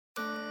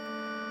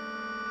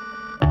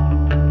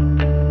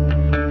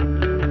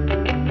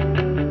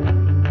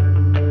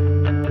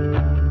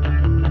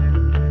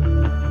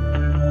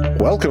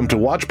Welcome to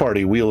Watch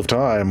Party Wheel of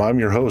Time. I'm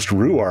your host,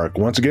 Ruark,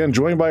 once again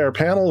joined by our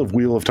panel of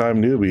Wheel of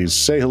Time newbies.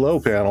 Say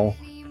hello, panel.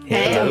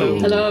 Hey.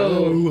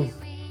 Hello.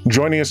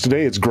 Joining us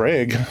today, it's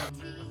Greg.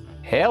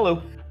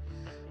 Hello.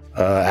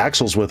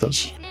 Axel's with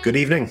us. Good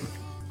evening.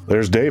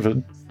 There's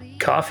David.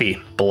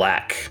 Coffee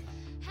black.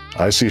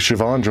 I see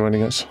Siobhan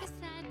joining us.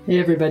 Hey,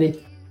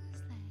 everybody.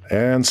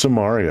 And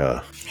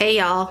Samaria. Hey,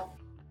 y'all.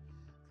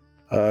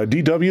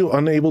 DW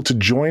unable to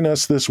join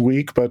us this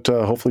week, but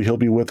hopefully he'll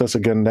be with us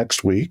again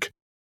next week.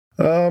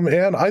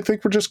 And I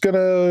think we're just going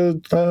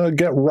to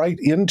get right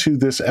into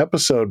this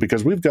episode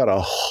because we've got a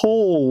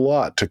whole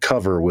lot to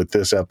cover with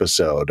this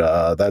episode.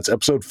 That's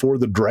episode 4,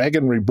 The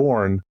Dragon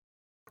Reborn,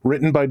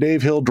 written by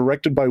Dave Hill,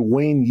 directed by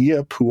Wayne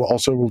Yip, who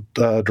also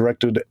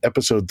directed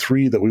episode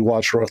 3 that we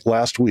watched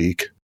last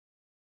week.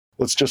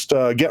 Let's just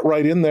get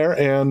right in there.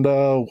 And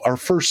our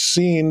first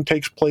scene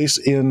takes place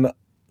in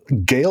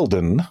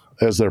Gaelden,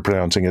 as they're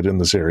pronouncing it in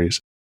the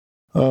series.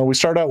 We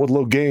start out with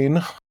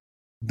Logain,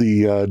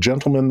 the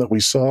gentleman that we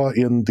saw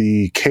in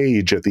the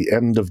cage at the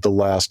end of the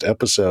last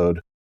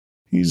episode.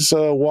 He's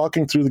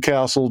walking through the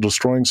castle,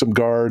 destroying some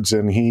guards,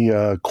 and he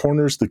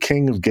corners the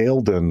king of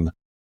Gaelden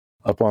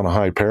up on a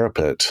high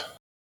parapet.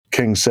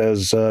 King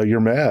says,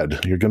 "You're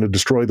mad. You're going to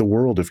destroy the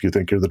world if you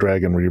think you're the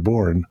Dragon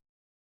Reborn."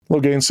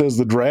 Logain says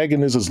the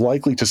dragon is as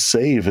likely to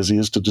save as he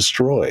is to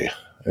destroy.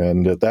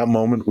 And at that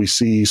moment, we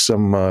see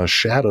some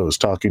shadows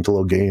talking to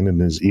Logain in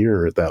his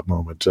ear at that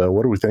moment.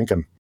 What are we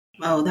thinking?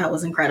 Oh, that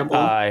was incredible.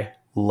 I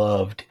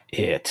loved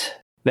it.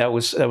 That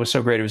was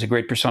so great. It was a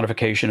great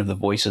personification of the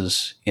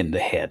voices in the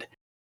head.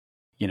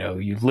 You know,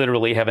 you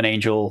literally have an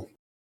angel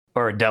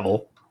or a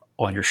devil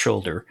on your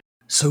shoulder.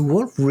 So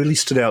what really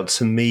stood out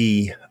to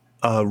me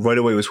right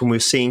away was when we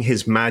were seeing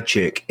his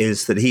magic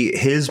is that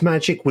his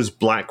magic was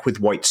black with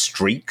white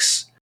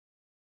streaks.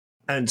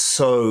 And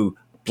so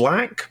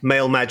black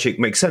male magic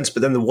makes sense,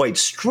 but then the white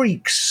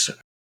streaks,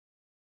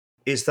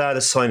 is that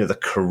a sign of the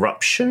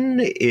corruption?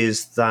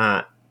 Is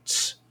that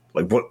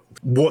like what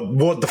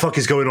the fuck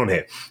is going on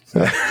here?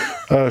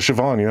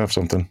 Siobhan, you have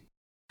something.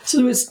 So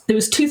there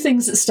was two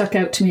things that stuck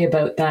out to me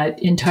about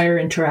that entire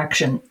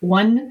interaction.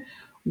 One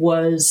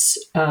was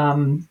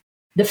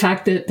the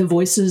fact that the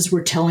voices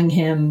were telling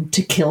him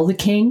to kill the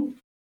king,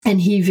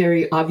 and he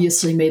very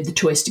obviously made the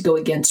choice to go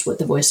against what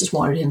the voices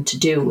wanted him to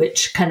do,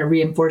 which kind of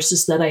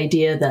reinforces that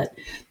idea that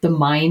the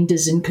mind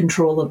is in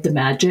control of the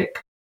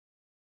magic.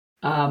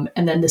 And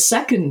then the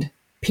second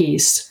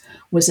piece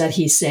was that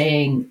he's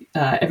saying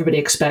everybody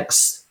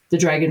expects the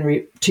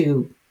dragon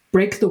to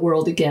break the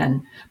world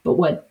again, but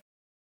what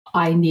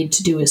I need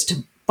to do is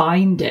to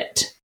bind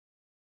it.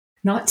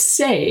 Not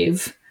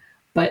save,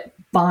 but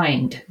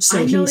bind.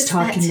 So he's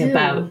talking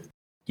about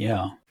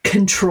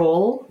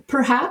control,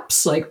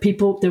 perhaps. Like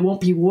there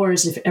won't be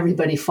wars if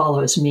everybody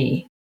follows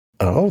me.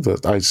 Oh,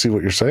 I see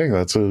what you're saying.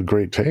 That's a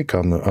great take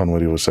on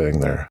what he was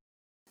saying there.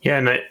 Yeah,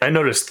 and I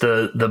noticed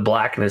the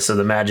blackness of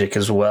the magic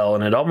as well,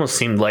 and it almost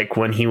seemed like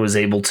when he was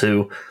able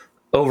to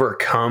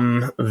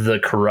overcome the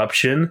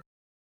corruption,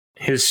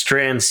 his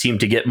strands seemed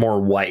to get more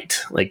white.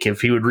 Like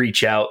if he would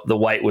reach out, the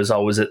white was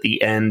always at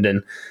the end,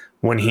 and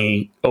when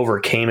he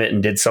overcame it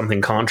and did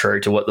something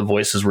contrary to what the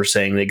voices were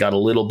saying, they got a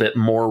little bit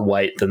more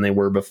white than they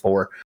were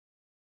before.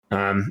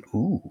 And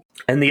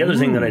the other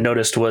thing that I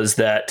noticed was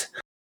that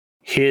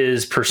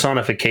his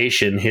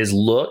personification, his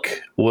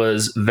look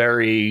was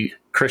very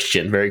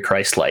Christian, very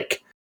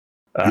Christ-like.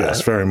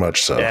 Yes, very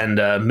much so. And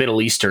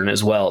Middle Eastern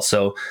as well.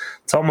 So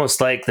it's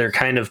almost like they're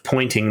kind of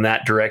pointing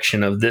that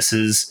direction of this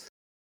is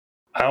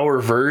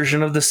our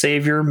version of the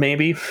Savior,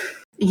 maybe.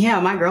 Yeah,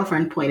 my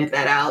girlfriend pointed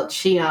that out.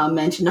 She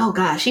mentioned, oh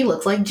gosh, she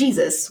looks like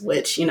Jesus,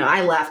 which,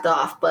 I laughed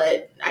off,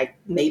 but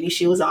maybe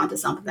she was onto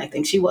something. I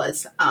think she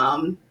was.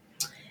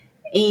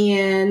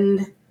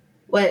 And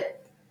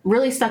what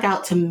really stuck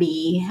out to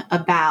me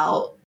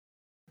about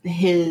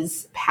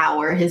his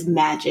power, his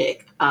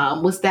magic,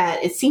 was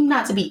that it seemed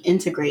not to be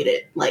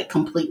integrated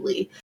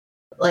completely.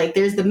 Like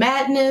there's the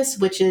madness,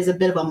 which is a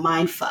bit of a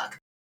mind fuck,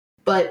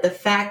 but the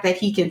fact that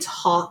he can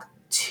talk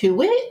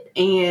to it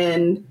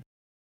and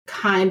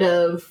kind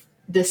of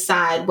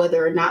decide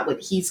whether or not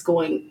what he's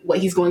going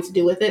to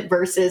do with it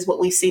versus what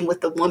we've seen with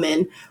the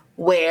woman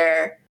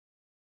where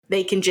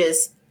they can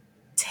just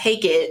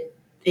take it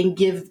and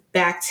give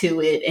back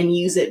to it and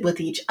use it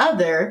with each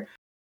other.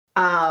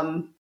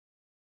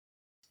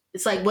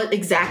 It's like,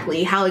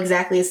 how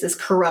exactly is this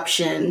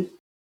corruption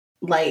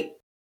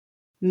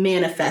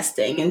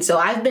manifesting? And so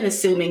I've been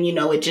assuming,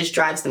 it just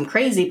drives them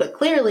crazy, but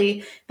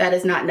clearly that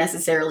is not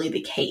necessarily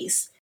the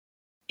case.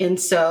 And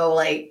so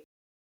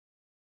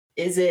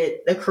is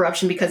it a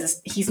corruption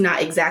because he's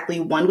not exactly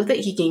one with it?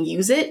 He can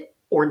use it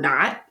or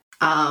not,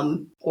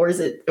 or is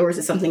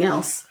it something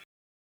else?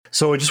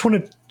 So I just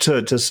wanted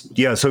to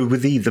so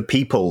with the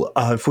people,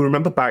 if we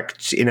remember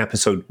back in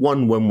episode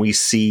 1 when we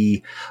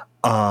see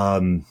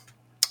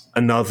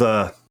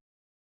another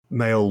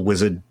male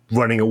wizard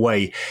running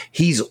away,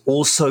 he's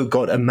also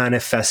got a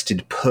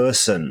manifested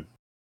person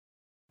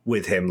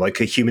with him, like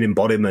a human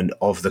embodiment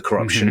of the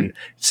corruption,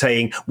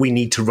 saying we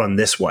need to run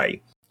this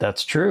way.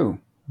 That's true.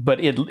 but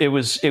it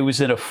was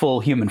in a full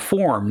human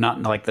form,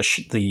 not like the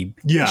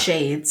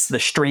shades, the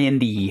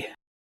strandy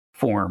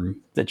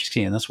form that you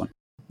see in this one.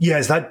 Yeah,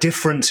 is that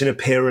difference in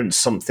appearance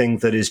something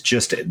that is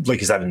just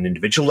like, is that an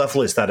individual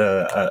level? Is that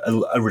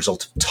a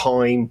result of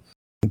time?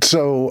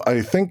 So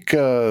I think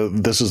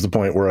this is the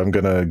point where I'm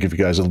going to give you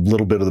guys a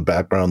little bit of the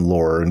background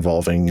lore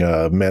involving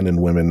men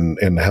and women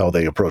and how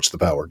they approach the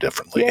power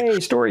differently. Yay,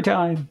 story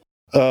time.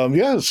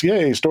 Yes,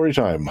 yay, story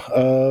time.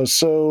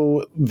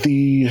 So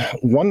the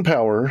one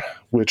power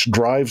which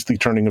drives the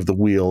turning of the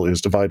wheel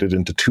is divided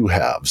into two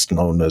halves,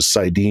 known as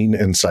Sidene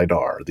and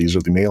Sidar. These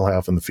are the male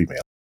half and the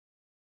female.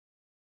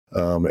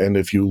 And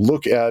if you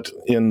look at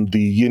in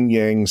the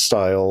yin-yang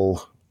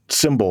style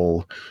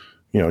symbol,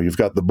 you've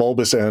got the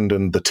bulbous end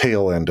and the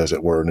tail end, as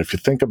it were. And if you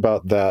think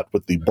about that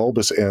with the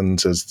bulbous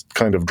ends as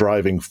kind of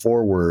driving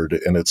forward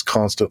and it's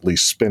constantly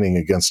spinning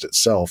against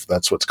itself,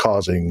 that's what's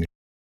causing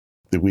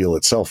the wheel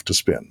itself to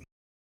spin,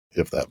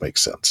 if that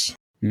makes sense.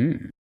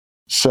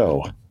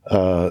 So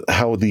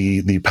how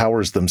the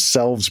powers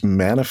themselves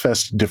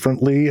manifest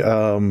differently.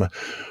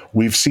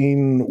 We've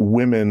seen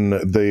women,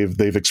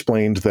 they've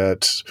explained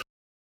that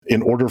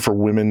in order for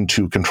women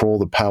to control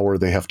the power,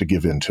 they have to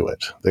give into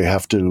it. They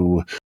have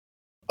to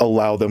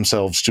allow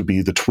themselves to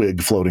be the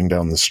twig floating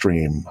down the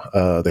stream.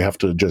 They have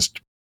to just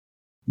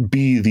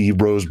be the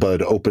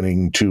rosebud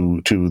opening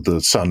to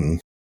the sun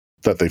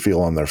that they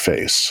feel on their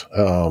face.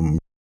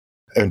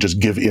 And just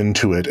give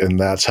into it, and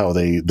that's how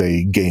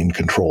they gain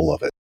control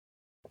of it.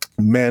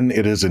 Men,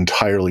 it is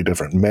entirely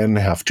different. Men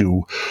have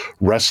to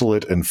wrestle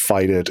it and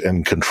fight it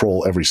and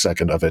control every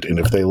second of it, and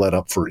if they let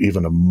up for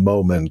even a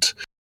moment,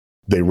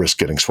 they risk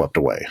getting swept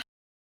away.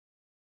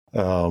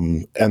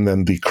 And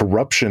then the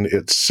corruption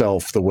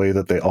itself, the way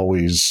that they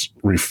always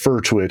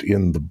refer to it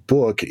in the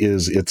book,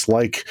 is it's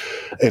like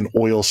an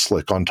oil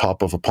slick on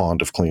top of a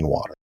pond of clean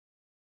water.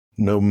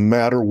 No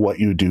matter what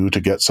you do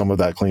to get some of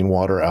that clean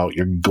water out,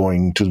 you're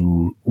going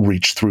to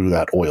reach through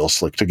that oil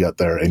slick to get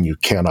there, and you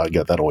cannot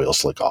get that oil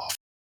slick off.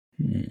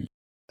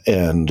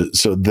 And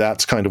so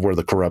that's kind of where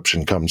the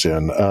corruption comes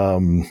in.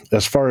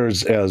 As far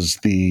as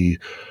the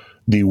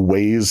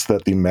ways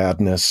that the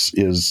madness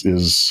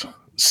is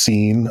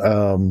seen,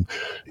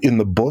 in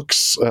the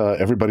books,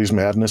 everybody's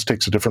madness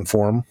takes a different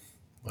form.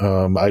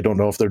 I don't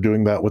know if they're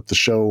doing that with the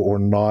show or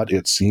not.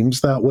 It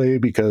seems that way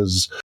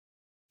because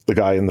the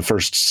guy in the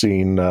first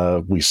scene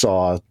we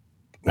saw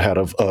had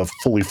a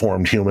fully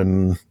formed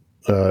human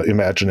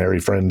imaginary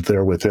friend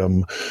there with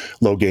him.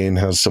 Logain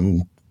has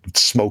some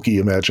smoky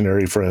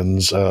imaginary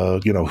friends.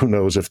 Who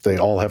knows if they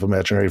all have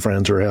imaginary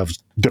friends or have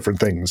different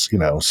things,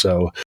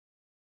 So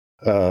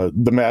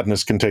the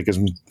madness can take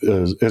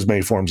as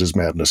many forms as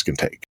madness can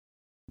take.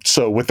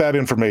 So with that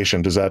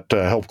information, does that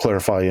help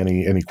clarify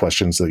any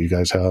questions that you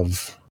guys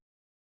have?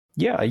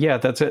 Yeah,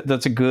 that's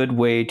a good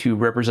way to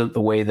represent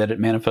the way that it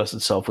manifests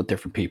itself with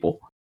different people.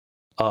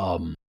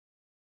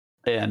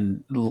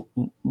 And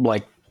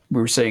like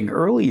we were saying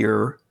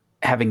earlier,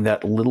 having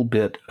that little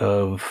bit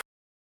of,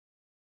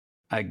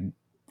 I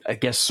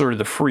guess, sort of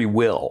the free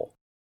will,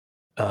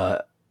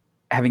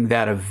 having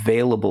that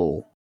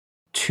available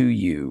to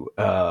you,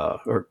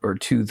 or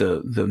to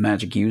the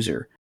magic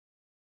user,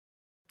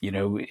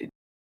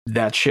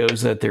 that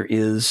shows that there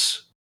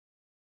is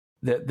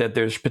that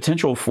there's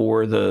potential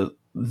for the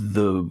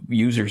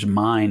user's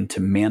mind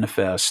to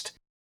manifest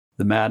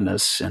the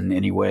madness in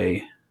any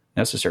way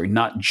necessary,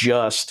 not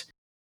just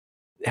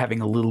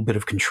having a little bit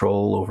of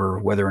control over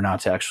whether or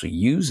not to actually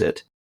use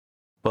it,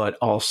 but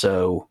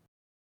also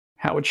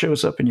how it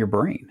shows up in your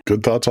brain.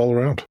 Good thoughts all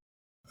around.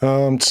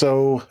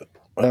 So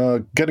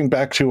getting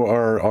back to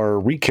our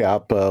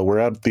recap, we're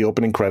at the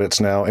opening credits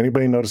now.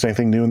 Anybody notice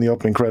anything new in the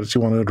opening credits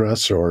you want to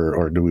address,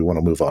 or do we want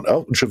to move on?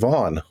 Oh,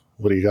 Siobhan,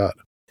 what do you got?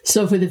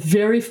 So this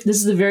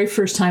is the very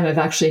first time I've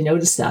actually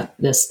noticed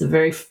the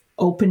very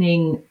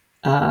opening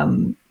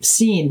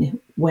scene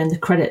when the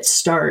credits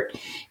start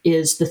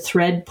is the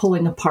thread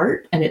pulling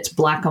apart, and it's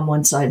black on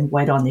one side and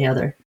white on the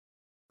other.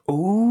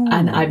 Ooh.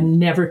 And I've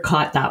never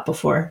caught that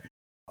before.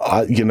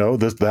 I've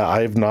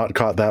not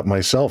caught that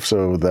myself,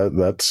 so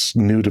that's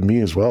new to me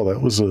as well.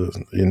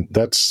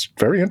 That's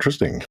very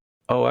interesting.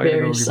 Oh, I gotta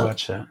go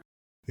rewatch that.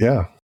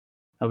 Yeah,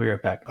 I'll be right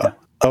back.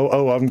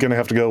 I'm gonna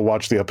have to go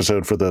watch the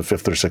episode for the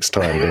 5th or 6th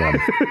time.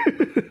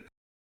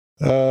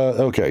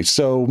 Okay,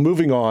 so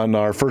moving on.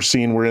 Our first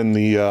scene, we're in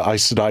the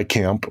Aes Sedai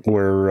camp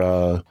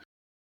where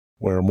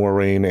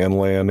Moiraine and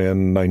Lan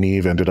and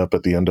Nynaeve ended up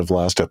at the end of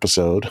last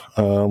episode.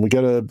 We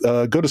get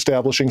a good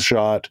establishing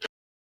shot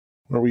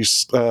where we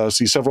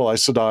see several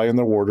Aes Sedai and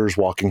their warders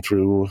walking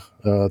through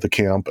the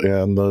camp,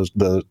 and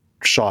the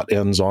shot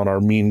ends on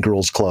our Mean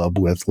Girls Club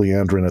with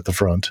Leandrin at the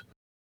front.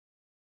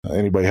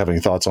 Anybody have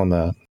any thoughts on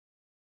that?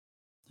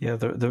 Yeah,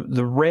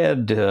 the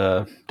red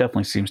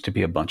definitely seems to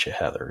be a bunch of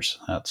heathers.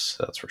 That's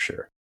for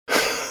sure.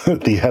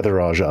 The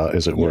Heatheraja,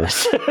 as it were.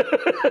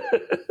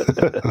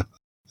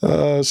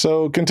 Yes.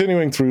 So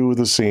continuing through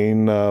the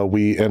scene,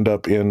 we end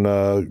up in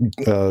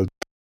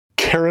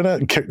Carina.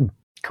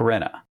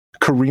 Carina.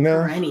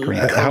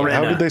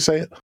 How did they say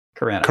it?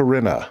 Carina.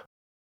 Carina.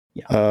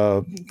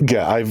 I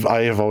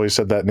have always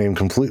said that name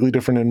completely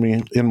different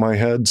in my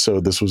head, so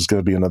this was going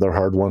to be another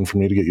hard one for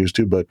me to get used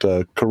to. But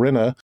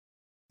Corinna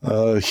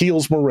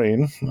heals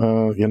Moraine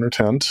in her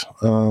tent,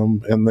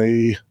 and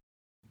they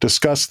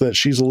discuss that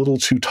she's a little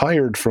too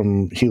tired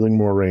from healing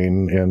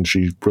Moraine, and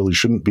she really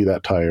shouldn't be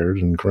that tired.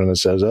 And Corinna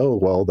says, "Oh,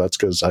 well, that's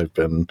because I've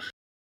been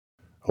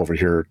over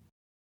here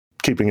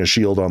keeping a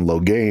shield on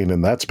Logain,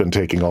 and that's been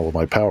taking all of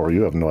my power.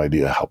 You have no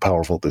idea how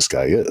powerful this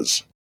guy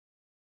is."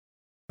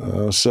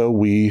 So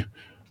we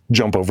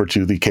jump over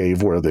to the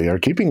cave where they are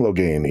keeping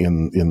Logain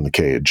in the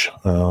cage.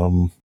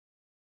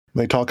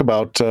 They talk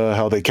about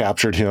how they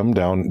captured him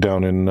down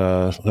in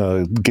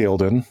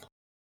Gaelden.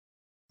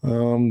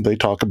 They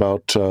talk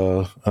about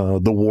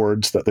the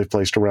wards that they've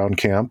placed around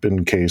camp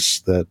in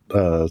case that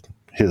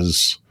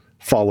his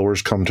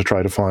followers come to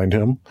try to find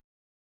him.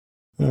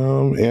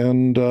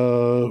 And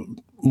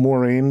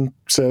Moraine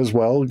says,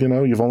 well,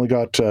 you've only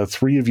got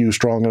 3 of you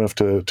strong enough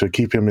to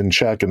keep him in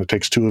check, and it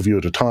takes 2 of you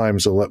at a time,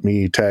 so let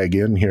me tag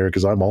in here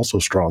because I'm also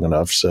strong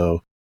enough.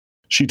 So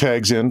she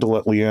tags in to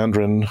let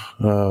Leandrin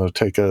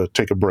take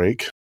a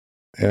break.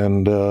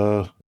 And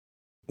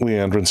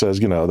Leandrin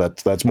says,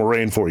 that's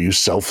Moraine for you,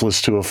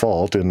 selfless to a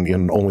fault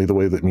in only the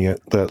way that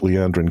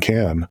Leandrin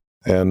can.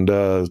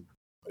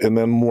 And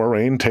then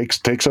Moraine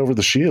takes over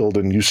the shield,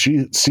 and you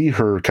see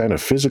her kind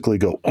of physically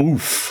go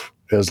oof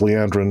as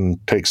Leandrin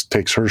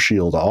takes her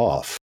shield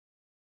off,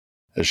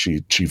 as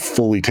she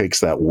fully takes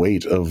that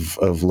weight of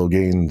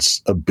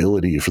Logain's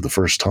ability for the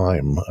first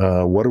time.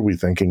 What are we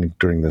thinking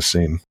during this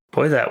scene?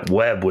 Boy, that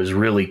web was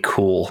really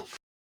cool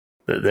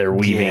that they're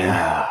weaving.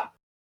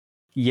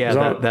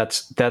 Yeah,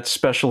 that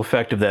special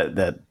effect of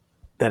that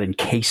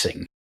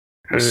encasing.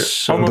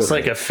 So almost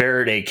like a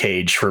Faraday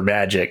cage for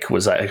magic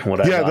was what I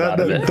thought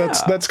out of it.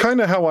 That's kind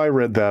of how I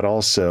read that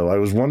also. I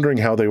was wondering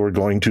how they were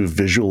going to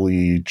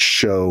visually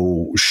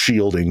show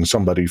shielding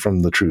somebody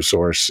from the true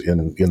source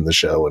in the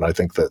show, and I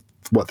think that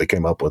what they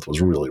came up with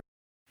was really...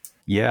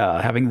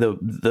 Yeah, having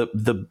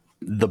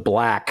the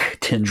black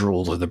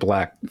tendrils or the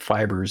black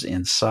fibers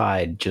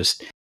inside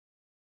just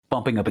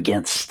bumping up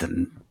against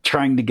and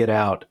trying to get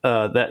out,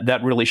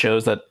 that really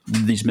shows that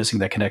he's missing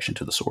that connection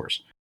to the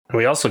source.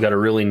 We also got a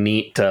really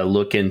neat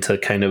look into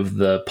kind of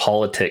the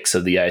politics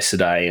of the Aes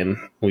Sedai, and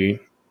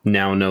we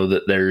now know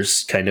that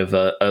there's kind of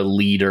a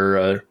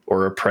leader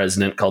or a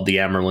president called the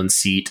Amerlin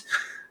Seat,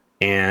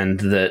 and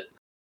that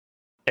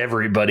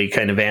everybody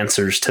kind of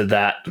answers to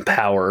that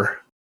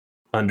power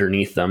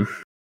underneath them.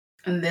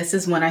 And this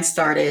is when I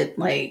started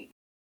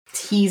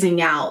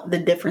teasing out the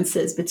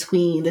differences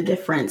between the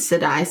different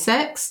Sedai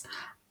sects,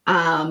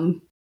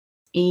 and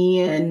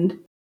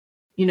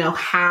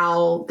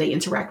how they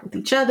interact with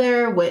each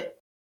other, what,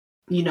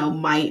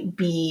 might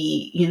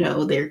be,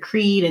 their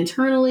creed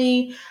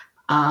internally,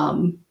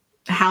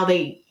 how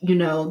they,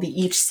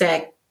 each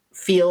sect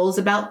feels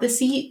about the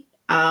seat.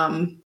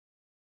 I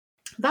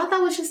thought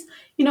that was just,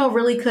 a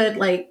really good,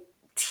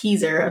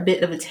 teaser, a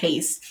bit of a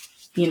taste,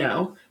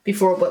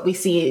 before what we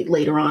see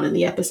later on in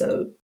the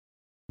episode.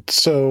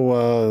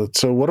 So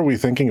what are we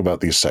thinking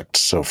about these sects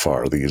so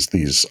far? These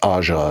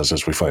Ajas,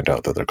 as we find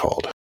out that they're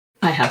called.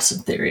 I have some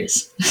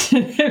theories.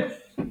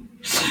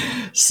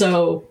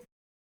 So,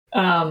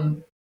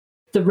 the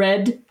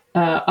red,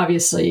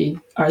 obviously,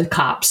 are the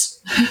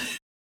cops.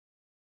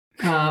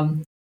 All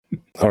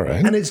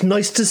right. And it's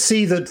nice to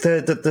see that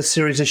the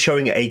series is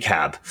showing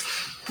ACAB.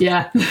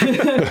 Yeah.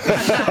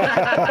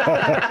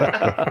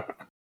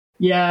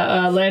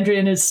 Yeah,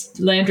 Landrian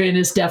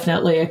is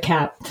definitely a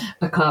cop.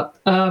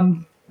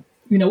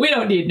 We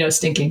don't need no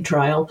stinking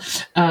trial.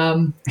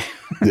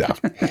 Yeah.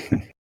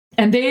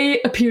 And they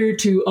appear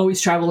to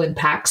always travel in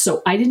packs,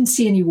 so I didn't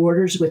see any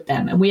warders with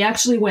them. And we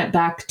actually went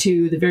back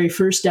to the very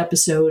first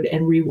episode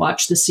and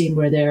rewatched the scene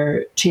where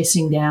they're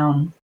chasing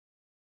down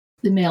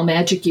the male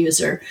magic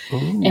user.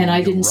 Ooh, and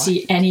I didn't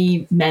see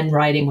any men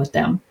riding with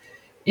them.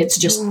 It's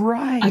just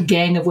a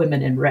gang of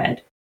women in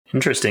red.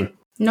 Interesting.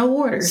 No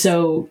warders.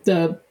 So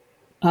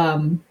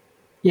no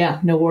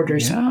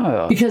warders.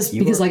 Yeah,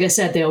 because like I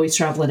said, they always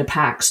travel in a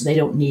pack, so they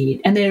don't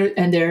need. And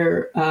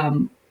they're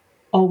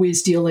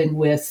always dealing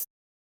with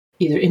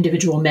either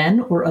individual men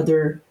or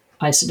other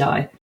Aes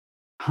Sedai.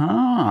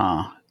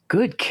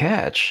 Good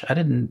catch. I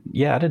didn't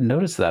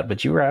notice that,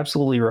 but you were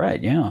absolutely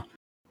right. Yeah.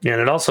 Yeah,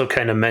 and it also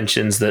kind of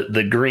mentions that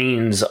the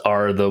Greens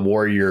are the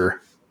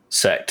warrior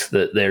sect,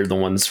 that they're the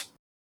ones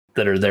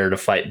that are there to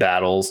fight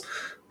battles.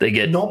 They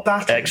get not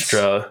battles.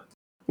 Extra.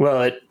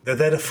 Well, they're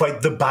there to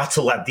fight the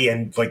battle at the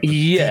end, the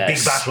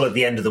big battle at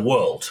the end of the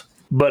world.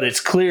 But it's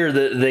clear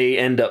that they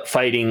end up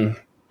fighting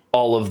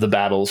all of the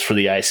battles for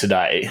the Aes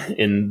Sedai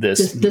in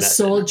this. The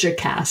soldier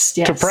cast,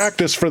 yes. To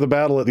practice for the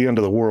battle at the end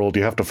of the world,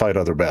 you have to fight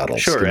other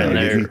battles. Sure,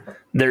 and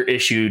they're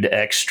issued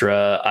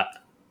extra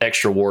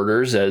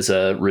warders as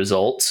a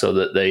result, so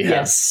that they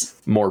have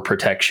more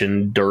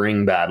protection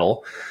during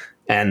battle.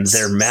 And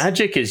their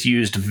magic is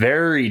used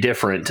very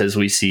different, as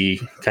we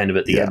see kind of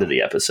at the end of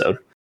the episode.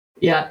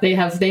 Yeah, they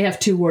have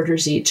 2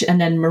 warders each,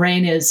 and then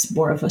Moraine is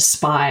more of a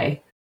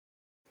spy.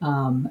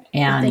 And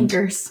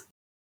thinkers.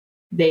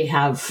 They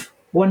have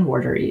one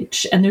warder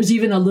each. And there's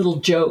even a little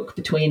joke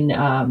between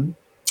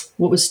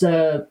what was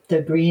the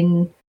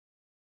green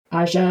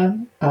Aja,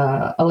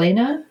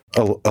 Elena?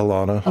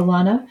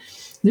 Alana.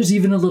 There's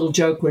even a little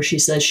joke where she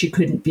says she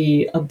couldn't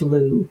be a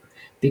blue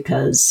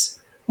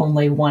because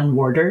only one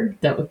warder.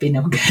 That would be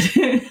no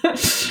good.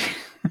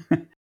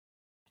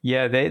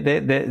 Yeah,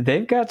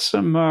 they've got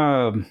some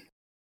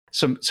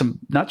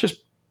not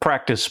just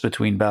practice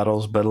between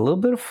battles, but a little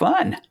bit of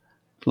fun.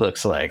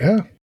 Looks like.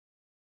 Yeah.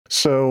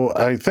 So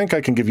I think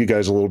I can give you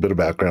guys a little bit of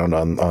background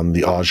on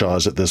the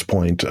Ajas at this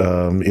point.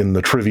 In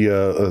the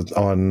trivia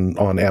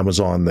on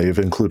Amazon, they've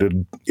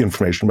included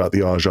information about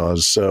the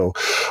Ajas. So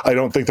I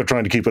don't think they're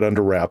trying to keep it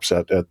under wraps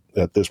at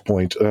this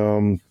point.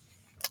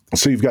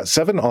 So you've got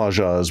 7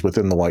 Ajas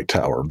within the White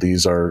Tower.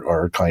 These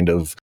are kind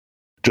of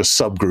just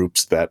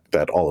subgroups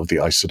that all of the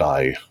Aes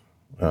Sedai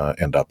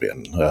end up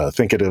in.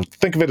 Think of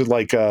it as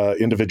like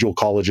individual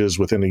colleges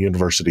within a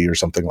university or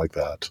something like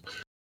that.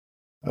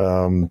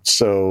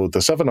 So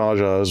the 7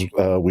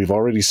 Ajas, we've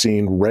already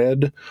seen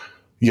red,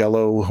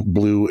 yellow,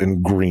 blue,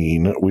 and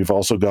green. We've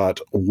also got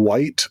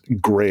white,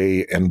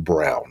 gray, and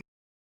brown.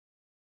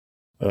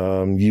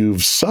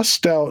 You've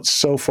sussed out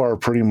so far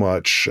pretty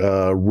much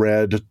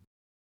red.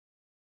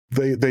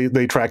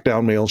 They track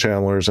down male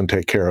channelers and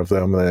take care of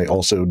them. They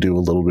also do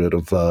a little bit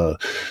of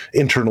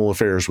internal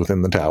affairs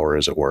within the tower,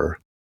 as it were.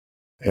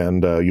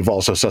 And you've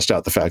also sussed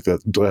out the fact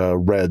that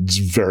reds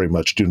very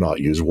much do not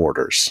use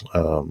warders.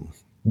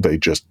 They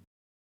just,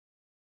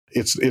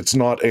 it's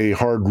not a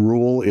hard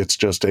rule. It's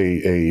just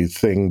a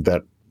thing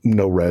that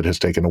no red has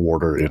taken a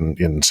warder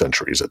in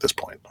centuries at this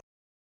point.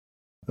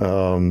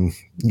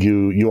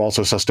 You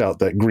also sussed out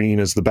that green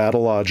is the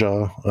battle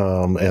Aja,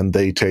 and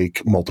they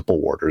take multiple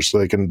warders.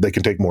 They can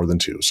take more than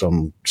 2.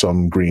 Some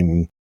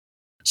green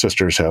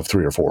sisters have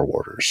 3 or 4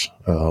 warders.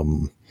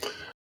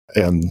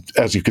 And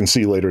as you can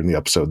see later in the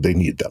episode, they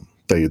need them.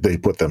 They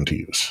put them to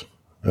use.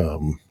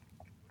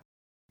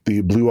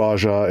 The blue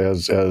Aja,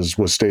 as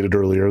was stated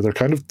earlier, they're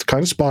kind of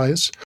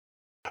spies.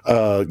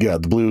 The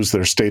blues,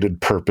 their stated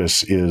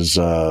purpose is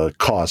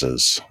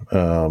causes.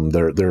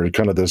 They're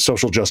kind of the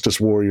social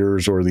justice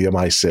warriors or the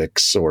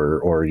MI6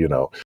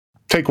 or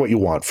take what you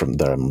want from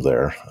them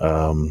there.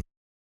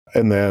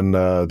 And then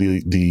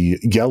the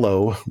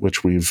yellow,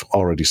 which we've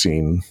already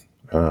seen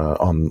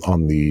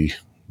on the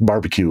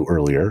barbecue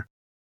earlier.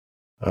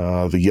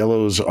 The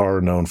yellows are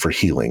known for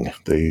healing.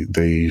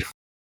 They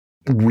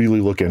really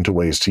look into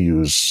ways to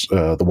use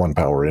the one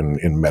power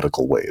in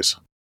medical ways.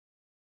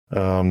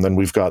 Then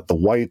we've got the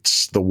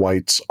whites. The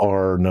whites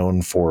are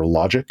known for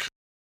logic.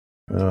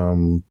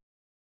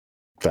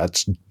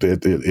 That's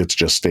it, it's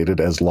just stated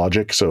as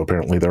logic, so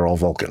apparently they're all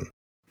Vulcan.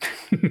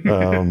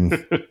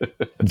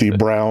 The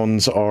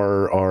browns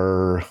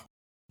are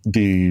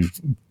the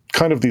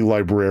kind of the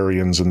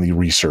librarians and the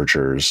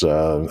researchers.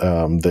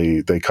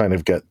 They kind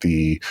of get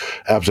the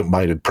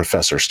absent-minded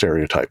professor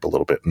stereotype a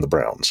little bit in the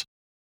browns.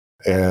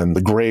 And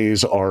the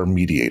grays are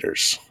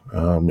mediators.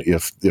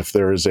 If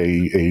there is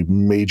a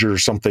major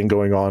something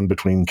going on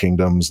between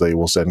kingdoms, they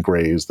will send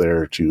grays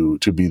there to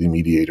be the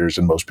mediators,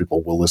 and most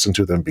people will listen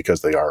to them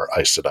because they are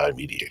Aes Sedai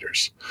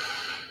mediators.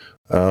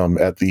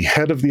 At the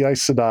head of the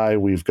Aes Sedai,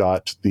 we've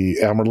got the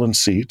Amerlin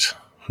seat,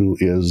 who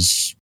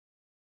is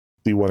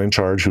the one in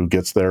charge, who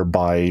gets there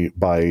by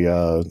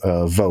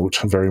vote,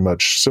 very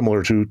much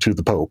similar to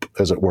the Pope,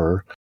 as it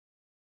were.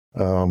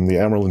 The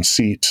Amerlin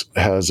seat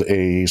has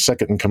a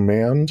second in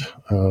command,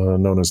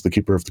 known as the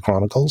Keeper of the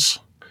Chronicles.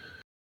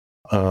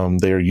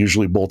 They are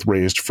usually both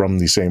raised from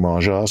the same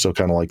Aja, so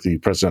kind of like the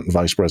president and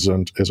vice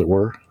president, as it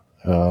were.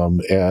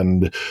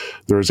 And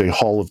there is a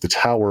Hall of the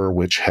Tower,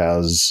 which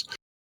has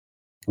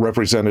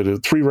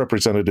 3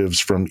 representatives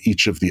from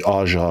each of the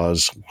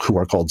Ajas, who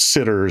are called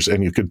sitters,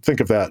 and you could think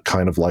of that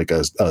kind of like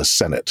a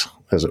senate,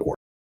 as it were.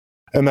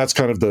 And that's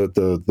kind of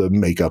the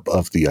makeup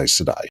of the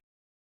Aes Sedai.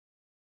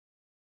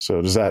 So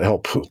does that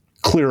help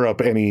clear up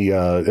any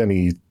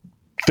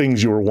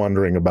things you were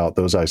wondering about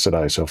those Aes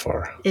Sedai so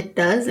far? It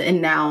does,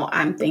 and now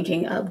I'm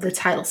thinking of the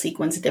title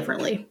sequence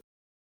differently.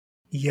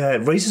 Yeah,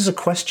 it raises a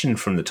question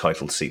from the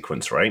title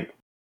sequence, right?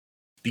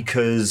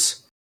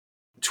 Because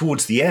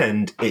towards the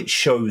end, it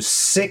shows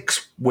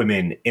 6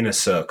 women in a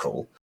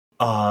circle.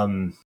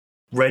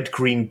 Red,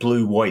 green,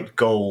 blue, white,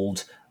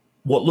 gold.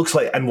 What looks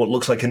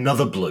like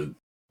another blue.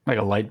 Like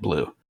a light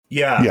blue.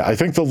 Yeah. Yeah, I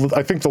think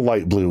the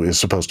light blue is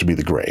supposed to be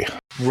the gray.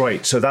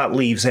 Right, so that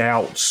leaves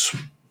out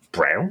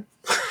brown?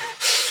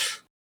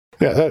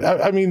 Yeah,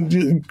 I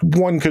mean,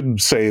 one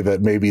could say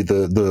that maybe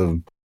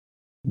the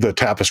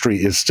tapestry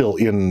is still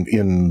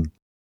in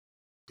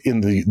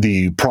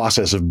the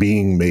process of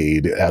being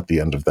made at the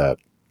end of that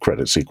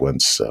credit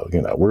sequence. So,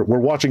 we're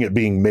watching it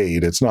being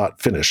made. It's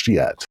not finished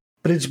yet.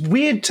 But it's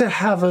weird to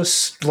have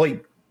us,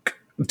 like,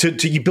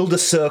 you build a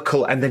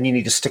circle and then you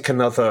need to stick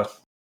another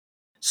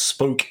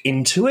spoke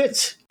into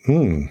it.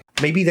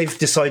 Maybe they've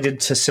decided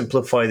to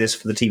simplify this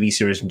for the TV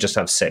series and just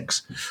have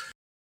 6.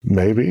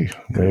 Maybe.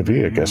 I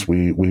guess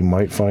we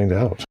might find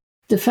out.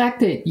 The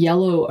fact that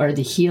yellow are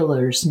the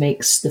healers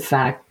makes the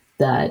fact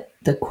that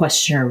the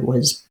questioner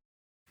was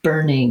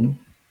burning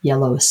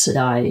yellow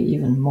Sedai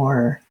even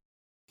more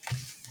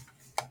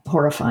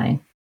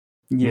horrifying.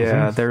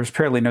 Yeah, there's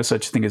apparently no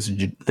such thing as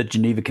the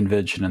Geneva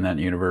Convention in that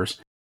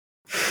universe.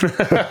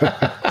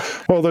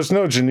 Well, there's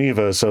no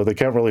Geneva, so they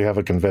can't really have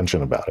a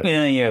convention about it.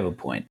 Yeah, you have a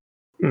point.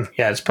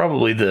 Yeah, it's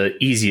probably the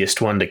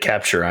easiest one to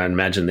capture. I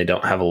imagine they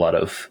don't have a lot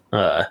of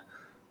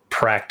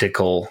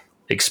practical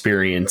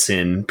experience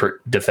in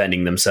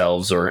defending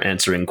themselves or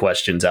answering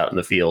questions out in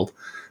the field.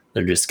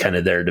 They're just kind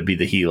of there to be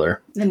the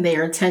healer. And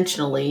they're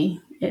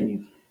intentionally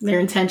in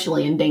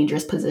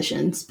dangerous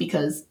positions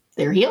because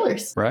they're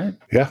healers. Right.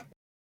 Yeah.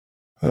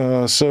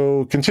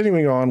 So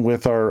continuing on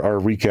with our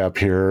recap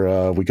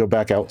here, we go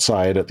back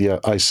outside at the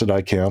Aes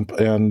Sedai camp,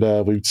 and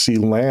we see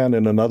Lan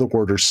and another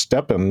warder,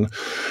 Steppen.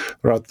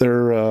 They're out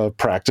there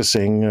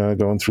practicing,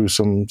 going through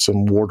some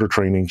warder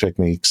training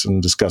techniques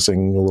and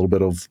discussing a little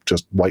bit of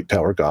just White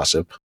Tower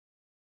gossip.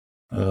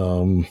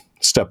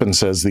 Steppen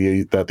says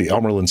that the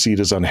Elmerlin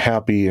seed is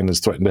unhappy and has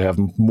threatened to have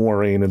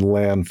Moiraine and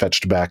Lan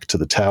fetched back to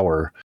the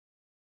tower.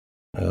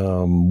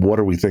 What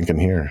are we thinking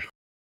here?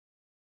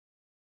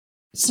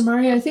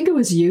 Samaria, I think it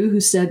was you who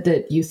said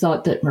that you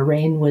thought that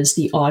Moiraine was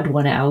the odd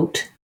one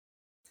out.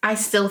 I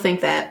still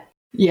think that.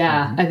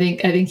 Yeah, I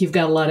think you've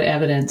got a lot of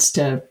evidence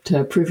to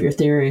prove your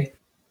theory.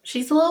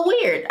 She's a little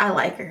weird. I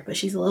like her, but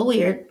she's a little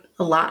weird.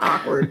 A lot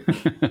awkward.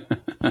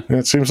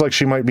 It seems like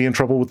she might be in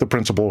trouble with the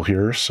principal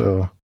here,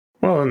 so...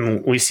 Well,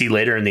 and we see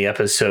later in the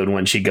episode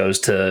when she goes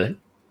to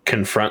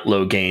confront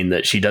Logain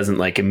that she doesn't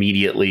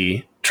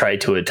immediately try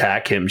to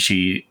attack him.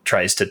 She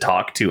tries to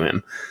talk to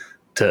him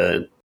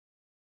to,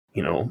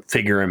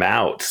 figure him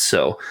out.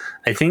 So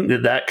I think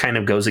that kind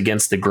of goes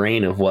against the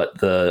grain of what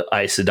the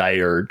Aes Sedai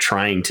are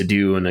trying to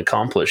do and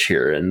accomplish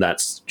here. And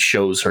that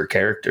shows her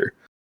character.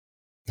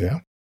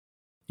 Yeah.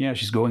 Yeah,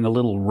 she's going a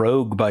little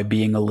rogue by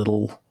being a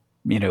little,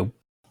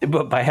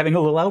 by having a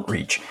little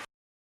outreach.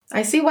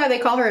 I see why they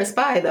call her a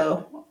spy,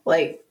 though.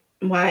 Why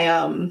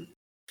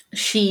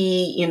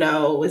she,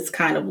 is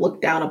kind of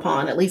looked down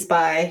upon, at least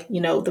by,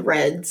 the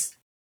Reds.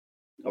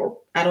 Or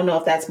I don't know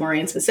if that's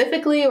Moiraine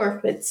specifically or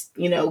if it's,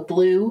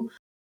 Blue.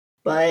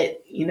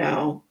 But,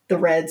 the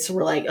Reds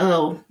were like,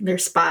 oh, they're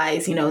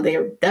spies.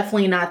 They're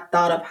definitely not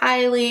thought of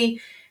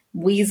highly,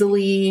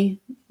 weaselly,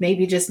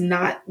 maybe just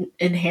not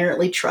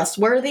inherently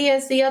trustworthy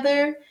as the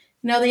other,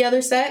 the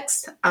other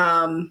sex.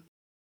 And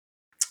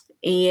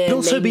could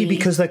also be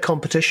because they're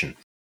competition.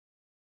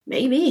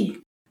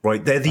 Maybe.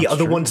 Right, they're the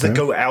other ones that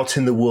go out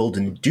in the world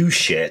and do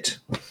shit.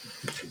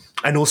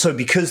 And also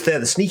because they're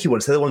the sneaky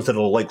ones, they're the ones that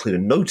are likely to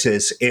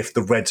notice if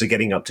the Reds are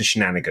getting up to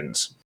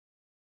shenanigans.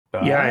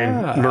 Yeah,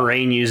 and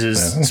Moiraine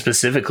uses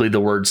specifically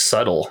the word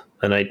subtle.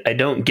 And I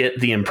don't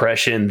get the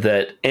impression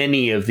that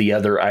any of the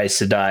other Aes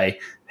Sedai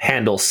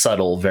handle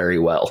subtle very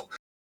well.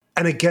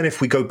 And again,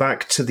 if we go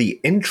back to the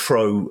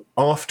intro,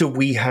 after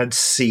we had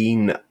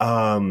seen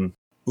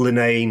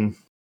Linnane,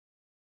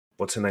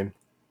 what's her name?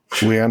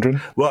 Liandrin?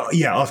 Well,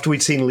 yeah, after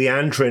we'd seen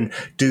Liandrin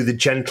do the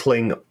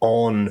gentling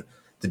on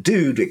the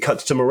dude, it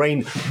cuts to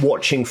Moiraine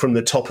watching from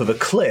the top of a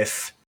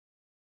cliff,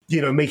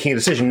 making a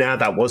decision. Now,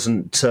 that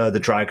wasn't the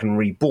Dragon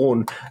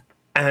Reborn,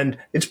 and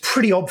it's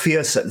pretty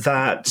obvious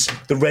that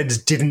the Reds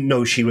didn't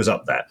know she was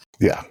up there.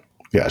 Yeah.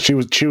 Yeah, she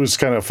was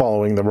kind of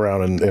following them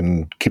around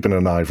and keeping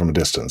an eye from a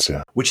distance,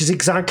 yeah. Which is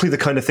exactly the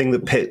kind of thing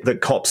that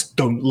cops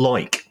don't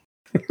like.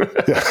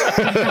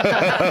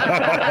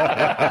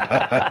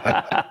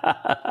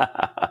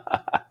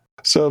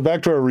 So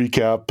back to our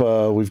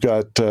recap, we've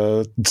got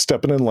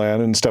Steppen and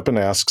Lan, and Steppen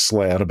asks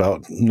Lan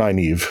about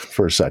Nynaeve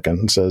for a second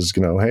and says,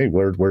 hey,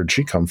 where'd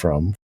she come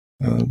from?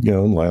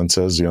 And Lan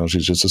says,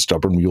 she's just a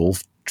stubborn mule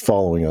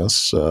following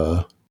us.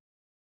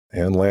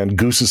 And Lan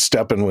gooses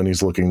Steppen when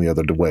he's looking the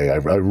other way. I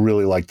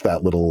really liked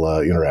that little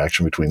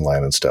interaction between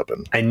Lan and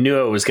Steppen. I knew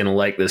I was going to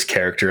like this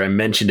character. I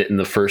mentioned it in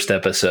the first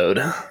episode.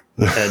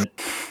 And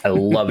I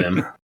love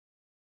him.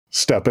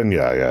 Steppen,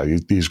 yeah,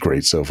 he's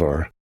great so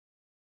far.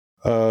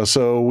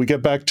 So we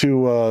get back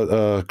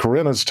to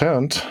Corinna's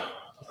tent,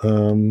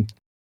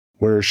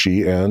 where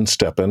she and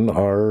Steppen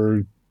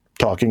are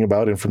talking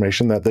about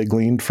information that they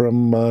gleaned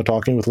from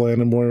talking with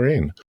Lan and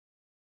Moiraine.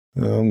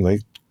 They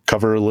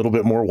cover a little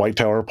bit more White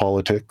Tower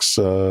politics.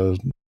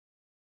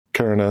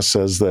 Corinna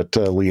says that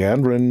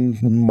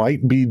Liandrin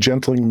might be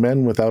gentling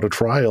men without a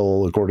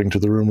trial, according to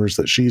the rumors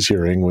that she's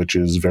hearing, which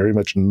is very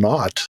much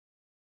not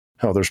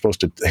how they're supposed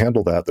to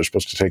handle that. They're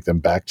supposed to take them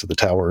back to the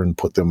tower and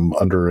put them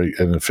under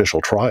an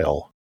official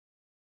trial.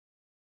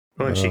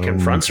 Well, and she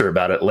confronts her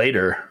about it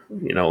later,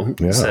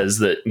 says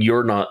that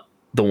you're not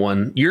the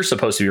one, you're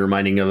supposed to be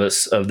reminding of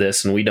us of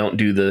this, and we don't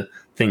do the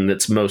thing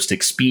that's most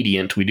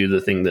expedient, we do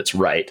the thing that's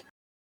right.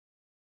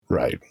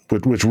 Right,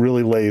 which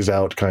really lays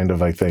out kind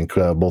of, I think,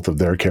 both of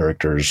their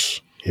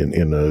characters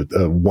in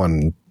a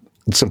one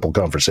simple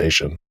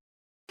conversation.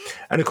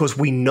 And of course,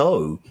 we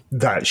know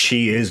that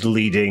she is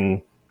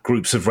leading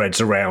groups of Reds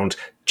around,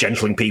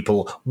 gentling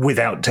people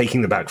without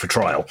taking them back for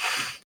trial.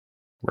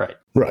 Right.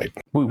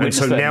 We witnessed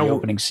that in the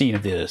opening scene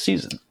of the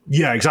season.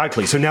 Yeah,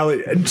 exactly. So now,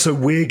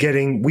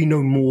 we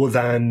know more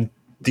than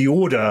the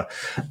Order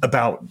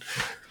about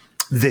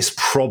this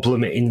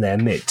problem in their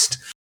midst.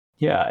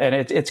 Yeah, and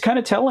it's kind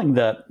of telling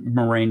that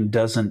Moraine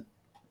doesn't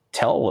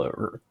tell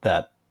her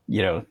that,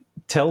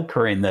 tell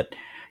Corinne that,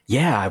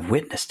 yeah, I've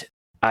witnessed it.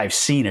 I've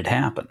seen it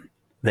happen.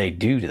 They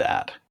do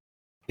that.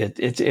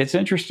 It's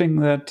interesting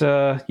that,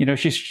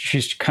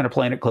 she's kind of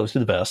playing it close to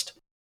the vest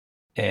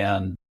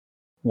and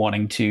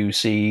wanting to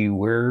see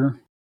where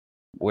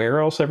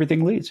else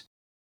everything leads.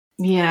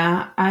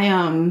 Yeah,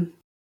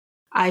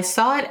 I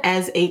saw it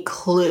as a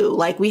clue.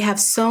 Like, we have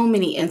so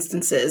many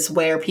instances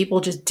where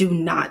people just do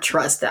not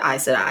trust the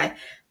Aes Sedai.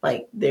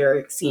 Like,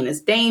 they're seen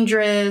as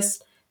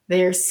dangerous.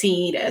 They're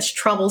seen as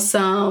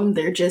troublesome.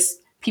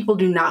 People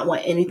do not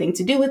want anything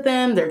to do with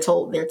them. They're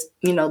told to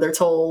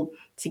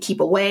keep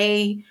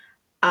away.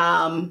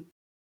 And,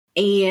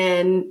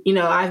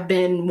 I've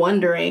been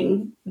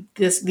wondering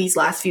these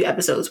last few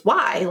episodes,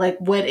 why? Like,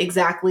 what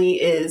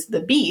exactly is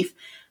the beef?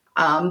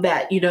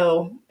 That,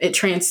 it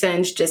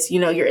transcends just,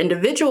 your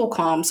individual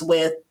qualms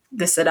with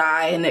the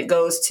Sedai, and it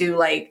goes to,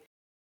 like,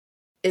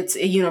 it's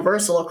a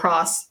universal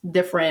across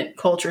different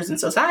cultures and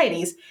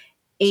societies.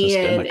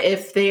 Systemic. And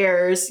if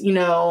there's,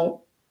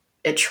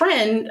 a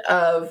trend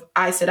of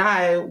Aes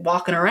Sedai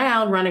walking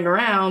around, running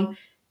around,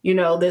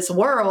 this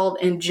world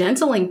and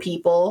gentling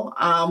people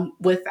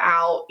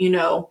without,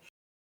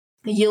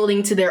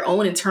 yielding to their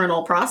own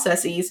internal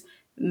processes,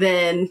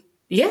 then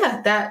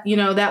yeah,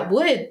 that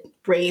would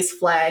raise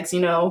flags, a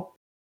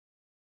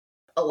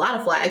lot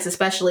of flags,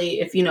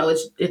 especially if,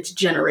 it's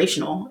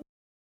generational,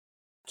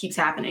 keeps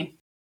happening.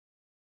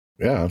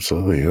 Yeah,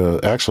 absolutely.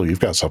 Actually, you've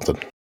got something.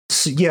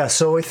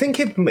 So I think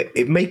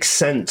it makes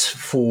sense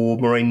for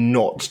Moraine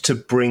not to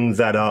bring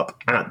that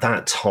up at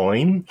that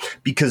time,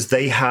 because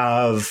they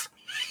have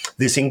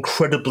this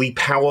incredibly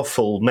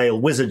powerful male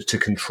wizard to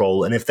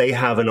control, and if they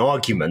have an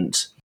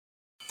argument,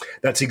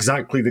 that's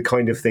exactly the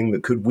kind of thing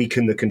that could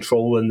weaken the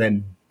control, and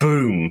then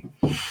boom.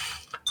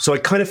 So I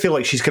kind of feel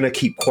like she's going to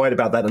keep quiet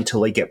about that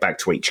until they get back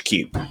to HQ.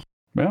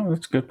 Well,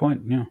 that's a good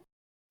point, yeah.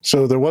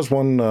 So there was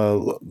one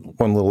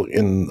little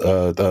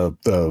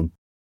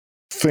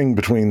thing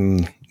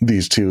between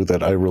these two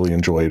that I really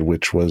enjoyed,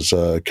 which was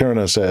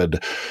Karina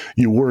said,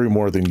 "You worry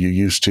more than you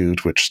used to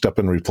which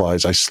Stepan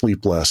replies, "I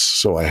sleep less,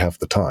 so I have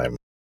the time,"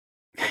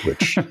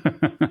 which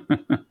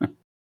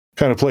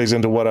kind of plays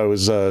into what I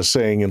was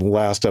saying in the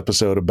last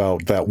episode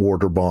about that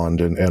warder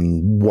bond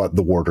and what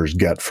the warders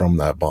get from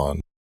that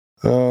bond.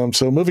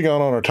 So moving on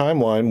our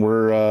timeline,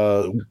 we're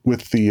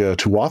with the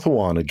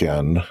Tuathawan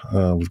again.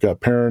 We've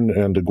got Perrin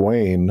and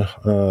Egwene.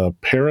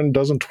 Perrin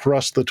doesn't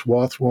trust the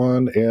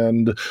Tuathawan,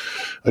 and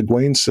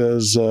Egwene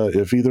says,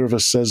 if either of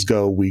us says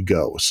go, we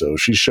go. So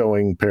she's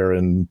showing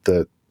Perrin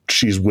that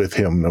she's with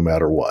him no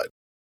matter what.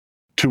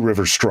 Two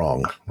rivers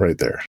strong right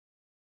there.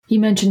 He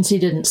mentions he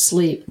didn't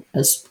sleep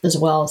as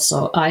well,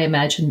 so I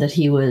imagine that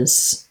he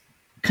was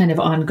kind of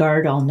on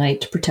guard all night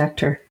to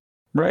protect her.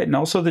 Right, and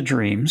also the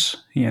dreams.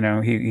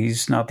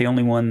 He's not the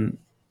only one.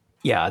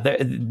 Yeah,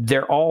 they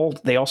all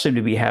seem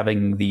to be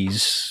having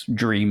these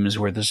dreams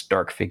where this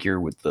dark figure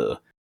with the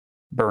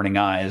burning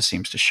eyes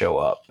seems to show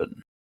up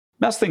and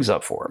mess things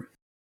up for him.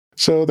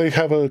 So they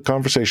have a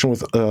conversation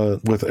with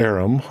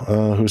Aram,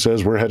 who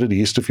says, "We're headed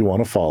east if you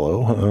want to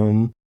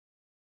follow."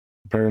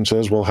 Perrin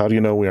says, "Well, how do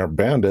you know we aren't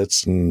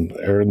bandits?" And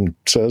Aram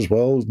says,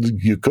 "Well,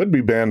 you could be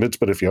bandits,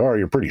 but if you are,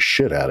 you're pretty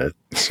shit at it."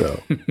 So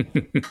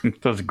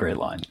that was a great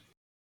line.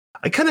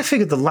 I kind of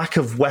figured the lack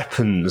of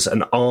weapons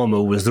and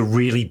armor was the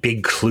really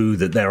big clue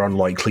that they're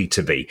unlikely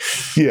to be.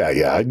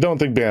 Yeah. I don't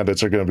think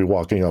bandits are going to be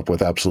walking up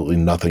with absolutely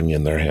nothing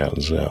in their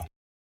hands. Yeah.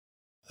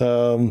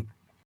 So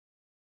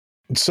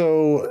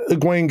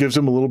Egwene gives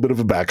him a little bit of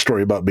a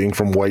backstory about being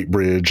from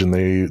Whitebridge, and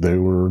they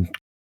were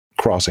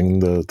crossing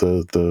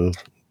the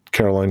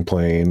Caroline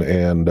Plain,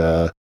 and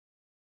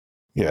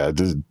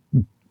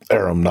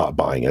Aram not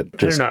buying it.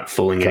 They're not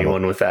fooling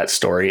anyone with that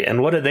story.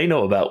 And what do they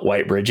know about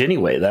Whitebridge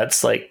anyway?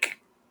 That's like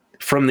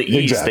from the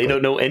east. Exactly. They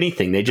don't know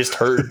anything. They just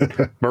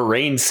heard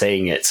Moraine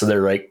saying it, so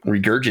they're like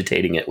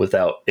regurgitating it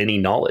without any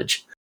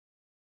knowledge.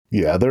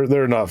 Yeah,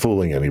 they're not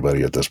fooling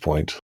anybody at this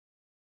point.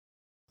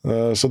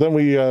 So then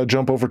we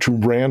jump over to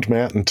Rand,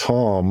 Matt, and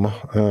Tom.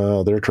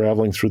 They're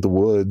traveling through the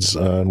woods,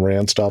 and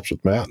Rand stops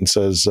with Matt and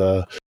says,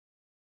 "So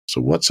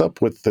what's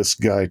up with this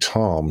guy,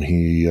 Tom?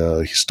 He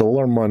stole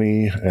our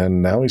money,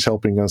 and now he's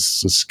helping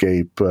us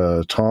escape.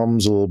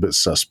 Tom's a little bit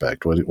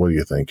suspect. What do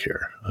you think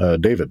here?"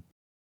 David?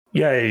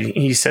 Yeah,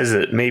 he says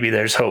that maybe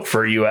there's hope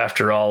for you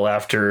after all,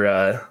 after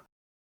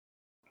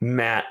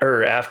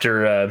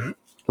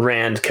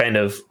Rand kind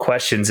of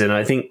questions it.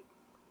 And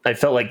I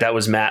felt like that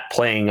was Matt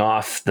playing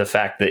off the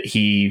fact that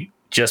he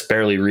just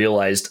barely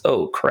realized,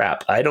 oh,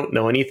 crap, I don't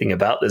know anything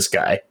about this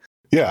guy.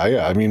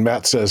 Yeah. I mean,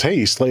 Matt says, hey,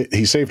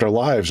 he saved our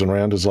lives. And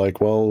Rand is like,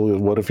 well,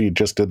 what if he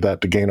just did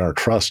that to gain our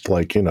trust,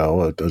 like,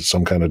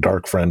 some kind of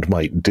dark friend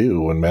might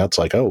do? And Matt's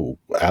like, oh,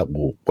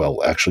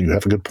 well, actually, you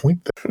have a good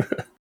point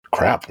there.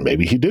 Crap,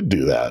 maybe he did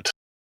do that.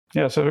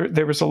 Yeah, so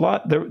there was a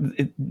lot.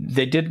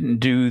 They didn't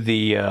do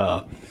the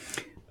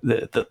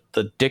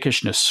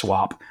dickishness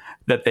swap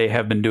that they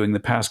have been doing the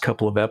past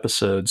couple of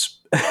episodes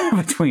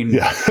between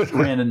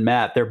Rand and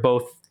Matt. They're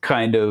both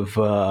kind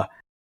of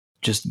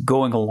just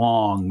going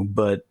along,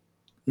 but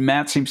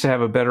Matt seems to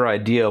have a better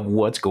idea of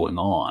what's going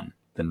on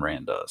than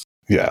Rand does.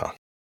 Yeah.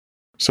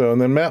 So,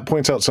 and then Matt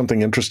points out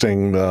something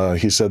interesting.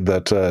 He said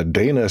that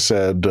Dana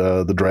said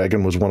the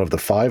dragon was one of the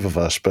 5 of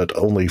us, but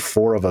only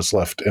 4 of us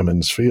left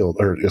Emmons Field,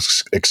 or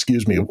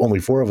excuse me, only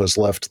 4 of us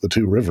left the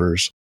 2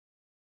 rivers.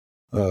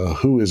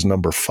 Who is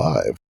number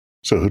 5?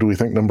 So who do we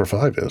think number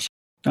 5 is?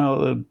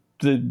 Oh,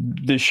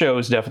 the show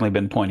has definitely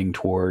been pointing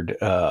toward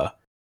Nynaeve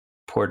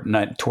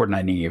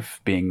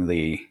being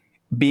the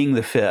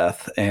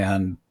 5th,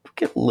 and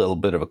get a little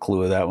bit of a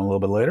clue of that one a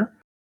little bit later.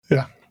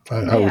 Yeah,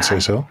 I would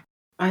say so.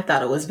 I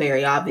thought it was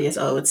very obvious.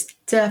 Oh, it's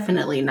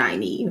definitely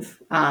Nynaeve.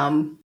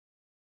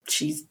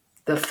 She's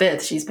the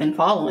 5th. She's been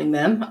following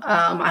them.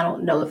 I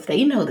don't know if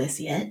they know this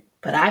yet,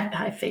 but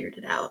I figured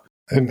it out.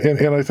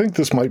 And I think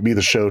this might be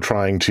the show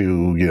trying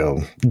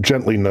to,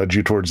 gently nudge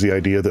you towards the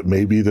idea that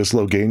maybe this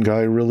Loghain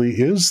guy really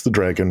is the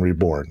Dragon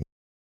Reborn.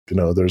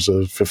 There's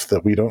a 5th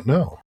that we don't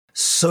know.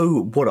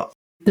 So what?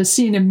 The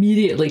scene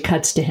immediately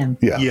cuts to him.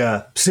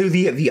 Yeah. So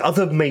the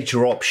other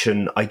major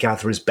option, I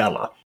gather, is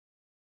Bella.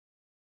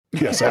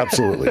 Yes,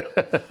 absolutely.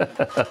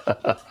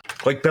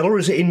 Like Bella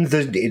is in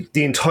the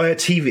entire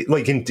TV,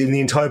 like in the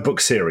entire book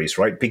series,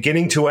 right?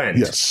 Beginning to end.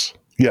 Yes,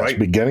 right?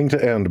 Beginning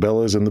to end,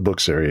 Bella is in the book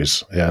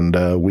series, and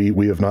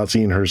we have not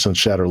seen her since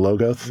Shatter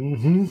Logoth.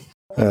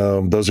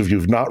 Mm-hmm. Those of you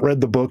who've not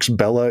read the books,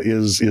 Bella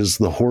is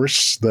the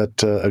horse that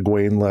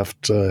Egwene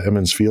left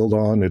Emmons Field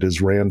on. It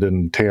is Rand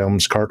and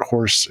Tam's cart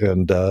horse,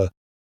 and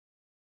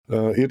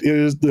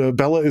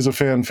Bella is a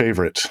fan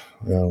favorite.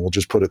 We'll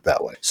just put it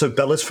that way. So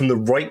Bella's from the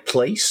right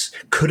place,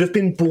 could have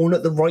been born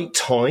at the right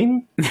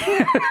time,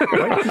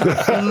 right?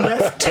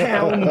 Left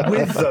town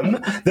with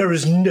them. There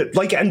is no,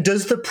 and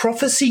does the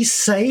prophecy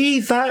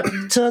say that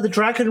the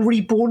Dragon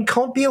Reborn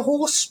can't be a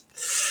horse?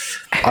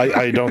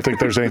 I don't think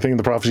there's anything in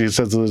the prophecy that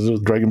says the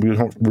Dragon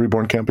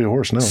Reborn can't be a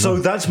horse. No. So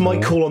that's my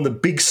call on the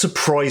big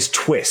surprise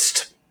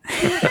twist.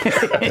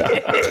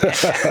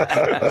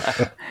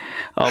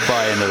 I'll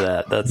buy into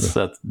that.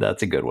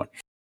 That's a good one.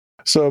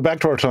 So back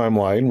to our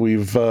timeline.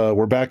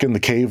 We're back in the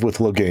cave with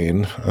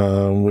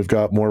Loghain. We've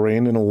got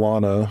Moiraine and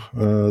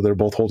Alana. They're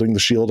both holding the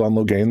shield on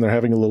Loghain. They're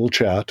having a little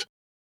chat.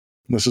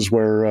 This is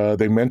where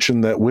they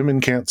mention that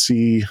women can't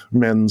see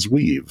men's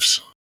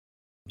weaves.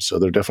 So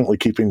they're definitely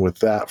keeping with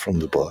that from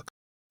the book.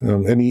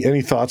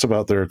 Any thoughts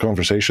about their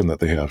conversation that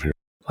they have here?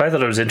 I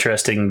thought it was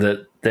interesting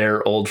that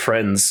they're old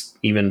friends,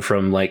 even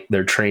from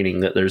their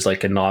training, that there's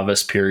a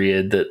novice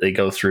period that they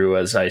go through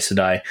as Aes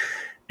Sedai.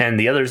 And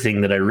the other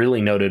thing that I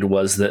really noted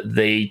was that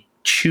they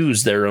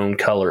choose their own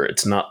color.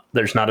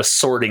 There's not a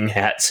sorting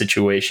hat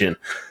situation.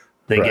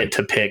 They get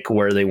to pick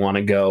where they want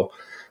to go.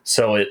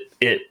 So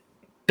it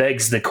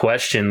begs the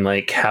question,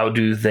 how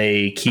do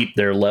they keep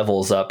their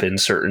levels up in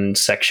certain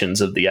sections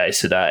of the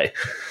Aes Sedai?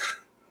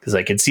 Because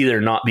I could see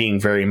there not being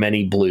very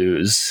many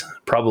blues,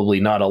 probably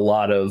not a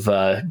lot of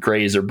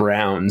grays or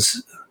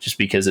browns, just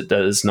because it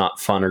does not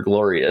fun or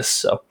glorious.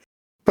 So,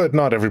 but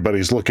not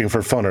everybody's looking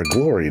for fun or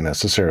glory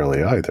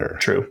necessarily either.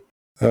 True.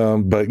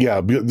 But yeah,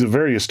 the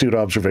very astute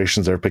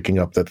observations they're picking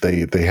up that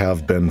they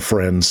have been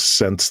friends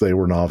since they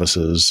were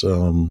novices.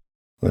 Some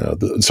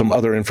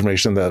other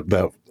information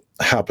that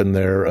happened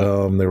there.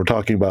 They were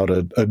talking about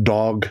a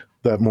dog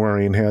that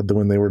Moiraine had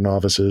when they were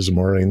novices. And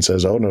Moiraine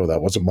says, "Oh no,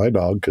 that wasn't my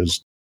dog,"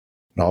 because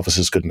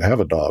novices couldn't have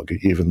a dog,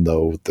 even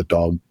though the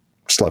dog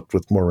slept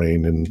with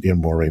Moiraine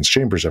in Moraine's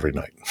chambers every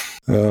night.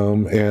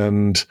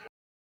 And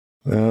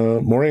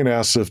Moiraine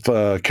asks if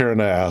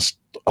Karina asked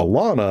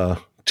Alana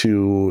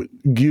to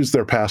use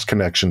their past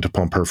connection to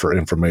pump her for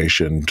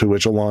information, to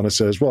which Alana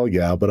says, "Well,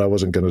 yeah, but I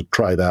wasn't going to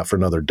try that for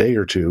another day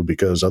or two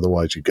because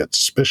otherwise you get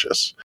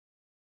suspicious."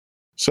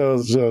 So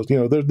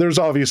there's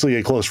obviously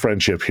a close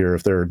friendship here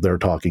if they're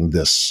talking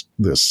this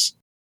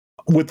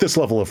with this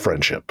level of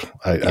friendship,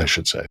 I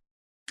should say.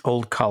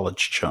 Old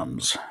college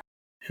chums.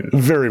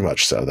 Very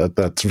much so.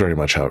 That's very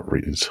much how it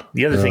reads.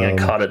 The other thing I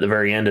caught at the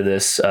very end of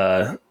this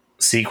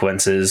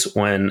sequence is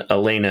when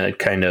Elena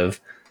kind of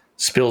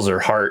spills her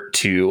heart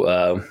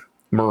to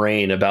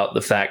Moiraine about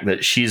the fact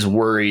that she's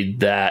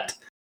worried that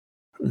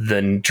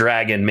the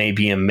dragon may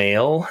be a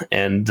male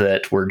and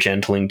that we're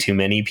gentling too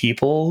many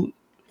people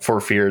for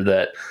fear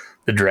that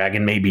the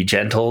dragon may be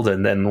gentled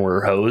and then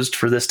we're hosed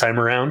for this time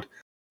around.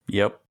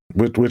 Yep.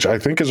 Which I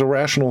think is a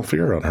rational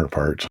fear on her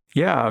part.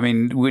 Yeah, I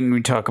mean, when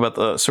we talk about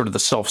the sort of the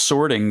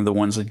self-sorting, the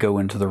ones that go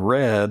into the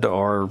red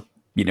are,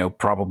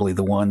 probably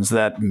the ones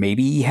that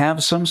maybe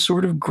have some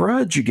sort of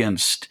grudge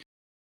against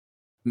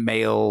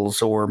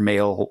males or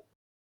male,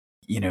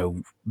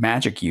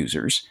 magic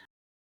users.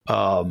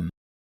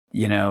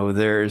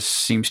 There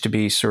seems to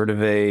be sort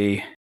of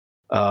a,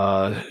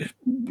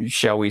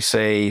 shall we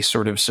say,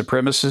 sort of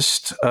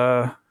supremacist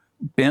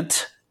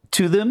bent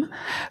to them.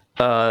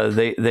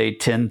 They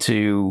tend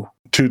to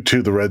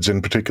the Reds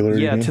in particular.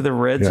 Yeah, to the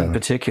Reds in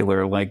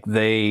particular.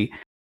 They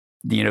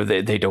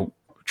don't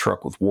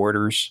truck with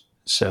warders,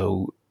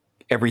 so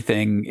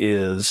everything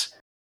is,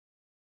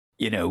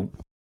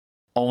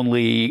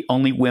 only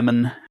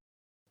women.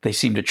 They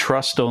seem to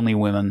trust only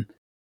women.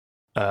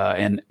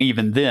 and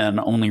even then,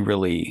 only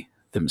really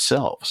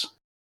themselves.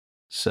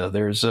 So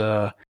there's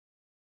a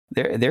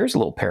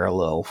little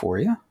parallel for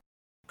you.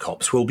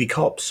 Cops will be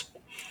cops.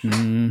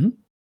 Mm-hmm.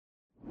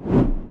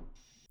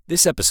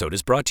 This episode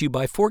is brought to you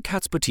by 4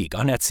 Cats Boutique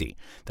on Etsy.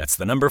 That's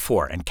the number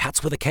 4 and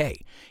cats with a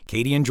K.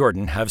 Katie and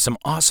Jordan have some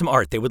awesome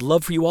art they would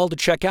love for you all to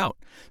check out.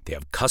 They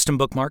have custom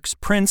bookmarks,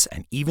 prints,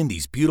 and even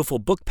these beautiful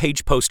book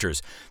page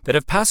posters that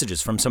have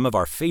passages from some of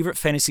our favorite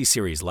fantasy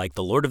series like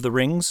The Lord of the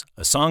Rings,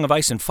 A Song of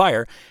Ice and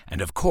Fire,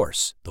 and of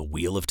course, The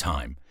Wheel of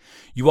Time.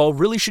 You all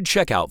really should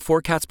check out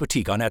 4 Cats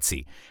Boutique on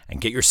Etsy and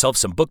get yourself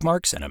some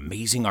bookmarks and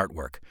amazing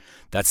artwork.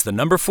 That's the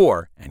number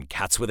 4 and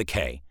cats with a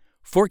K.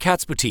 4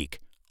 Cats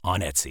Boutique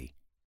on Etsy.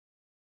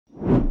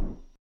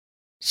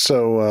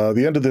 So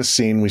the end of this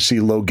scene, we see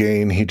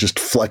Logain. He just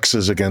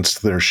flexes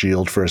against their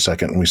shield for a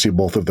second, and we see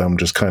both of them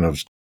just kind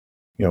of,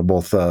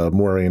 both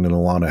Moiraine and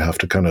Alana have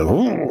to kind of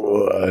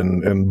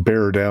and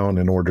bear down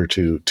in order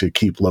to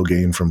keep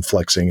Logain from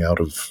flexing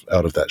out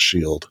of that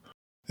shield.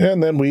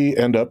 And then we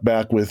end up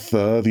back with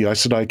the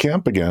Aes Sedai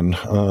camp again.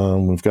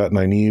 We've got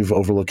Nynaeve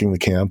overlooking the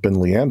camp, and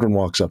Liandrin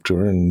walks up to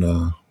her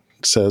and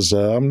says,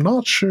 "I'm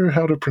not sure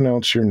how to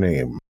pronounce your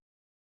name,"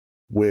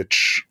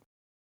 which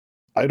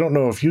I don't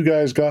know if you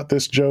guys got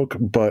this joke,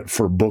 but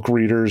for book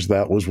readers,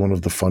 that was one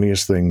of the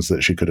funniest things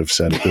that she could have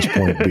said at this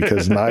point,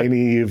 because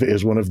Nynaeve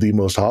is one of the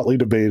most hotly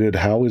debated.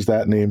 How is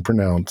that name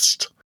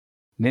pronounced?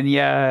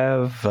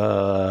 Nynaeve,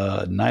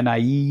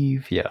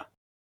 Nynaeve, yeah.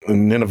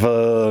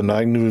 Nineveh,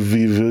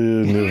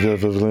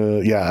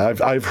 Nynaeve, yeah,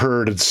 I've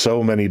heard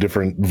so many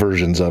different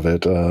versions of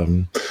it,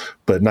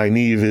 but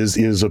Nynaeve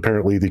is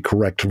apparently the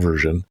correct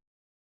version.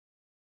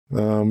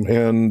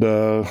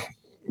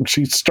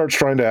 She starts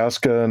trying to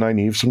ask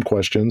Nynaeve some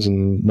questions,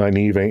 and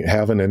Nynaeve ain't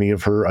having any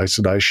of her Aes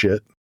Sedai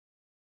shit,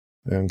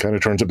 and kind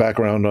of turns it back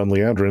around on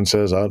Liandrin and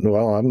says,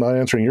 well, I'm not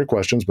answering your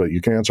questions, but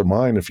you can answer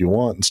mine if you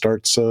want, and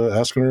starts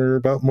asking her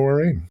about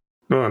Moiraine.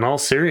 Well, in all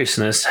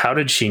seriousness, how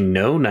did she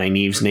know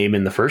Nynaeve's name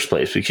in the first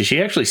place? Because she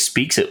actually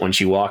speaks it when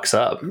she walks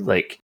up.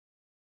 Like,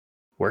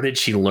 where did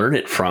she learn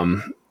it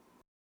from?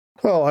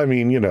 Well, I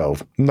mean,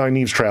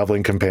 Nynaeve's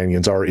traveling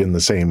companions are in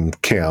the same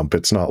camp.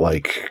 It's not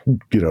like,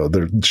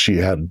 she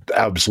had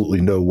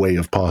absolutely no way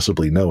of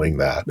possibly knowing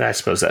that. I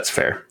suppose that's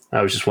fair.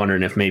 I was just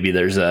wondering if maybe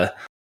there's a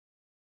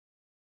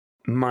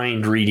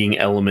mind-reading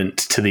element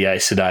to the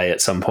Aes Sedai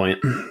at some point.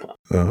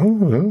 Oh,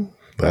 well,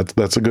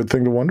 that's a good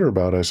thing to wonder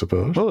about, I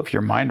suppose. Well, if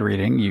you're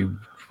mind-reading, you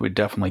would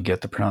definitely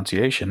get the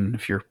pronunciation.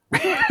 If you're...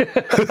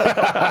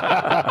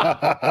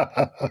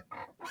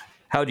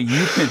 How do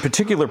you in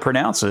particular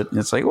pronounce it? And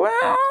it's like,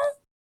 well...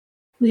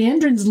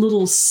 Liandrin's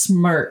little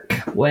smirk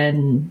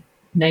when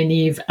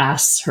Nynaeve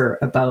asks her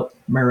about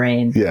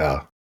Moiraine.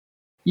 Yeah.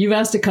 You've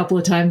asked a couple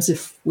of times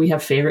if we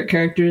have favorite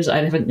characters. I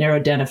haven't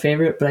narrowed down a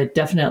favorite, but I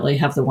definitely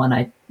have the one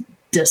I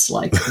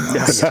dislike the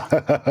most.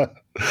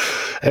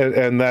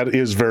 and that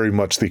is very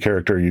much the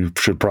character you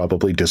should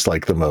probably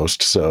dislike the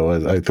most.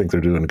 So I think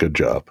they're doing a good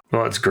job.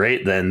 Well, it's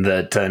great then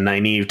that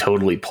Nynaeve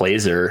totally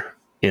plays her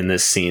in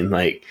this scene.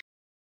 Like,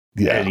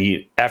 yeah.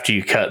 And after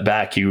you cut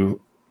back, you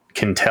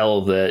can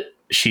tell that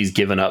she's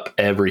given up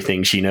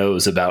everything she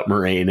knows about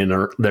Moiraine and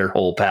their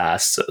whole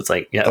past. So it's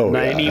like,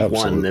 Nynaeve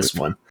won this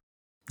one.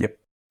 Yep.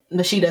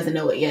 But she doesn't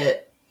know it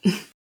yet.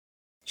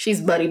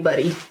 She's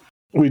buddy.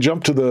 We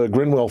jump to the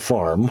Grinwell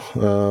farm,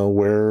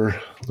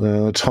 where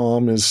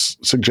Tom is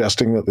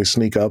suggesting that they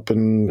sneak up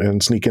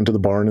and sneak into the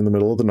barn in the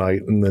middle of the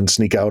night and then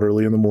sneak out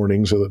early in the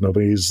morning so that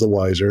nobody's the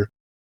wiser.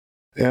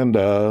 And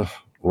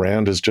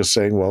Rand is just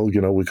saying, well,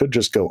 we could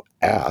just go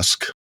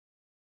ask.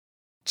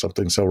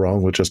 Something's so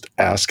wrong with just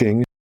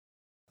asking.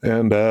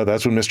 And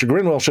that's when Mr.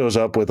 Grinwell shows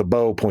up with a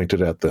bow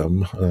pointed at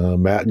them.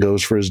 Matt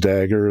goes for his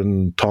dagger,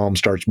 and Tom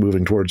starts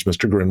moving towards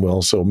Mr.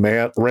 Grinwell. So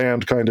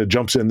Rand kind of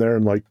jumps in there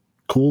and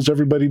cools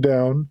everybody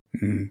down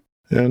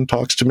and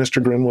talks to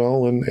Mr.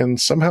 Grinwell and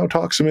somehow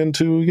talks him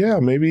into,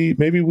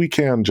 maybe we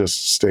can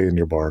just stay in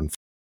your barn.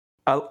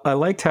 I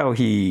liked how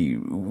he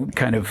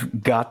kind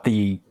of got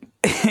the,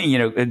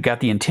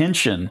 got the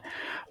intention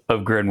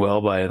of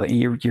Grinwell by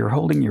you're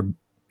holding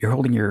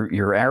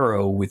your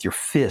arrow with your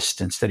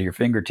fist instead of your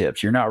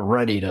fingertips. You're not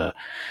ready to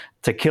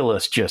kill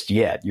us just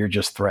yet. You're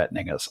just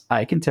threatening us.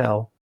 I can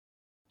tell.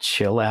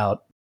 Chill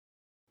out.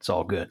 It's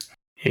all good.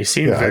 He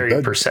seemed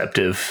very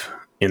perceptive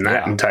in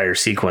that entire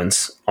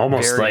sequence.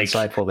 Almost very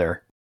insightful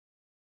there.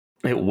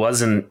 It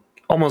wasn't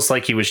almost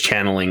like he was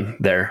channeling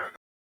there.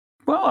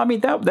 Well, I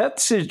mean,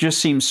 that just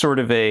seems sort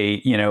of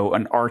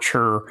an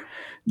archer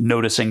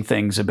noticing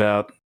things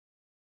about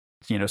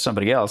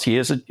somebody else. He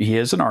is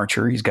an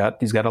archer. He's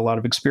got a lot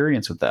of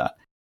experience with that.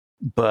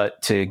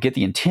 But to get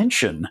the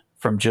intention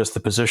from just the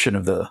position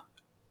of the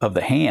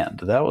hand,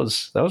 that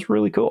was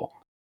really cool.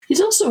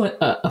 He's also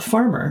a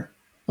farmer.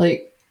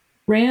 Like,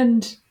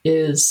 Rand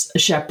is a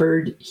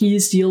shepherd.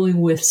 He's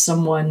dealing with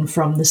someone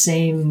from the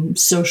same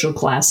social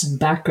class and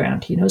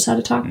background. He knows how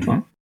to talk to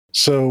him.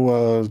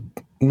 So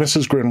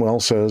Mrs.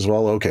 Grinwell says,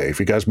 well, okay, if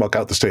you guys muck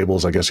out the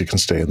stables, I guess you can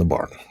stay in the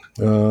barn.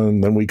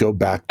 And then we go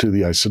back to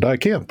the Aes Sedai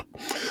camp.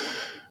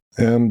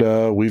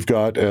 And we've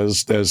got,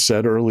 as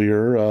said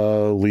earlier,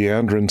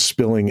 Leandrin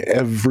spilling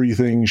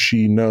everything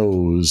she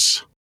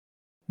knows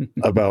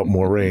about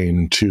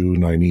Moraine to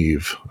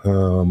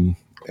Nynaeve.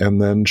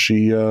 And then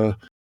she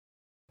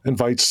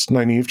invites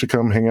Nynaeve to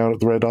come hang out at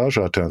the Red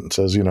Aja tent and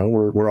says,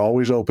 we're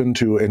always open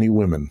to any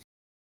women.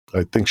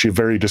 I think she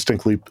very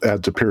distinctly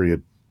adds a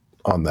period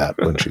on that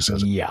when she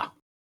says it. Yeah.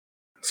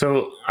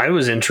 So I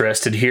was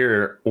interested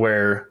here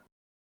where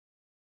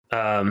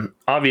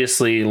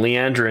obviously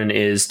Leandrin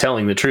is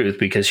telling the truth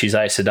because she's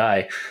Aes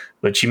Sedai,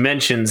 but she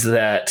mentions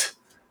that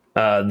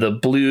the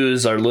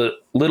Blues are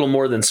little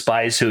more than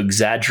spies who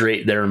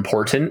exaggerate their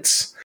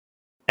importance.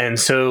 And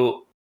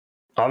so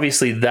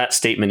obviously that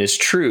statement is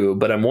true,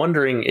 but I'm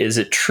wondering, is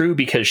it true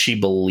because she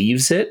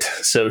believes it?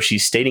 So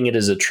she's stating it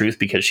as a truth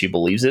because she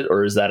believes it,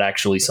 or is that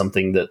actually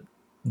something that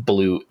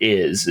Blue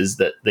is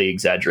that they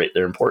exaggerate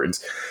their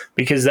importance?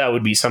 Because that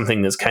would be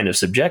something that's kind of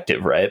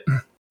subjective, right?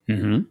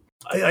 Mm-hmm.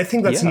 I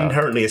think that's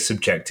inherently a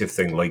subjective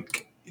thing.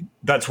 Like,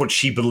 that's what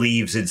she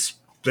believes.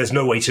 There's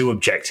no way to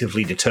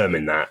objectively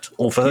determine that,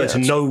 or for her to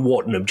know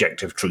what an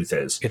objective truth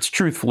is. It's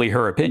truthfully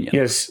her opinion.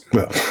 Yes.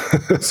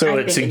 So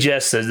it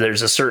suggests that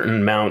there's a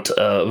certain amount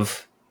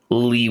of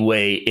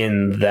leeway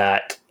in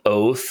that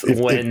oath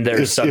when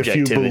there's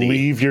subjectivity. If you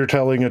believe you're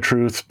telling a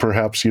truth,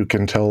 perhaps you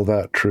can tell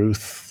that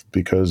truth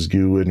because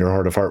you, in your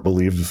heart of heart,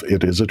 believe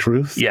it is a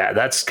truth. Yeah,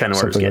 that's kind of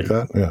where it's getting.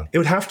 Like that. Yeah. It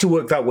would have to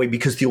work that way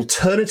because the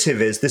alternative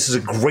is this is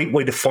a great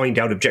way to find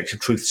out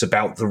objective truths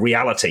about the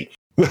reality.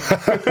 Right?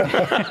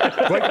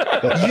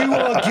 You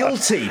are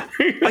guilty.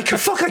 I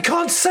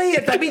can't say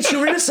it. That means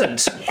you're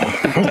innocent.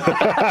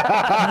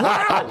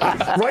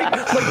 Wow. Right?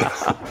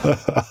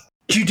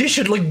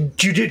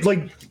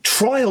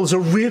 Trials are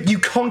real. You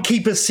can't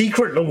keep a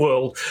secret in a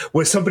world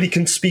where somebody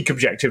can speak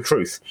objective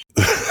truth.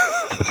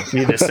 You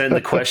need to send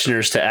the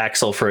questioners to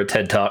Axel for a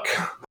TED Talk.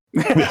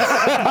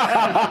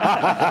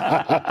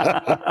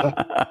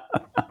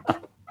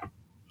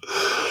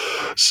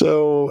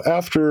 So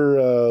after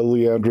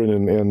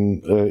Leandrin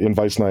and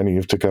invites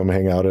Nynaeve to come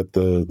hang out at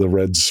the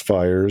Reds'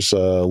 fires,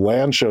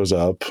 Lan shows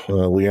up.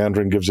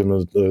 Leandrin gives him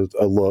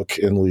a look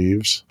and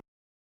leaves.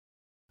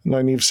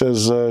 Nynaeve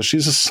says,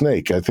 she's a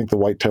snake. I think the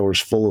White Tower's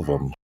full of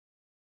them.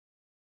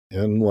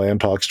 And Lan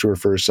talks to her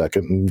for a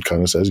second and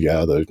kind of says,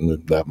 yeah,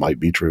 that might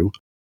be true.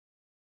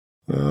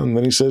 And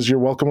then he says, you're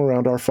welcome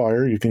around our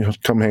fire. You can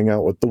come hang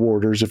out with the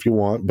warders if you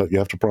want, but you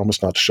have to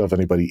promise not to shove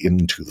anybody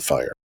into the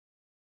fire.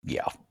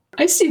 Yeah.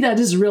 I see that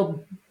as a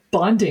real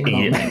bonding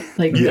moment. Yeah.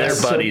 Like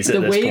They're buddies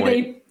at this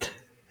point.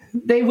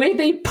 The way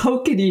they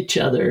poke at each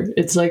other,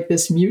 it's like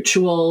this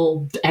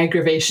mutual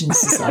aggravation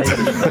society.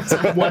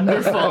 It's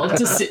wonderful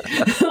to see.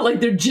 Like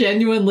they're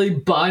genuinely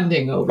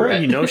bonding over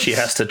it. She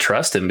has to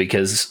trust him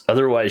because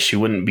otherwise she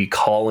wouldn't be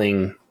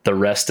calling the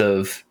rest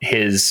of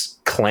his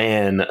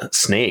clan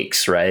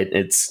snakes, right?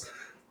 It's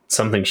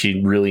something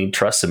she really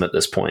trusts him at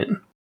this point.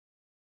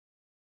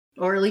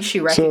 Or at least she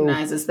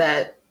recognizes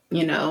that,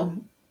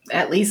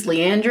 at least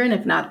Leandrin,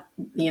 if not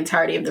the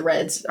entirety of the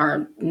Reds,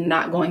 are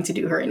not going to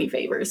do her any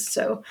favors.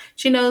 So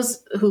she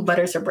knows who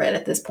butters her bread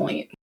at this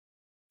point.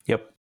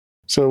 Yep.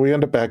 So we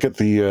end up back at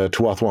the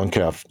Tuatha'an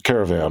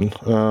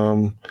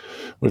caravan.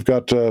 We've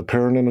got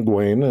Perrin and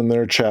Egwene, and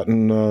they're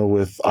chatting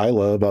with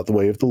Isla about the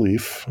Way of the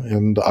Leaf.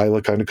 And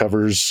Isla kind of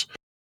covers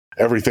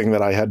everything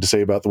that I had to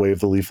say about the Way of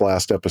the Leaf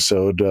last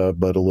episode,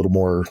 but a little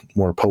more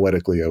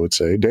poetically, I would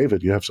say.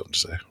 David, you have something to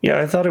say? Yeah,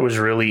 I thought it was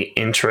really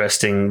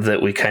interesting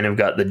that we kind of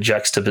got the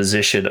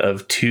juxtaposition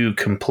of two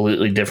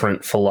completely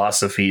different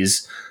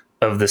philosophies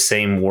of the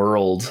same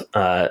world,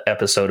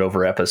 episode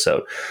over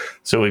episode.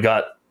 So we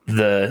got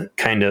the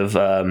kind of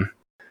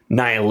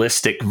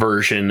nihilistic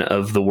version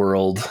of the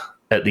world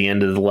at the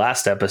end of the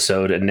last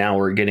episode, and now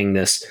we're getting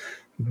this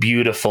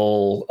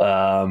beautiful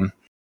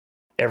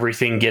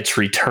everything gets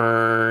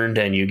returned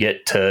and you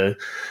get to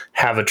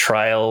have a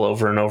trial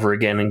over and over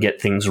again and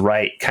get things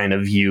right kind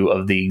of view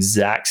of the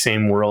exact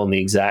same world and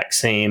the exact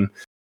same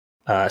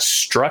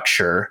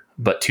structure,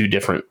 but two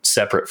different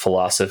separate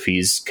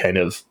philosophies kind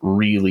of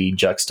really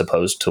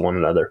juxtaposed to one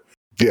another.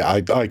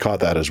 Yeah, I caught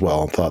that as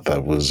well. I thought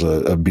that was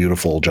a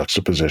beautiful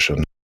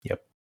juxtaposition.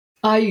 Yep.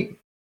 I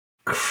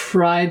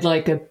cried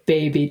like a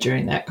baby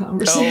during that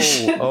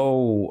conversation.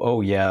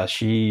 Oh yeah.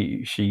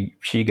 She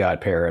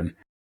got Perrin.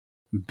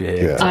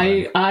 Big. Yeah.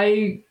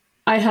 I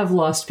have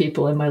lost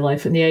people in my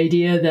life, and the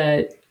idea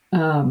that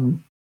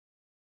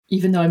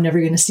even though I'm never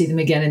going to see them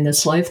again in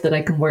this life, that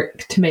I can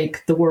work to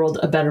make the world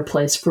a better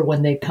place for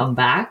when they come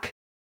back.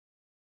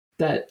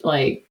 That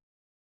like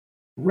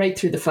right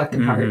through the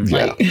fucking heart.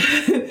 Yeah.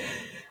 Like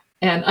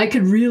and I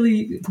could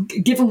really,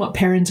 given what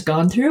Perrin's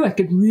gone through, I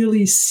could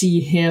really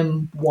see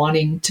him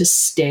wanting to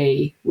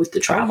stay with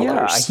the Travelers.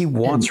 Yeah, he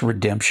wants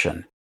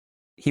redemption.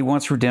 He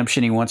wants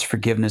redemption. He wants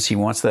forgiveness. He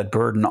wants that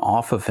burden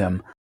off of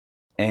him.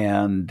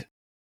 And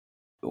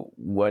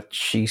what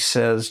she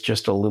says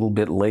just a little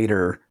bit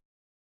later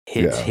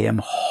hits him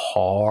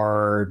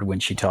hard when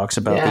she talks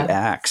about the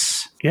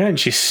axe. Yeah, and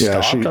she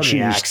stopped on she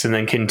the axe and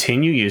then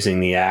continue using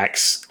the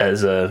axe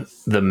as the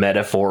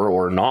metaphor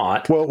or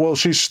not. Well,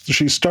 she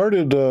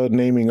started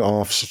naming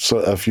off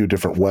a few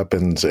different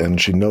weapons,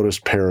 and she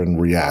noticed Perrin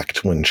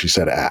react when she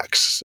said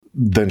axe.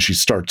 Then she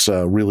starts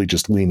really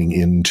just leaning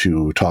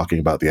into talking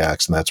about the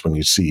axe, and that's when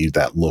you see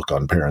that look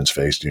on Perrin's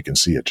face, and you can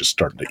see it just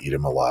starting to eat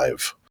him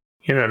alive.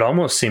 You know, it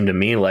almost seemed to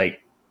me like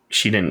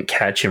she didn't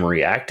catch him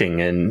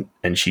reacting,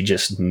 and she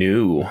just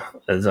knew.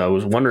 As I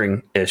was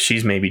wondering if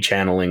she's maybe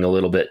channeling a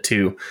little bit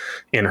too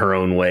in her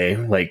own way,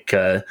 like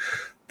the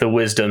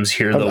wisdoms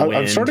hear the wind.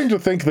 I'm starting to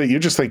think that you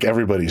just think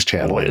everybody's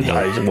channeling.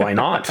 Why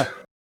not?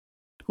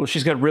 Well,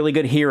 she's got really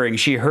good hearing.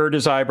 She heard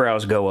his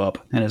eyebrows go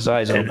up and his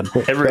eyes open.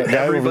 That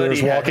guy over there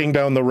is walking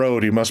down the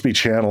road. He must be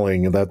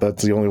channeling, and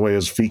that's the only way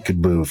his feet could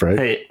move, right?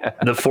 Hey,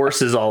 the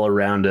force is all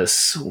around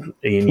us,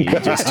 and you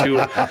just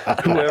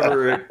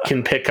whoever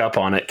can pick up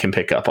on it can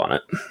pick up on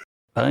it.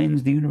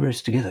 Binds the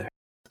universe together.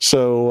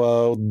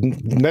 So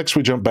next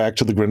we jump back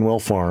to the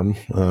Grinwell farm.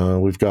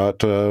 We've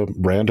got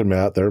Rand and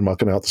Matt there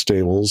mucking out the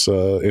stables,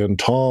 and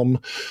Tom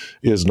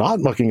is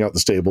not mucking out the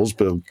stables,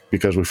 but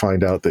because we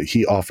find out that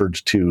he offered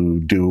to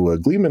do a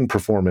Gleeman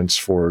performance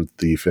for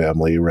the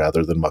family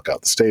rather than muck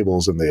out the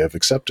stables, and they have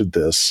accepted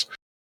this.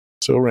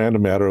 So Rand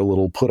and Matt are a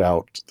little put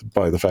out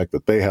by the fact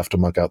that they have to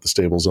muck out the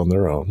stables on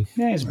their own.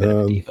 Yeah, he's a bit of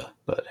a diva,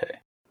 but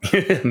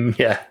hey.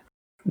 Yeah,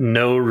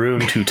 no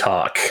room to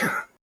talk.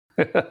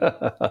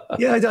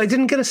 Yeah, I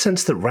didn't get a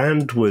sense that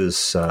Rand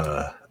was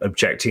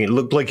objecting. It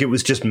looked like it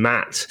was just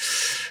Matt.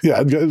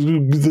 Yeah,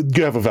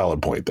 you have a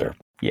valid point there.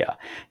 Yeah,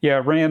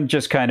 Rand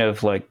just kind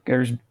of like,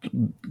 there's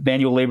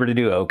manual labor to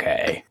do,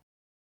 okay.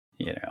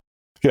 You know.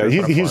 Yeah,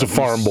 he's a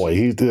farm boy.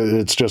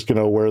 It's just,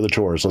 where are the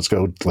chores? Let's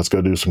go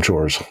do some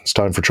chores. It's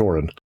time for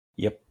choring.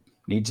 Yep,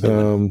 needs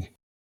to.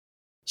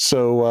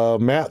 So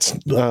Matt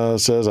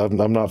says, I'm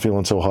not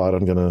feeling so hot.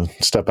 I'm going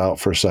to step out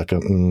for a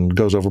second, and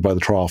goes over by the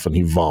trough, and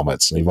he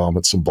vomits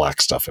some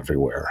black stuff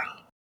everywhere.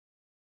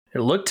 It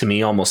looked to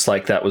me almost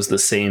like that was the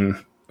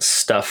same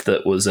stuff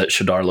that was at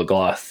Shadar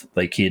Logoth.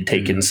 Like he had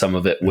taken some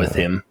of it with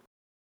him.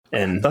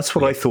 And that's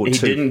what I thought he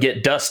too. Didn't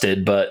get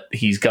dusted, but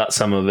he's got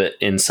some of it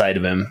inside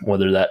of him,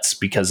 whether that's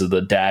because of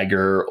the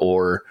dagger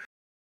or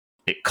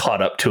it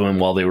caught up to him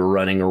while they were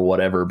running or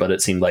whatever, but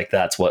it seemed like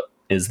that's what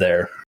is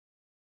there.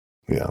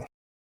 Yeah.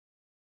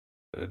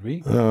 Could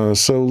be.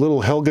 So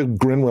little Helga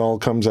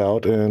Grinwell comes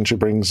out, and she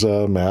brings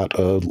Matt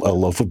a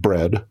loaf of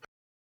bread.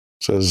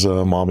 Says,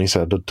 Mommy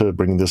said to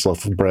bring this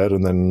loaf of bread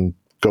and then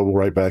go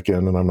right back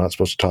in, and I'm not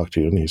supposed to talk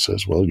to you. And he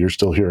says, well, you're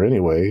still here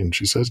anyway. And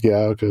she says,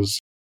 yeah, because...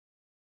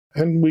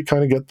 And we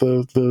kind of get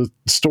the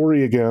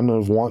story again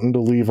of wanting to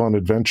leave on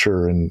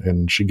adventure,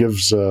 and she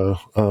gives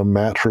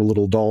Matt her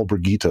little doll,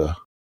 Brigitte.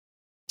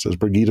 Says,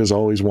 Brigitte's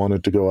always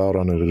wanted to go out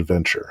on an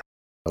adventure.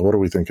 What are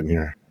we thinking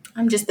here?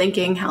 I'm just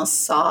thinking how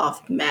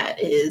soft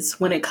Matt is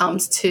when it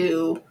comes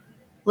to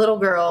little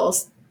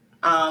girls,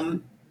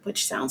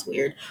 which sounds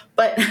weird,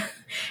 but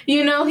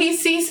he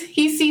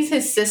sees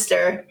his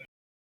sister.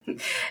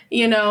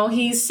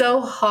 He's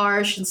so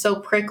harsh and so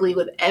prickly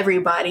with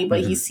everybody,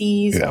 but he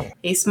sees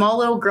a small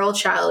little girl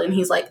child, and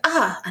he's like,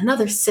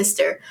 another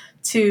sister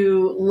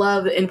to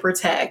love and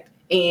protect.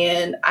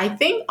 And I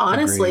think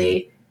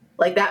honestly,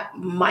 like that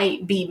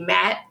might be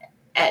Matt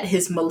at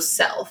his most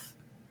self.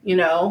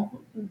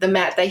 The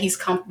Matt that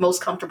he's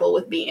most comfortable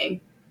with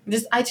being.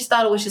 I just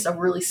thought it was just a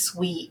really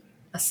sweet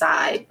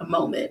aside, a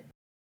moment.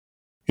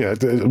 Yeah,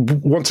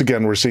 once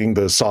again, we're seeing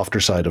the softer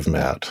side of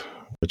Matt,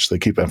 which they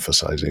keep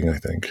emphasizing, I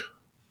think.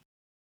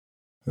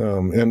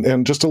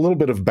 And just a little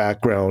bit of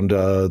background,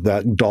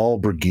 that doll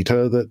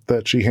Brigitte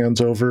that she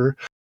hands over,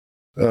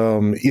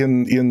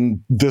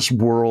 in this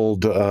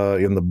world,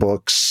 in the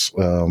books,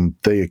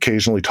 they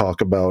occasionally talk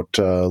about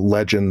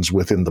legends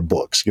within the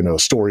books,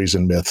 stories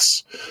and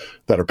myths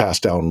that are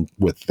passed down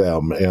with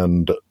them.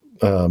 And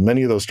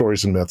many of those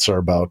stories and myths are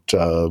about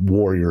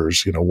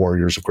warriors,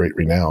 warriors of great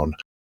renown.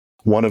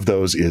 One of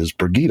those is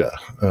Brigitte.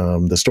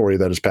 The story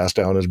that is passed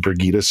down is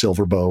Brigitte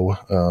Silverbow.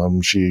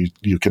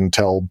 You can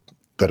tell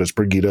that it's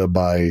Brigitte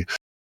by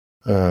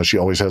she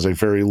always has a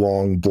very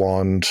long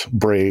blonde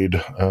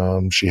braid.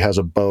 She has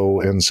a bow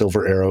and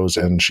silver arrows,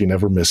 and she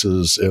never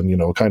misses.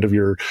 And kind of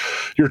your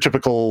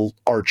typical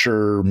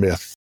archer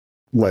myth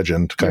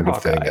legend kind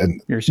of thing.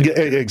 And yeah,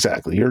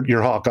 exactly.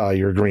 Your Hawkeye,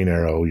 your Green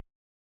Arrow,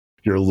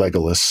 your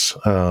Legolas.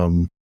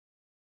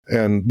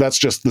 And that's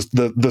just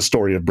the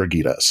story of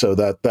Brigitte. So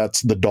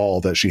that's the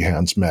doll that she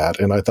hands Matt.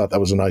 And I thought that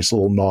was a nice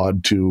little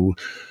nod to,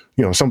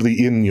 some of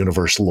the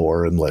in-universe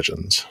lore and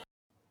legends.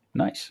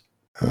 Nice.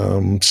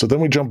 So then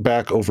we jump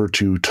back over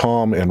to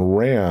Tom and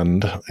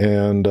Rand,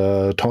 and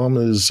Tom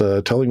is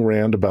telling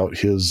Rand about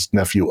his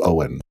nephew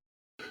Owen.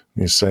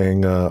 He's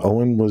saying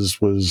Owen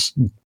was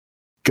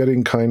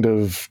getting kind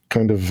of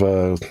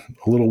a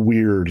little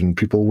weird, and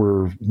people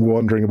were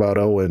wondering about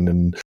Owen,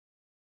 and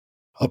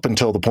up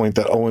until the point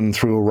that Owen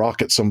threw a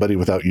rock at somebody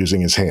without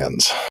using his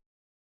hands.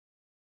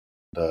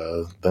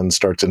 Then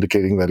starts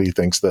indicating that he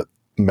thinks that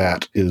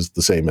Matt is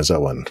the same as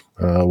Owen.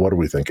 What are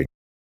we thinking?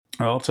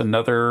 Well, it's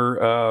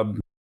another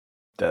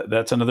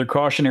That's another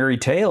cautionary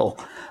tale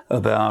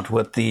about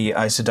what the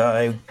Aes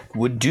Sedai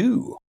would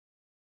do.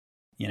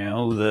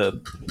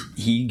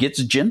 He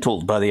gets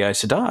gentled by the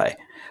Aes Sedai.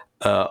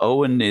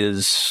 Owen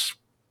is,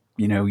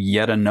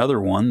 yet another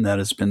one that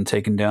has been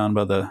taken down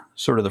by the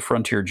sort of the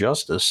frontier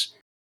justice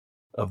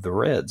of the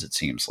Reds, it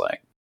seems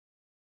like.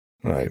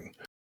 Right.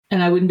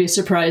 And I wouldn't be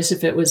surprised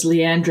if it was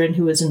Leandrin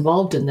who was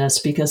involved in this,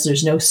 because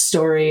there's no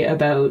story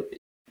about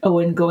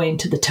Owen going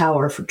to the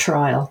tower for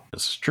trial.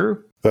 This is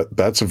true.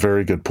 That's a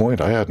very good point.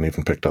 I hadn't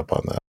even picked up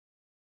on that.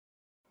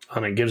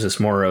 And it gives us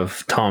more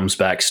of Tom's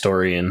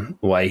backstory and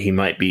why he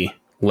might be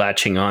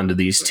latching on to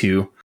these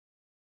two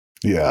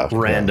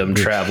random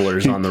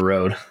travelers on the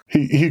road.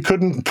 He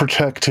couldn't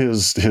protect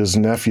his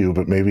nephew,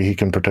 but maybe he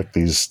can protect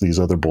these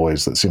other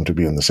boys that seem to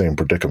be in the same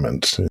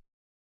predicament.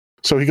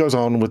 So he goes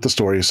on with the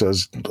story. He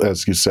says,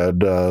 as you said,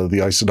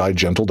 the Aes Sedai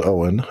gentled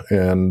Owen,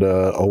 and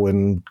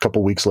Owen, a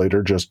couple weeks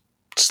later, just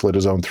slit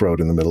his own throat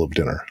in the middle of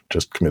dinner,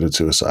 just committed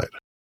suicide.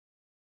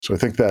 So I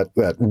think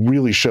that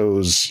really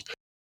shows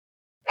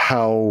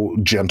how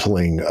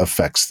gentling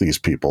affects these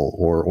people,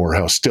 or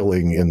how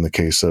stilling, in the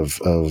case of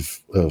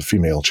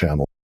female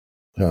channel,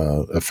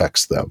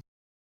 affects them.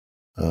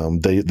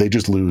 They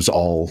just lose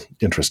all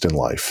interest in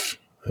life.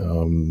 Do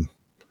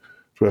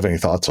you have any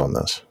thoughts on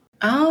this?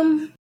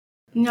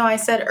 I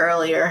said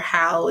earlier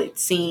how it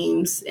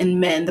seems in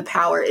men the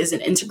power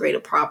isn't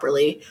integrated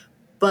properly.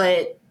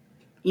 But,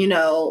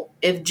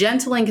 if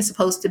gentling is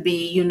supposed to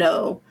be,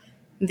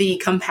 the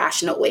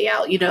compassionate way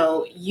out,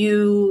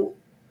 you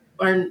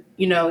are,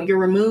 you're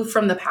removed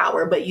from the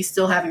power, but you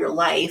still have your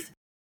life.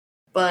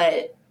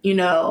 But,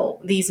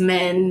 these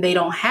men, they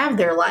don't have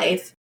their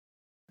life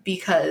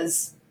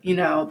because,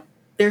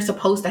 they're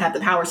supposed to have the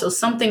power. So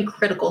something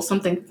critical,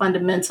 something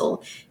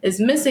fundamental is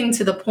missing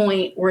to the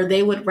point where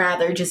they would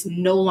rather just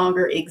no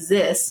longer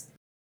exist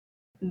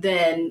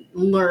than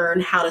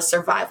learn how to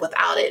survive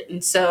without it.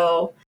 And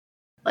so,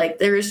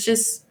 there is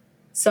just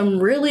some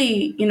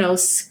really,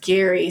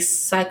 scary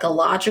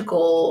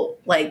psychological,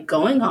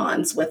 going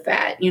ons with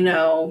that,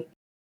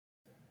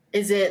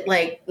 Is it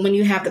when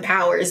you have the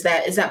power, is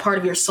that part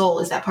of your soul?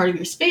 Is that part of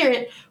your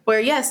spirit? Where,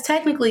 yes,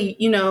 technically,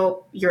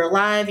 you're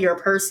alive, you're a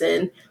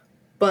person,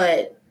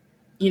 but,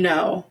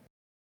 you're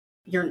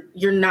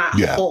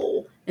not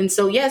whole. And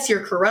so, yes,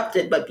 you're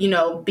corrupted, but,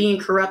 being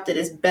corrupted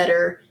is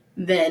better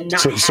than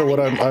not. So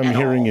what I'm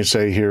hearing you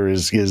say here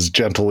is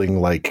gentling,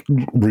 like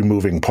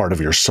removing part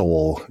of your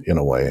soul in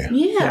a way.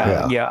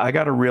 Yeah. I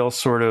got a real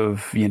sort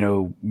of,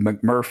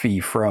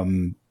 McMurphy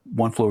from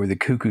One Flew Over the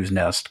Cuckoo's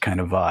Nest kind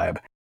of vibe.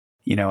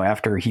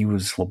 After he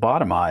was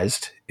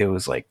lobotomized, it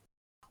was like,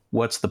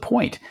 what's the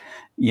point?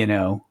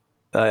 That's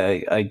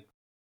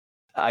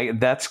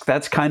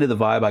kind of the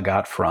vibe I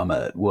got from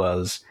it,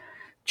 was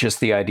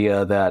just the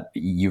idea that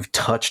you've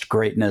touched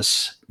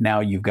greatness. Now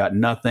you've got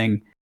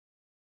nothing.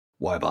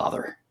 Why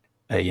bother?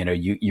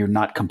 You're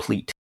not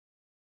complete.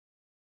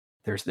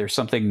 There's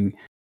something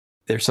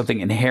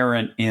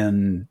inherent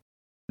in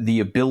the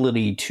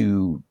ability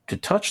to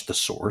touch the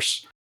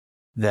source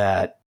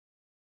that,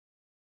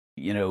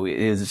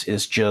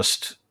 is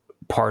just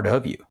part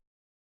of you.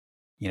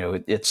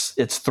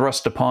 It's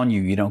thrust upon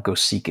you. You don't go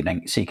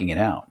seeking it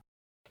out.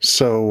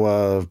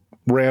 So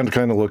Rand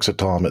kind of looks at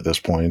Tom at this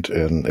point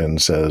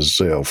and says,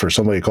 for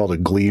somebody called a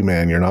glee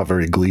man, you're not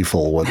very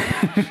gleeful.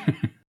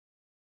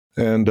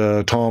 And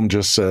Tom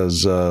just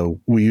says,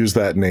 we use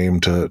that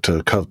name to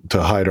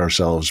hide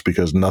ourselves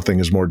because nothing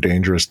is more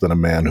dangerous than a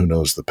man who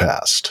knows the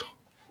past,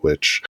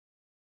 which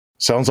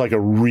sounds like a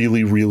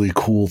really, really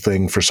cool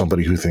thing for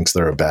somebody who thinks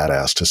they're a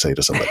badass to say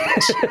to somebody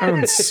else.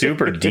 Sounds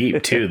super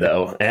deep too,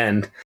 though.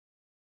 And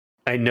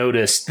I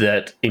noticed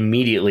that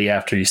immediately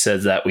after he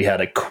says that, we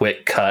had a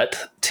quick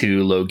cut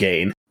to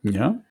Logain.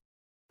 Yeah.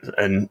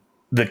 And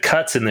the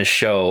cuts in this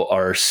show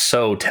are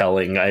so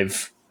telling. I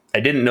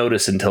didn't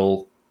notice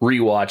until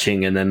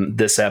rewatching, and then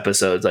this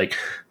episode's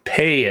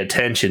pay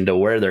attention to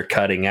where they're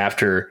cutting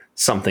after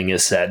something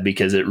is said,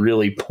 because it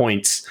really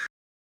points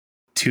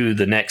to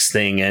the next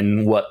thing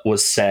and what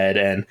was said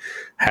and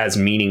has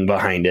meaning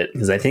behind it.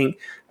 Because I think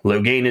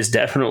Logain is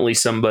definitely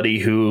somebody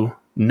who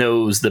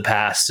knows the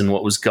past and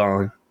what was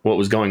going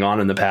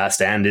on in the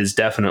past, and is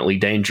definitely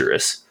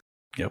dangerous.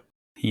 Yep.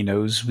 He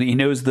knows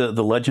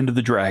the legend of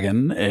the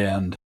dragon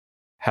and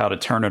how to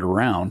turn it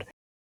around.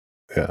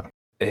 Yeah.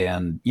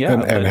 And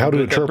how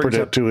to interpret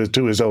it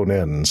to his own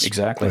ends.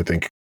 Exactly. I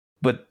think.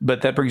 But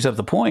that brings up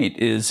the point.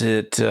 Is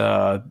it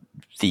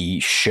the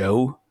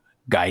show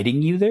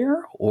guiding you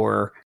there,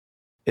 or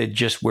it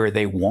just where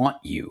they want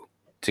you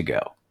to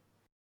go?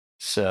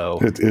 So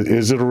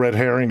is it a red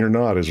herring or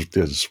not?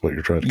 Is what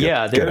you're trying to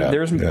get?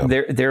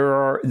 There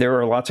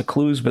are lots of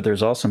clues, but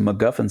there's also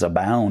MacGuffins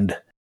abound.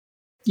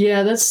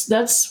 Yeah,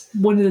 that's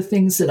one of the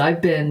things that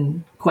I've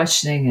been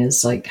questioning,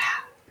 is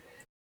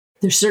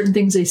there's certain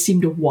things they seem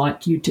to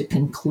want you to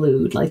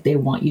conclude. They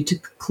want you to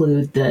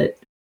conclude that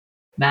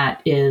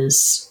Matt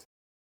is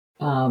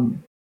a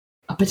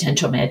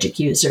potential magic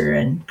user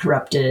and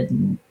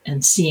corrupted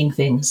and seeing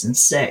things and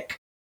sick.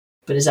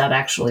 But is that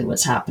actually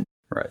what's happening?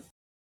 Right.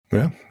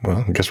 Yeah,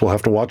 well, I guess we'll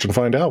have to watch and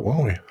find out,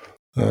 won't we?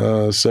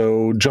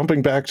 So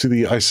jumping back to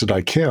the Aes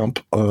Sedai camp,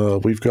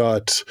 we've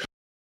got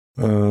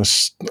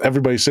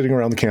everybody sitting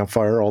around the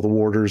campfire, all the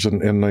warders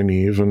and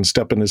Nynaeve, and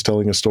Stepan is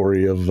telling a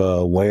story of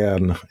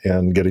Lan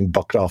and getting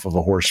bucked off of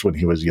a horse when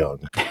he was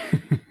young.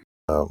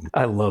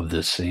 I love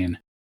this scene.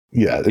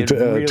 Yeah, It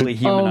really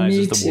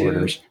humanizes the too.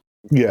 warders.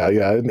 Yeah,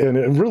 and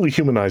it really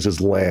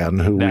humanizes Lan,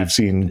 who That we've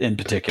seen in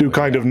particular do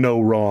kind of no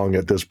wrong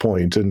at this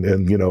point, and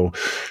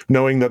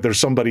knowing that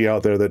there's somebody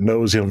out there that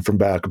knows him from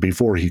back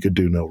before he could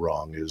do no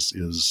wrong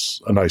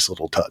is a nice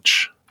little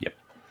touch. Yep.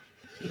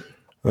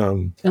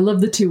 I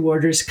love the two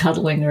warders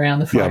cuddling around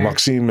the fire. Yeah,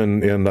 Maxime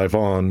and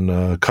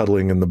Yvonne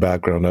cuddling in the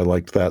background. I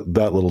liked that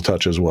little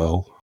touch as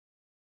well.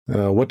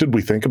 What did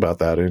we think about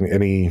that?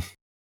 Any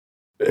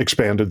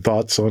expanded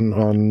thoughts on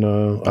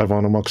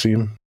Yvonne and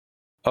Maxime?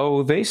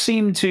 Oh, they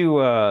seem to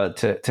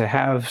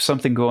have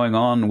something going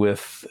on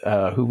with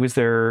who was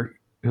their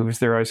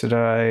Aes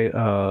Sedai?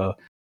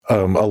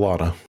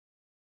 Alana.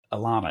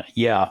 Alana,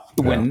 yeah.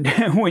 When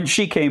when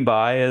she came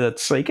by,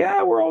 that's like,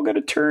 we're all going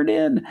to turn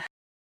in.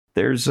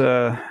 There's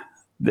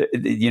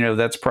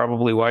that's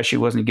probably why she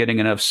wasn't getting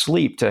enough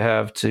sleep to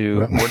have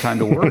more time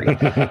to worry.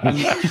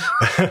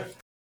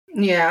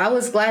 Yeah, I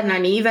was glad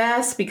Nynaeve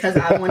asked because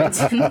I wanted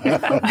to know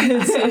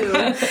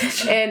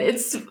too. And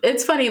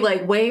it's funny,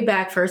 like way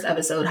back first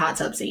episode, hot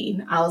tub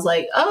scene. I was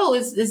like, oh,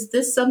 is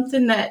this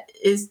something that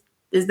is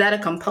that a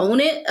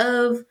component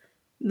of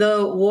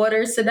the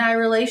water Sedai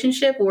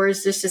relationship, or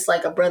is this just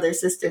like a brother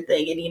sister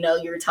thing? And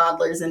your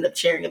toddlers end up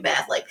sharing a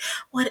bath. Like,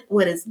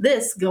 what is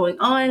this going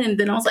on? And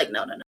then I was like,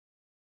 no.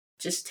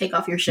 Just take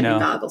off your shipping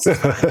goggles.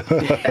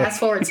 Fast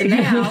forward to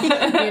now,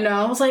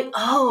 I was like,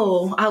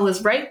 oh, I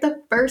was right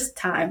the first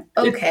time.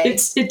 Okay.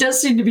 It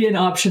does seem to be an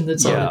option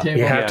that's on the table.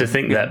 You have to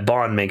think that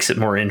bond makes it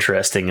more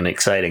interesting and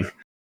exciting.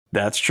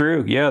 That's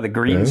true. Yeah, the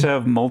Greens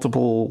have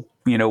multiple,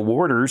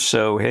 warders,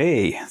 so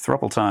hey,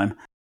 throuple time.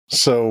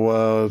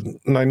 So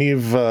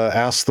Nynaeve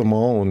asks them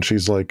all, and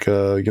she's like,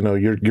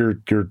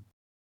 you're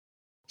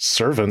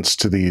servants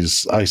to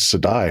these Aes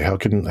Sedai. How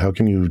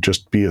can you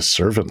just be a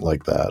servant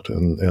like that?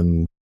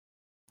 And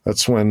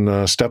that's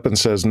when Stepan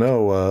says,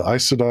 no,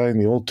 Aes Sedai in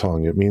the old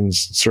tongue, it means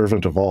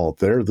servant of all.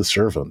 They're the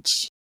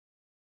servants.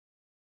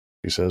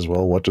 He says,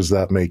 well, what does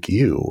that make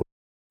you?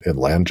 And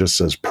Lan just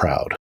says,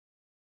 proud.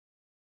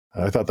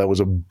 I thought that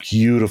was a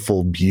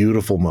beautiful,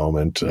 beautiful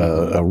moment,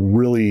 a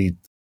really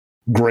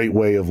great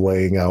way of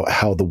laying out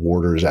how the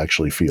warders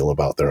actually feel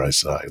about their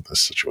Aes Sedai in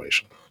this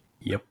situation.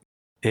 Yep.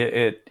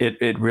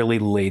 It really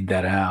laid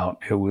that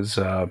out. It was...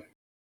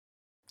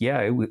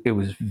 it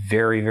was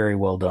very, very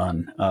well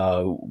done.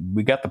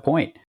 We got the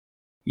point,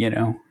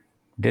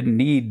 didn't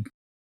need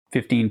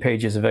 15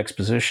 pages of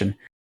exposition.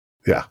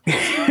 Yeah.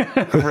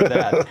 For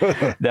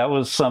that. That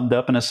was summed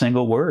up in a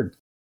single word.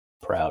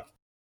 Proud.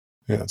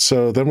 Yeah.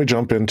 So then we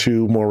jump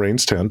into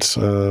Moraine's tent,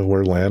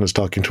 where Lan is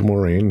talking to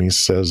Moraine. He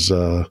says,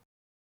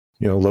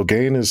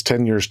 Logain is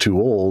 10 years too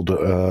old.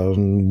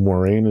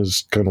 Moraine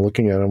is kind of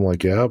looking at him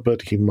like, yeah,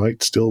 but he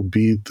might still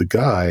be the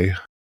guy.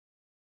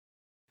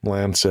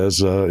 Lan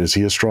says, is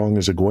he as strong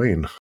as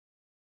Egwene?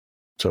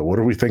 So what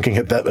are we thinking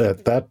at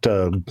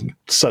that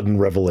sudden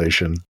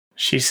revelation?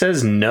 She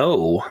says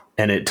no,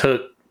 and it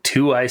took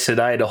 2 Aes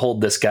Sedai to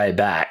hold this guy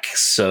back.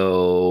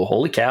 So,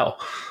 holy cow.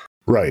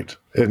 Right.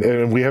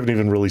 And we haven't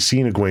even really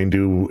seen Egwene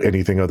do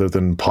anything other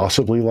than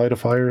possibly light a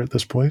fire at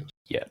this point.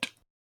 Yet.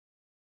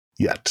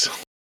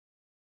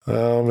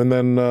 And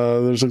then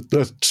there's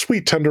a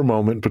sweet, tender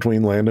moment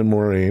between Lan and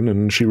Moraine,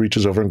 and she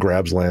reaches over and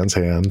grabs Lan's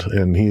hand,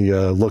 and he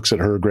looks at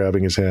her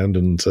grabbing his hand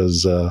and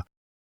says,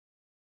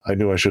 I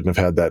knew I shouldn't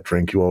have had that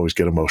drink. You always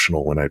get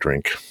emotional when I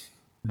drink.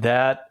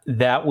 That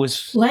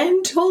was...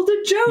 Lan told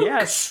a joke.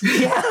 Yes.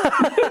 Yeah.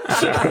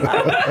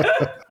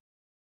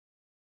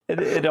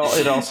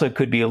 It also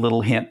could be a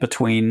little hint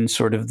between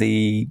sort of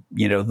the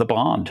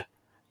bond.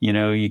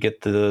 You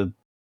get the...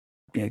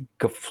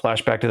 go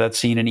flashback to that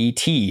scene in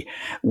E.T.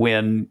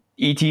 when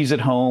E.T.'s at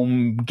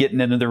home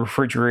getting into the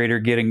refrigerator,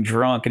 getting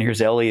drunk, and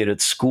here's Elliot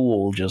at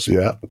school just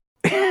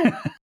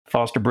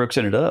Foster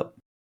Brooksing it up.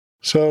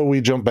 So we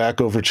jump back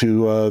over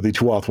to the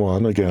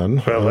Tuatha'an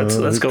again. Well,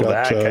 let's go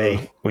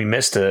back. We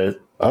missed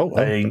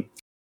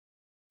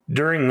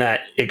during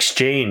that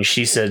exchange,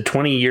 she said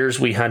 20 years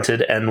we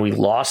hunted and we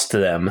lost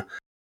them.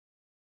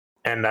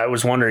 And I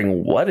was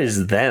wondering, what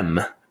is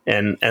them?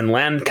 And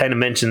Lan kind of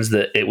mentions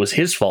that it was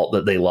his fault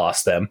that they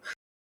lost them.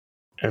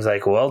 I was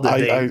like, well,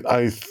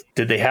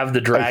 did they have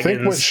the dragons?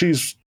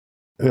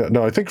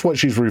 I think what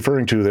she's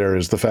referring to there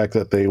is the fact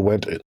that they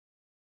went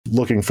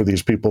looking for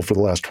these people for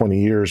the last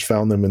 20 years,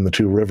 found them in the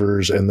 2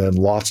 rivers, and then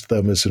lost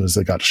them as soon as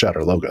they got to Shatter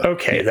Loga.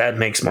 Okay, that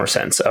makes more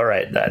sense. All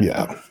right,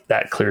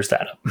 that clears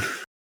that up.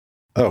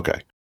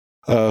 Okay.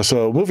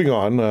 So moving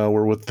on,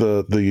 we're with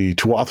the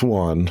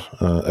Tuatha'an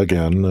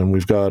again, and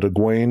we've got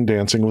Egwene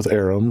dancing with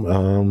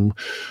Aram,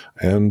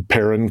 and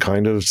Perrin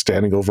kind of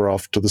standing over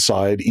off to the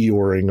side,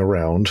 Eoring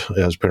around,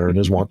 as Perrin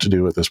is wont to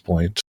do at this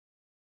point.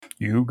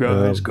 You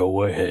guys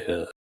go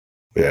ahead.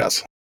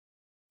 Yes.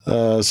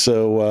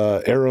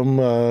 So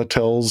Aram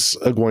tells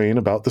Egwene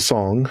about the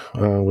song,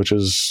 which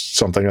is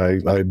something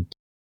I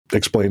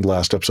explained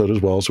last episode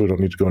as well, so we don't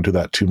need to go into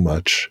that too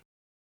much.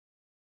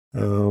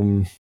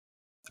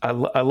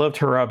 I loved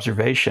her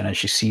observation as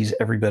she sees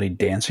everybody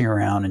dancing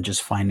around and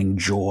just finding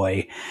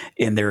joy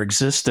in their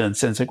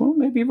existence. And it's like, well,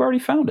 maybe you've already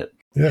found it.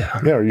 Yeah.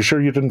 Are you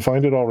sure you didn't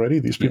find it already?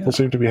 These people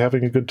seem to be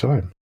having a good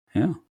time.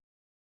 Yeah.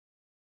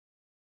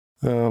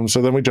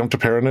 So then we jump to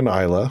Perrin and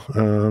Isla,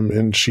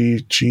 and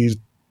she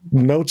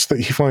notes that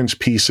he finds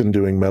peace in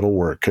doing metal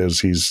work as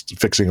he's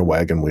fixing a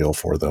wagon wheel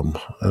for them.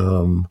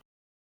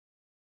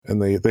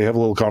 And they have a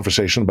little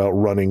conversation about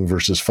running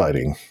versus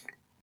fighting.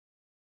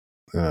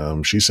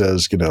 She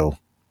says,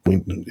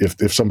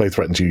 if somebody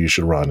threatens you, you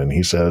should run. And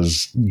he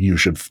says, you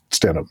should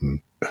stand up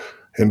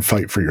and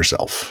fight for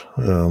yourself.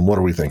 What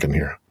are we thinking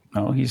here?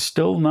 No, he's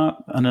still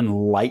not an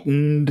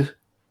enlightened,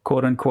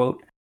 quote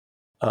unquote,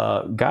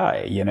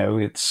 guy.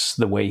 It's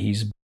the way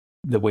he's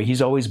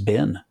always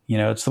been.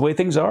 It's the way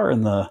things are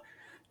in the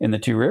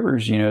Two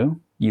Rivers.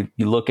 You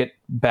look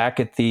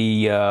back at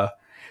the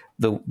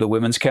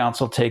Women's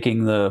Council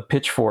taking the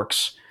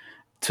pitchforks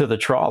to the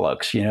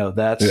Trollocs.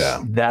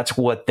 That's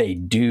what they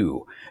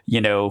do.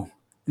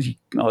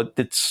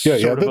 It's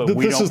sort of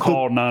we don't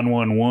call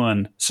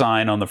 911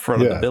 sign on the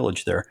front of the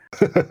village there.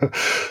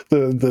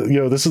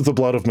 This is the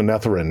blood of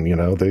Manetheren.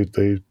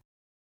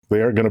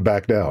 They aren't going to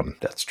back down.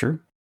 That's true.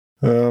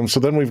 So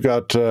then we've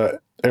got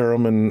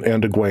Aram and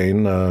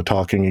Egwene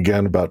talking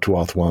again about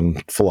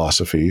Tuatha'an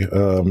philosophy.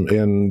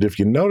 And if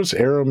you notice,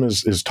 Aram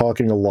is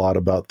talking a lot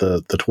about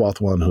the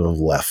Tuatha'an who have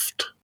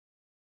left.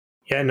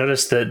 Yeah, I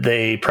noticed that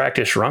they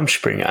practice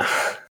Rumspringa.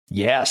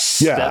 Yes,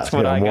 that's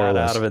what I got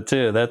out of it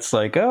too. That's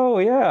like, oh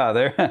yeah,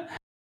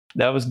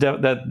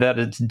 that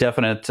is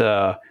definite,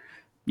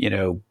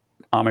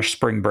 Amish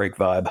spring break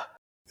vibe.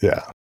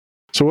 Yeah.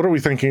 So what are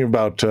we thinking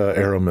about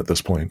Aram at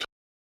this point?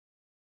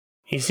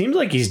 He seems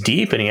like he's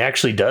deep, and he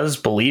actually does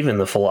believe in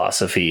the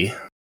philosophy,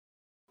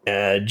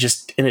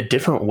 just in a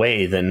different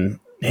way than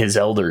his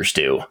elders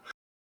do,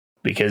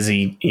 because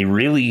he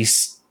really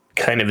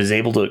kind of is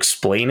able to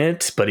explain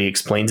it, but he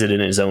explains it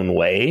in his own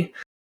way.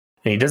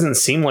 And he doesn't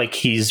seem like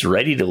he's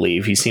ready to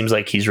leave. He seems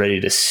like he's ready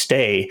to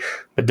stay,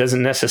 but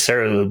doesn't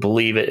necessarily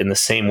believe it in the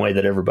same way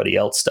that everybody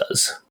else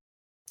does.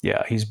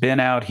 Yeah, he's been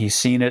out, he's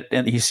seen it,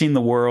 and he's seen the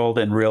world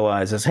and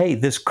realizes, hey,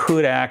 this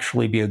could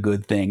actually be a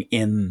good thing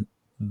in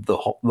the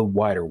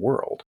wider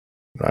world.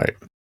 Right.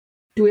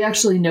 Do we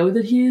actually know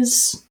that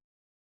he's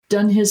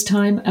done his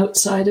time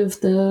outside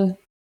of the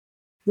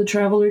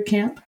traveler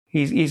camp?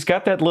 He's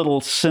got that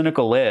little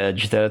cynical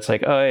edge that it's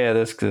like, oh yeah,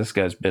 this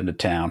guy's been to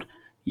town,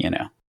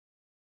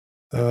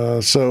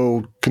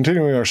 So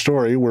continuing our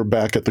story, we're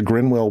back at the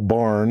Grinwell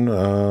barn.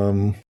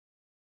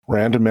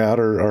 Rand and Matt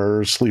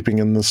are sleeping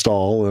in the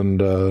stall,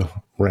 and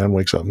Rand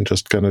wakes up and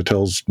just kind of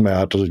tells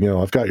Matt,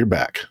 I've got your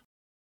back.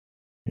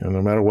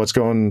 No matter what's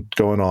going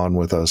on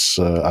with us,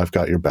 I've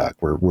got your back.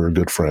 We're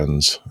good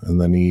friends.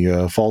 And then he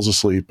falls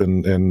asleep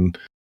and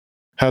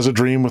has a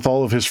dream with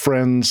all of his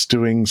friends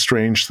doing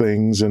strange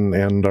things,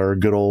 and our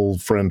good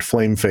old friend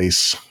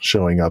Flameface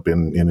showing up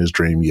in his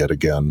dream yet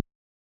again.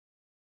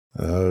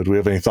 Do we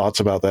have any thoughts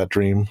about that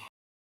dream?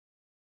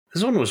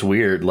 This one was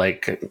weird.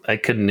 Like, I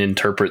couldn't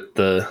interpret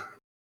the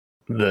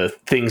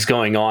things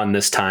going on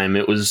this time.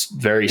 It was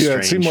very strange. Yeah,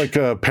 it seemed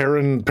like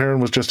Perrin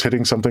was just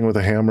hitting something with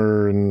a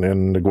hammer,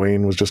 and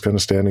Egwene was just kind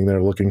of standing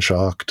there looking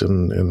shocked,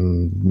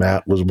 and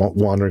Matt was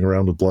wandering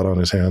around with blood on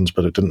his hands,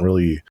 but it didn't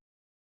really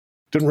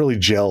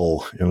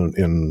gel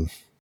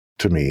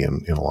to me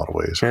in a lot of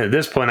ways. And at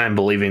this point, I'm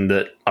believing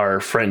that our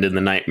friend in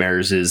the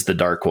nightmares is the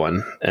Dark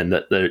One, and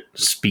that they're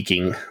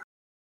speaking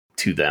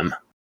to them.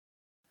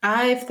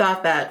 I've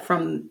thought that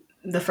from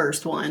the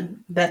first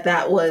one,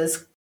 that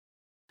was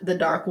the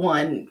Dark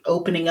One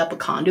opening up a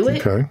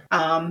conduit. Okay.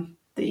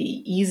 The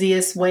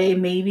easiest way,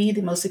 maybe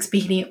the most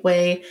expedient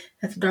way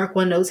that the Dark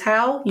One knows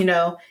how,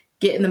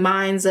 get in the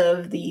minds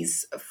of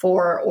these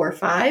 4 or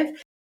 5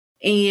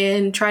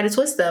 and try to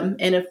twist them.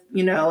 And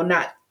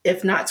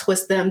if not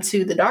twist them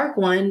to the Dark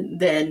One,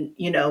 then,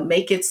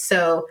 make it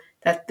so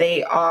that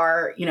they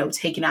are,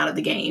 taken out of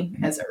the game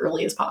as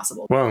early as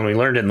possible. Well, and we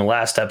learned in the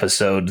last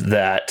episode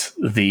that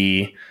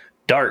the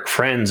Dark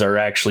Friends are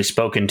actually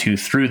spoken to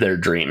through their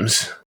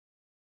dreams.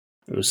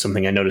 It was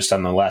something I noticed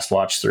on the last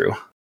watch through.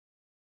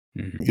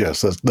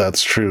 Yes,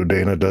 that's true.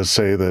 Dana does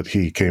say that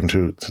he came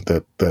to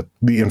that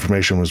the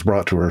information was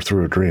brought to her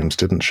through her dreams,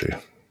 didn't she?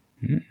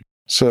 Mm-hmm.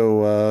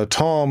 So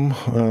Tom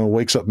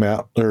wakes up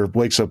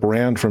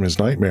Rand from his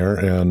nightmare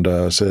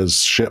and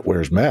says, "Shit,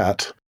 where's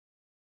Matt?"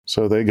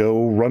 So they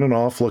go running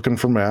off looking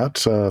for Matt,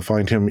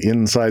 find him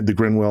inside the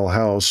Grinwell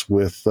house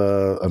with,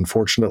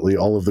 unfortunately,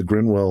 all of the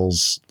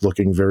Grinwells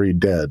looking very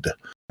dead.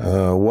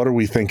 What are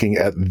we thinking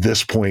at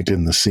this point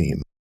in the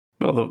scene?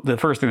 Well, the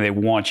first thing they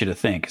want you to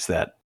think is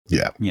that,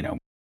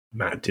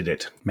 Matt did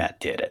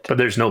it. But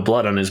there's no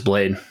blood on his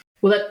blade.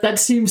 Well, that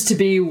seems to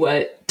be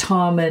what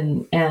Tom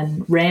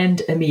and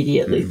Rand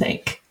immediately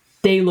think.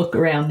 they look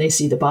around, they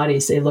see the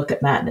bodies, they look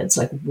at Matt, and it's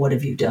like, what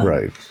have you done?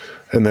 Right.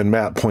 And then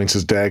Matt points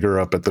his dagger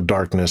up at the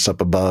darkness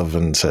up above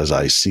and says,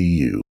 I see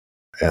you.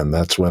 And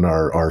that's when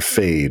our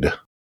Fade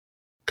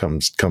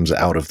comes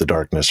out of the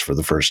darkness for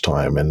the first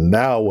time. And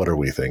now what are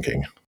we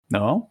thinking?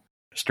 No,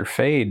 Mr.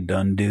 Fade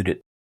done did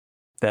it.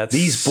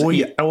 That's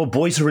our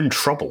boys are in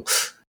trouble.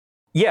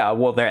 Yeah,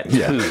 well, that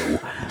too.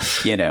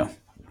 You know,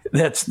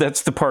 that's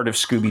the part of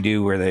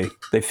Scooby-Doo where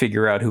they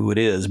figure out who it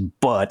is,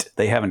 but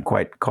they haven't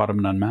quite caught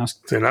him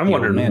unmasked. And I'm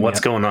wondering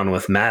what's going on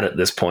with Matt at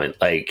this point,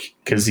 like,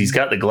 because he's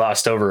got the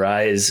glossed over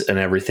eyes and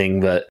everything,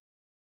 but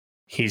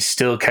he's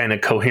still kind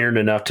of coherent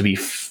enough to be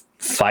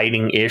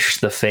fighting-ish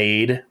the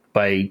Fade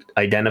by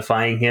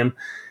identifying him,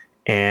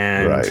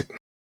 and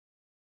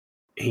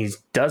he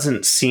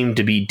doesn't seem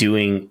to be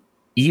doing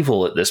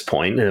evil at this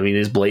point. I mean,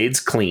 his blade's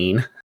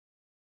clean,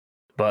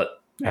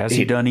 but has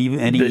he done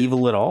any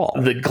evil at all?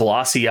 The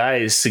glossy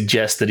eyes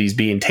suggest that he's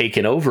being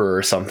taken over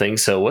or something.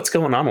 So what's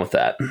going on with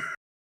that?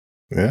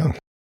 Yeah.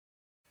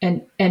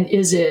 And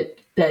is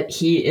it that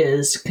he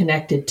is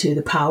connected to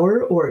the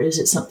power, or is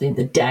it something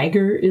the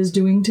dagger is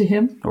doing to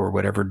him? Or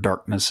whatever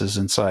darkness is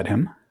inside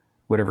him,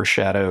 whatever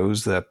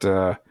shadows that,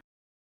 the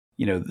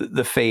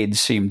Fades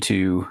seem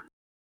to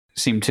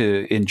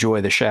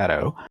enjoy the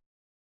shadow.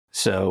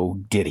 So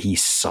did he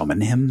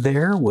summon him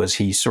there? Was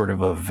he sort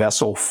of a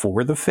vessel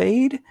for the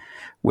Fade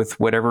with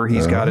whatever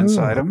he's got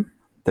inside him?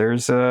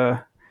 There's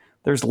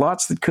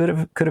lots that could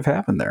have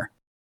happened there.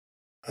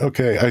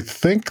 Okay, I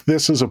think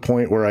this is a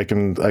point where I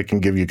can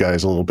give you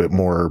guys a little bit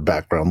more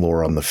background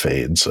lore on the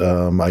Fades.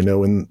 I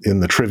know in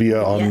the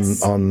trivia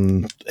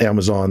on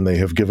Amazon they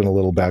have given a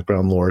little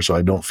background lore, so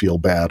I don't feel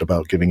bad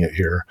about giving it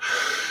here.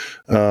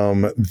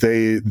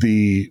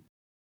 The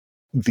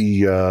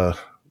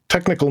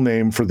technical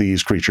name for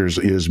these creatures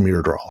is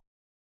Myrddraal.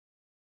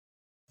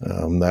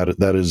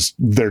 That is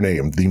their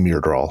name, the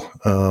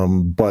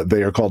Myrddraal. But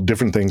they are called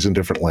different things in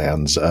different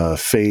lands.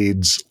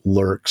 Fades,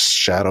 Lurks,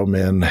 Shadow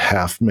Men,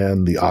 Half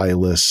Men, the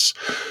Eyeless.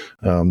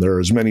 There are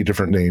as many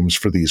different names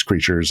for these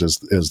creatures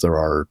as there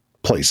are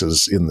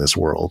places in this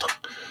world.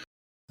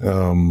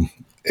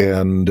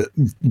 And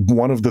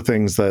one of the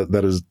things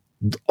that is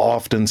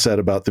often said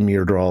about the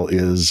Myrddraal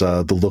is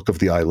the look of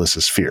the Eyeless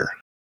is fear.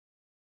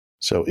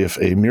 So if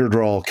a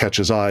Myrddraal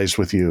catches eyes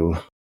with you,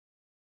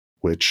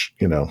 which,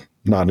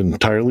 not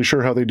entirely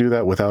sure how they do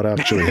that without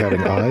actually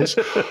having eyes,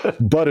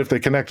 but if they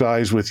connect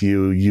eyes with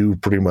you, you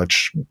pretty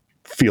much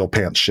feel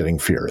pants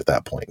shitting fear at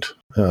that point.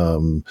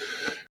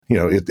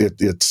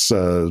 It's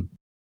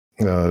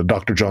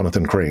Dr.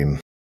 Jonathan Crane,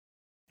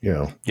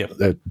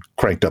 that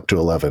cranked up to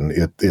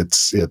 11.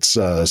 It's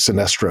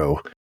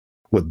Sinestro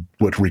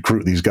would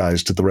recruit these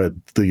guys to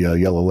the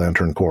Yellow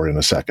Lantern Corps in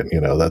a second.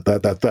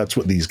 That's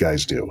what these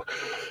guys do.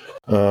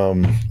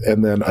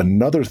 And then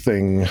another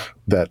thing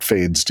that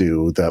Fades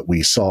do that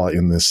we saw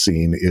in this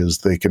scene is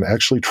they can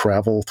actually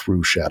travel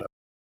through shadow.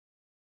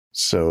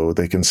 So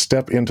they can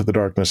step into the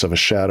darkness of a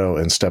shadow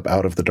and step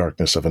out of the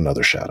darkness of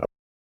another shadow,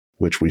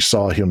 which we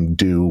saw him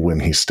do when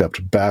he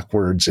stepped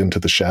backwards into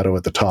the shadow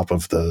at the top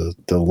of the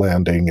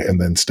landing and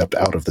then stepped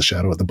out of the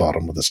shadow at the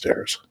bottom of the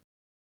stairs.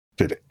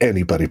 Did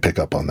anybody pick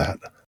up on that?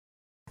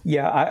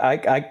 Yeah,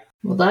 I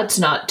well, that's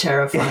not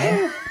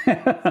terrifying.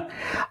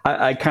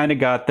 I kind of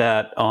got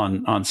that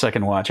on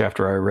second watch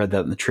after I read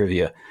that in the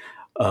trivia.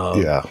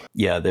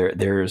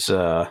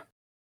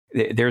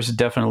 There's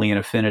definitely an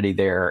affinity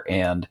there.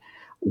 And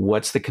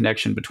what's the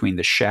connection between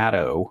the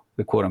shadow,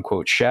 the quote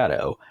unquote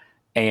shadow,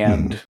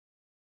 and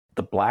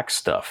the black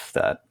stuff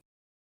that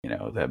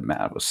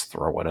Matt was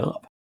throwing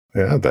up?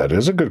 Yeah, that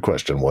is a good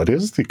question. What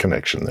is the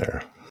connection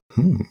there?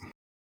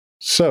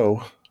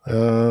 So,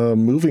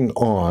 moving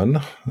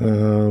on,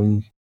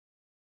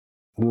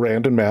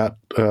 Rand and Matt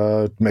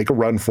make a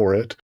run for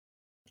it.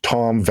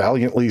 Tom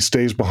valiantly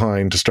stays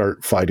behind to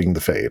start fighting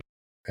the Fade.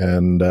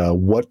 And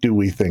what do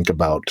we think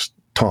about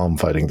Tom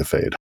fighting the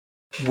Fade?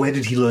 Where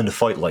did he learn to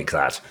fight like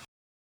that?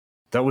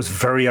 That was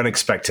very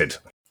unexpected.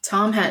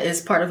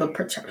 Tom's part of a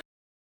protection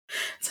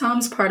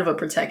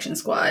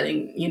squad,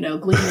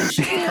 and Gleeman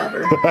should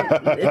cover.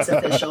 It's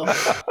official.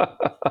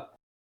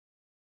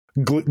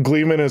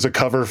 Gleeman is a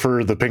cover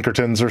for the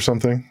Pinkertons or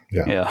something?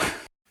 Yeah.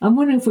 I'm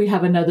wondering if we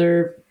have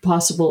another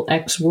possible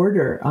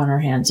ex-warder on our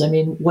hands. I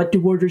mean, what do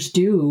warders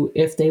do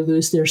if they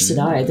lose their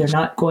Sedai? They're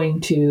not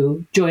going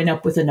to join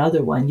up with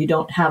another one. You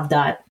don't have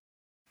that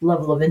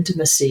level of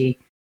intimacy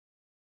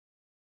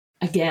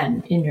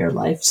again in your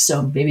life.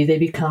 So maybe they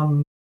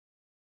become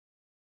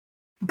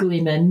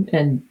gleemen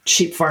and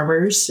sheep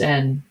farmers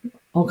and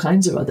all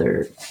kinds of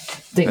other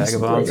things.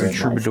 Vagabonds and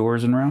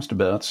troubadours and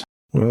roustabouts.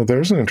 Well,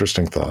 there's an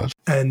interesting thought.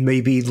 And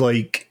maybe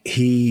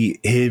maybe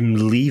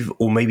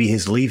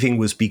his leaving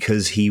was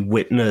because he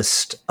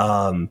witnessed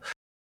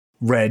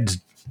Red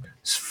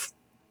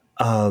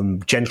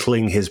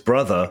gentling his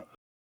brother,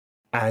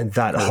 and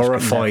that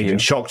horrified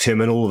and shocked him,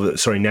 and all of it.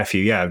 Sorry,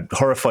 nephew. Yeah,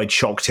 horrified,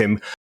 shocked him,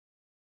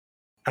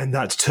 and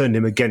that's turned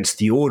him against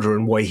the Order.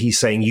 And why he's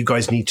saying, "You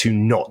guys need to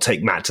not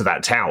take Matt to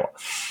that tower."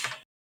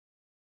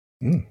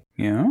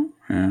 Yeah.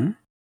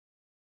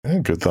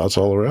 Good thoughts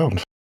all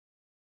around.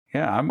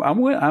 Yeah,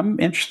 I'm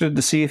interested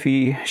to see if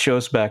he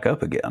shows back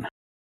up again.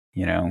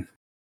 You know,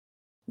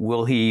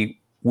 will he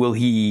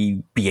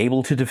be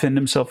able to defend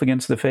himself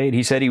against the Fade?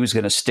 He said he was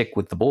going to stick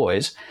with the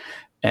boys,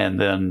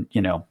 and then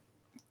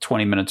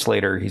 20 minutes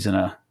later he's in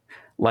a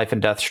life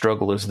and death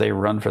struggle as they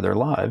run for their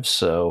lives.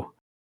 So,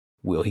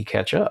 will he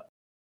catch up?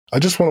 I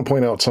just want to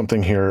point out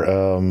something here.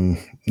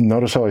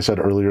 Notice how I said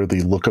earlier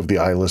the look of the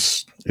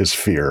eyeless is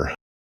fear,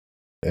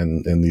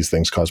 and these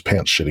things cause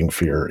pants shitting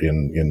fear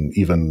in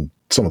even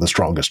some of the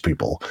strongest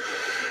people.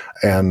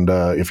 And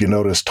if you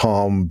notice,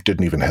 Tom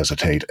didn't even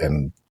hesitate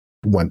and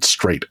went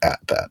straight at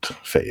that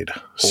Fade.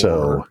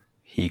 So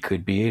he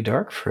could be a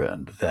dark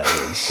friend that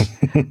is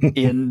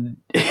in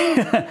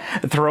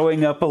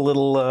throwing up a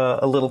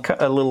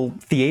little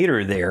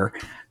theater there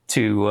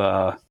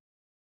to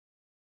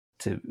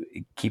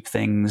keep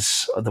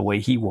things the way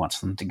he wants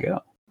them to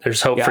go.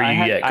 There's hope for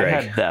you yet, Greg.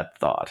 I had that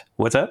thought.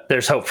 What's that?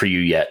 There's hope for you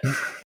yet.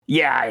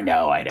 Yeah, I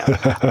know.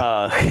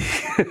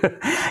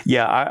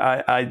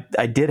 Yeah,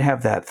 I did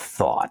have that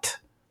thought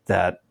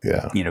that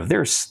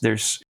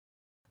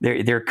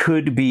there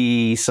could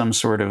be some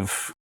sort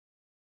of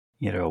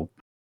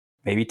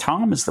maybe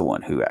Tom is the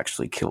one who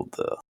actually killed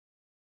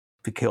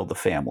the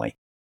family.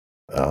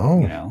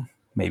 Oh,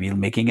 maybe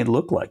making it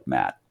look like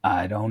Matt.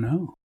 I don't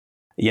know.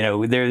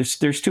 There's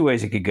two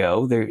ways it could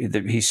go.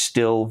 He's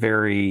still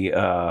very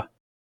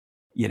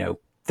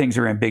things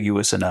are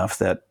ambiguous enough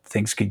that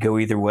things could go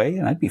either way,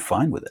 and I'd be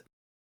fine with it.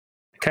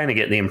 I kind of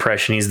get the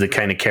impression he's the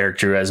kind of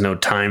character who has no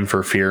time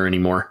for fear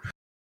anymore.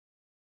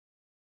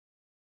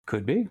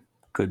 Could be.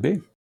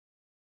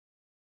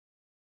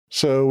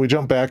 So we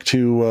jump back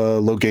to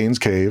Loghain's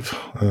cave,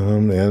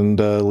 and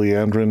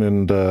Leandrin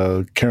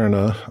and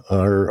Karina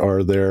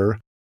are there,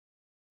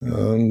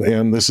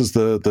 and this is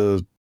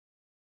the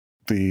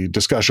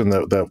discussion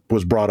that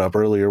was brought up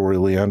earlier, where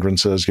Leandrin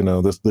says,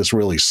 this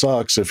really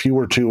sucks. If he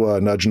were to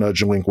nudge,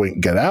 nudge, and wink,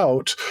 wink, get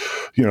out,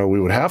 we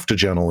would have to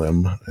gentle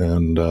him.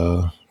 And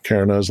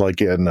Karina is like,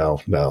 yeah, no,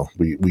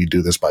 we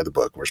do this by the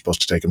book. We're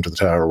supposed to take him to the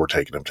tower. We're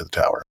taking him to the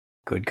tower.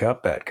 Good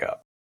cop, bad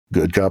cop.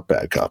 Good cop,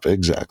 bad cop.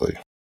 Exactly.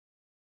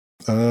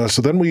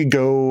 So then we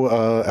go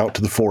out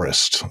to the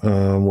forest,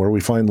 where we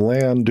find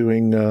Lan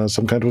doing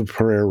some kind of a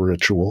prayer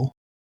ritual.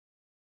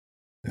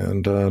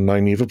 And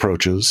Nynaeve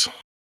approaches.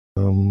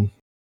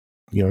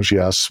 She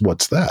asks,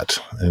 "What's that?"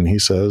 And he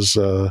says,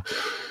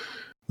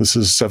 "This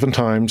is 7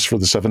 times for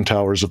the 7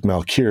 towers of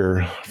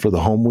Malkir, for the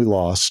home we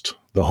lost,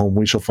 the home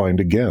we shall find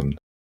again,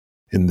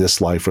 in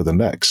this life or the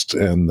next."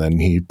 And then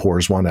he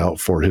pours one out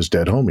for his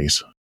dead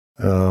homies.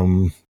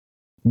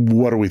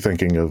 What are we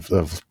thinking of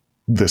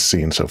this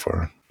scene so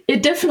far?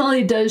 It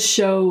definitely does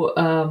show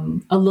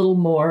a little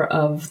more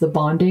of the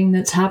bonding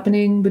that's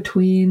happening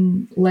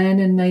between Lan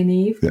and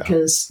Nynaeve,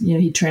 because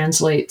he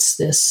translates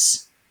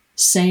this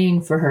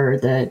saying for her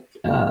that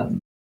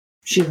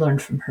she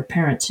learned from her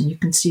parents, and you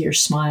can see her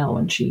smile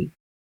when she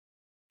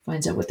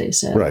finds out what they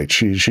said. Right.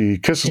 She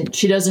kisses. And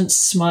she doesn't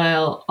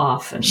smile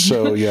often.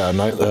 So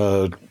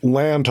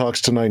Lan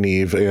talks to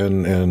Nynaeve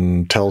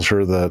and tells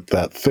her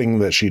that thing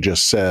that she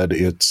just said,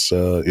 it's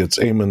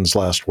Aemon's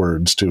last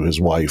words to his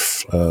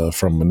wife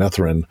from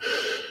Manetheren,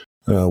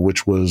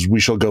 which was, "We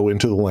shall go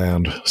into the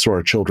land so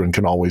our children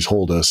can always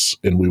hold us,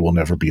 and we will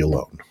never be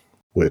alone,"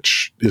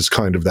 which is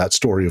kind of that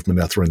story of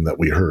Manetheren that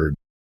we heard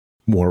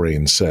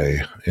Moiraine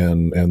say.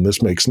 And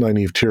this makes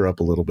Nynaeve tear up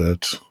a little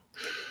bit.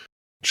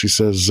 She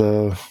says,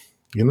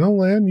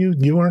 Lan,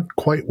 you aren't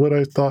quite what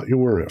I thought you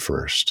were at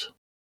first.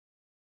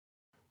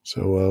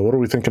 So what are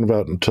we thinking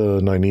about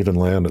Nynaeve and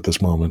Lan at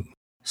this moment?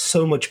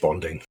 So much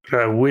bonding.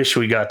 I wish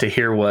we got to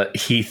hear what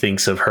he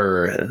thinks of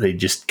her. They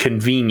just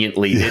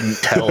conveniently didn't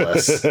tell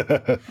us.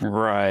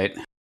 Right.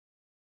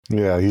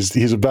 Yeah,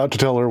 he's about to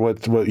tell her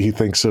what he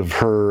thinks of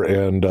her,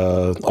 and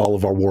all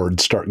of our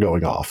wards start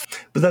going off.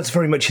 But that's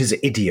very much his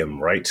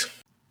idiom, right?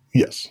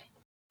 Yes.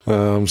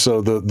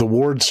 So the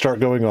wards start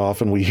going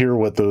off, and we hear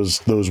what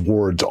those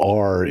wards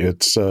are.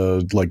 It's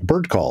like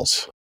bird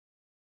calls.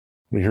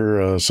 We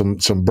hear some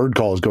bird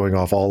calls going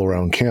off all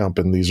around camp,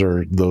 and these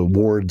are the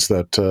wards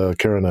that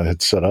Karina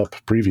had set up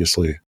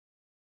previously.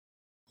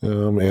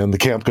 And the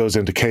camp goes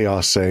into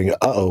chaos, saying,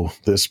 "Uh-oh,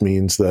 this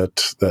means that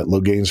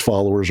Loghain's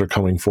followers are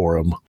coming for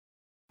him."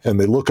 And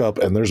they look up,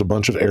 and there's a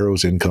bunch of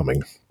arrows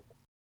incoming.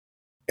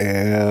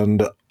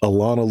 And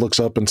Alana looks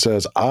up and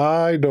says,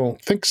 "I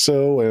don't think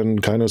so,"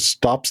 and kind of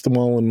stops them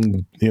all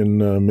in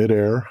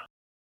midair.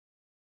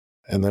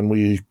 And then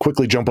we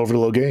quickly jump over to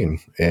Loghain,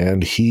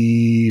 and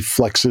he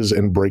flexes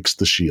and breaks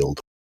the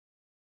shield.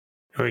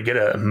 We get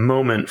a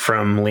moment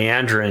from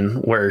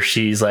Leandrin where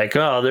she's like,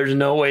 "Oh, there's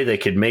no way they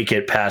could make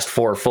it past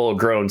 4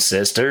 full-grown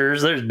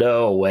sisters. There's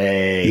no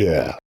way."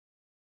 Yeah.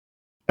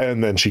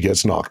 And then she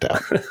gets knocked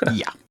out.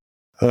 Yeah.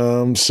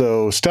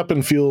 So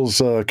Steppen feels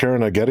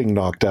Karina getting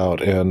knocked out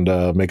and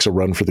makes a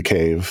run for the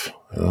cave.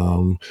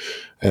 And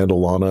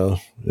Alana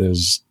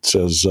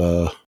says,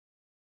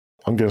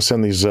 I'm going to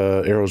send these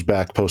arrows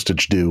back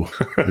postage due.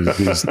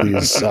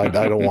 These I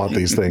don't want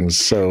these things.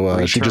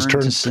 So she just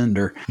turns to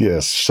sender.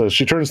 Yes. So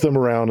she turns them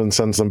around and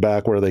sends them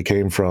back where they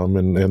came from.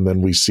 And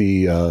then we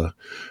see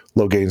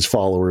Loghain's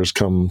followers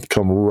come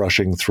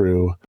rushing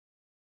through.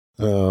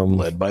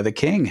 Led by the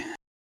king.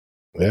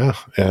 Yeah.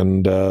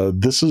 And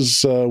this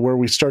is where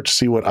we start to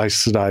see what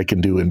Aes Sedai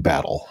can do in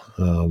battle.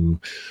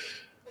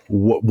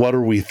 What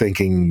are we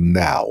thinking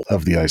now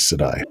of the Aes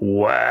Sedai?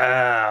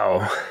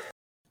 Wow.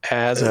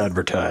 As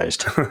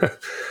advertised.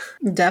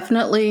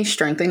 Definitely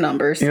strength in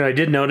numbers. I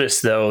did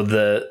notice, though,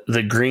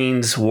 the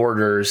Green's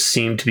warders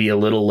seem to be a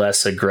little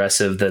less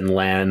aggressive than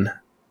Lan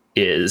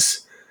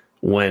is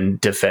when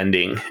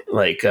defending.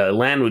 Like,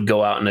 Lan would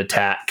go out and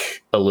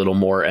attack a little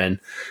more, and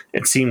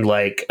it seemed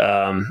like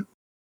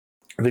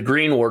the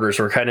Green warders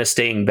were kind of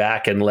staying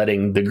back and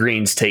letting the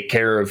Greens take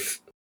care of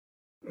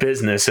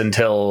business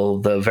until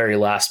the very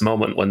last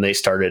moment when they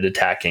started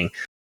attacking.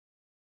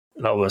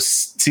 It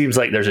almost seems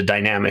like there's a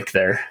dynamic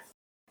there.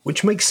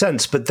 Which makes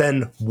sense, but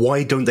then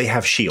why don't they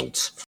have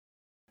shields?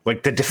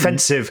 Like, they're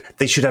defensive,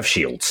 they should have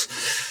shields.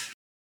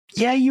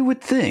 Yeah, you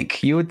would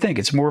think.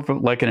 It's more of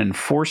like an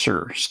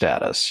enforcer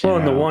status. Well,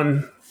 and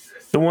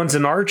the one's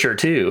an archer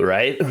too,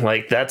 right?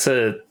 Like, that's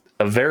a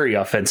very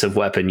offensive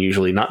weapon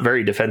usually, not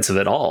very defensive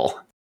at all.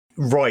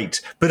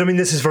 Right. But I mean,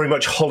 this is very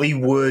much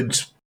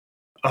Hollywood.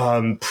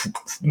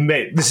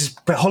 This is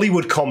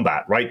Hollywood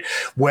combat, right?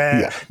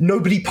 Where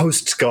nobody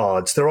posts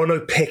guards, there are no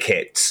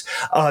pickets,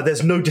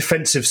 there's no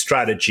defensive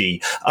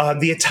strategy.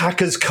 The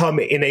attackers come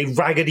in a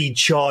raggedy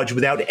charge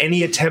without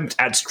any attempt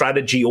at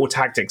strategy or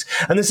tactics.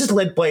 And this is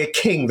led by a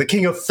king, the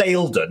King of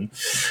Théoden.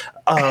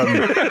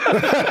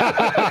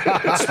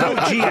 Spelled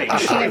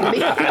GH,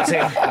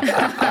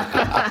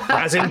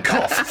 as in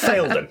cough,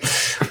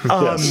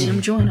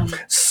 Théoden. Join them.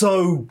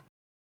 So,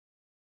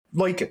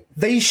 like,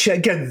 they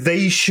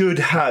should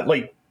have,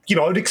 like, I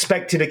would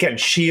expect it again, a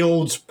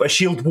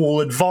shield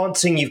wall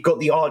advancing, you've got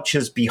the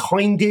archers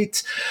behind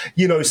it,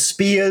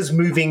 spears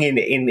moving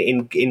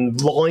in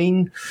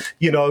line,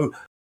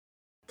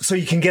 so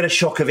you can get a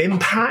shock of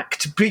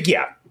impact. But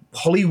yeah,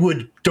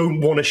 Hollywood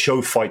don't want to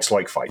show fights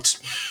like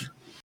fights.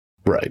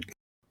 Right.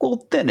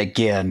 Well, then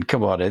again,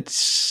 come on,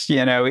 it's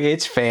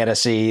it's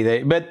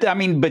fantasy.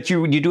 But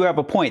you do have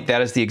a point.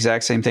 That is the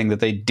exact same thing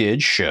that they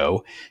did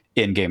show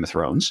in Game of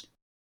Thrones.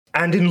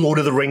 And in Lord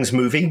of the Rings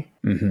movie.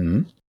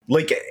 Mm-hmm.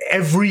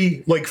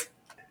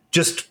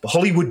 Just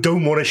Hollywood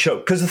don't want to show,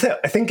 because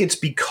I think it's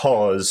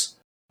because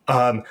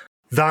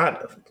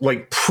that,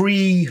 like,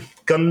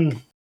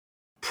 pre-gun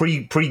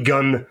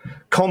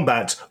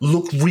combats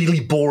look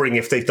really boring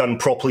if they've done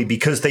properly,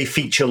 because they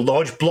feature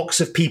large blocks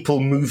of people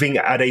moving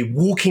at a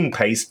walking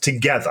pace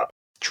together.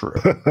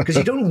 True. Because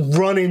you don't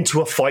run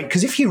into a fight,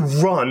 because if you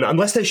run,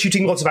 unless they're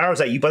shooting lots of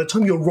arrows at you, by the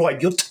time you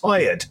arrive, you're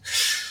tired.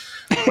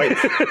 Right.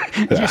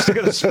 You just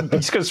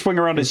gotta swing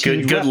around his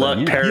good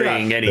luck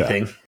parrying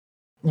anything.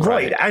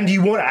 Right.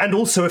 And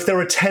also, if there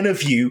are 10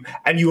 of you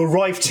and you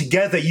arrive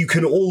together, you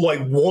can all,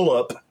 like,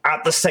 wallop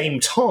at the same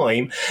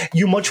time.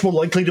 You're much more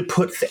likely to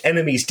put the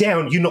enemies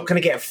down. You're not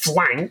going to get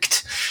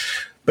flanked.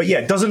 But yeah,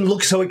 it doesn't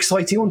look so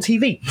exciting on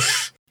TV.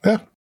 Yeah.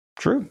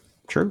 True.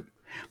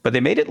 But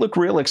they made it look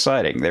real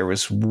exciting. There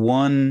was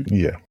one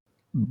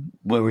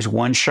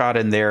shot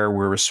in there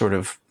where it was sort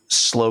of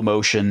slow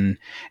motion,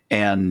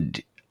 and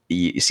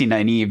you see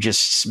Nynaeve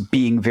just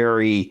being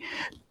very,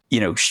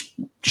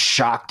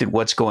 shocked at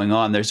what's going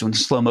on. There's one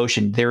slow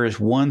motion. There is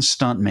one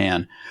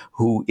stuntman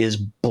who is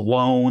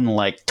blown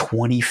like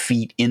 20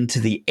 feet into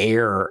the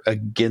air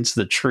against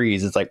the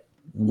trees. It's like,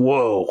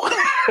 whoa.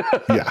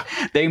 Yeah.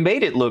 They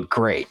made it look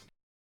great.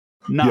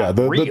 Not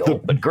real,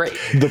 but great.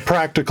 The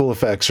practical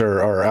effects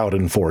are out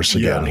in force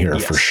again here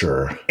for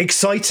sure.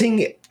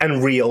 Exciting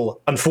and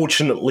real,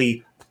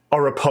 unfortunately,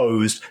 are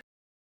opposed.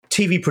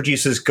 TV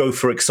producers go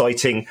for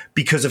exciting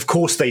because, of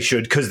course, they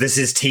should, because this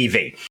is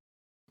TV.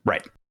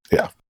 Right.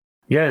 Yeah.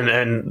 Yeah,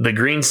 and the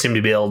Greens seem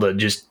to be able to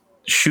just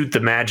shoot the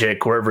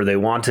magic wherever they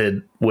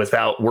wanted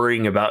without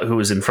worrying about who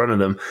was in front of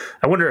them.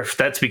 I wonder if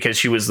that's because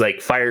she was,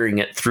 like, firing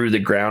it through the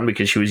ground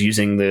because she was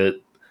using the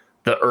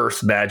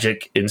earth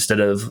magic instead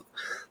of,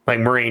 like,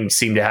 Moiraine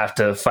seemed to have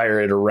to fire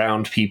it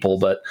around people,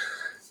 but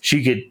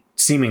she could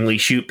seemingly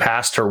shoot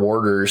past her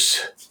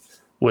warders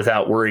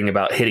without worrying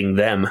about hitting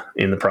them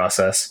in the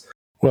process.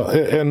 Well,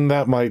 and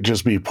that might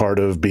just be part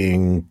of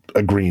being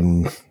a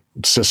Green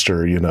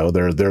sister.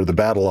 They're the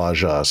battle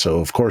Aja, so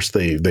of course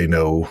they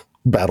know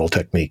battle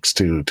techniques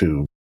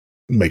to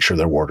make sure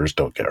their warders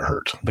don't get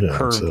hurt. The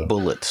curved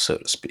bullet, so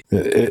to speak.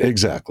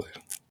 Exactly.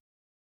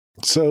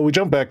 So we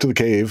jump back to the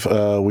cave.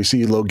 We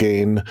see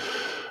Loghain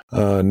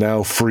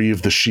now free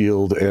of the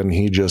shield, and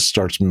he just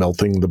starts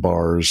melting the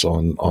bars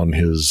on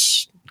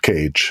his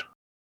cage.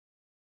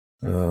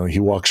 He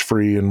walks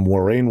free, and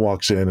Moiraine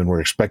walks in, and we're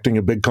expecting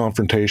a big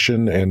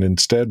confrontation, and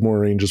instead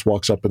Moiraine just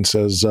walks up and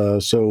says,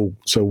 so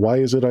why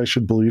is it I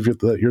should believe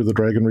that you're the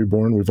Dragon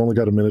Reborn? We've only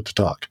got a minute to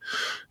talk.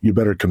 You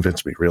better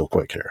convince me real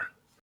quick here.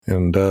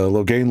 And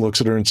Loghain looks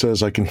at her and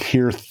says, I can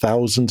hear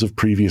thousands of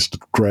previous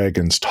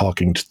dragons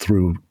talking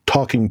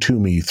talking to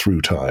me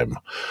through time.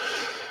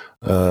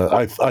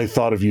 I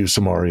thought of you,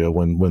 Samaria,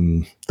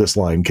 when this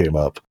line came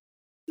up.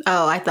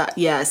 Oh, I thought,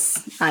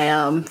 yes.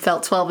 I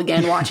felt 12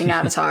 again watching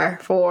Avatar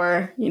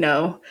for,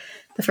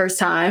 the first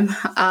time.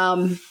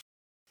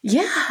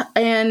 Yeah.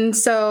 And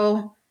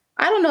so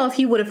I don't know if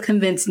he would have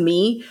convinced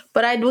me,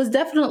 but I was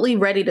definitely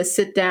ready to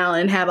sit down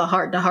and have a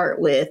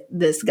heart-to-heart with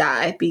this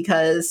guy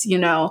because,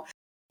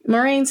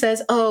 Moraine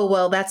says, oh,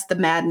 well, that's the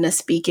madness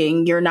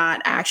speaking. You're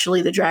not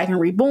actually the Dragon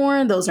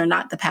Reborn. Those are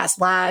not the past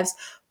lives.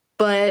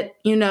 But,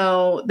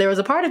 there was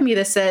a part of me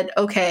that said,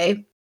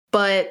 okay,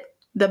 but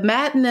the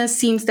madness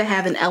seems to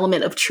have an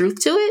element of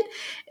truth to it.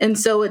 And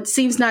so it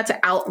seems not to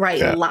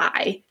outright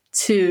lie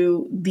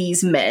to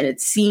these men.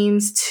 It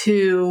seems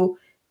to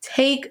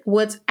take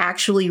what's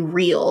actually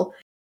real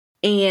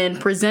and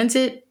present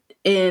it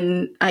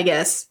in, I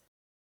guess,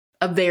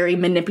 a very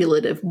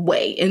manipulative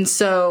way. And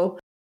so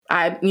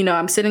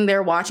I'm sitting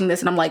there watching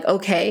this and I'm like,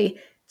 okay,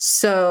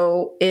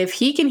 so if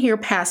he can hear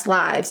past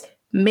lives,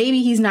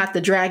 maybe he's not the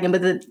dragon,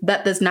 but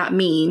that does not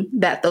mean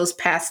that those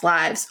past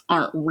lives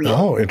aren't real.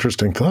 Oh,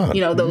 interesting thought.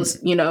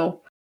 Those,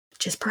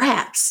 just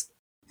perhaps.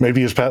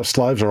 Maybe his past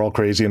lives are all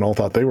crazy and all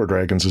thought they were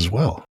dragons as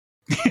well.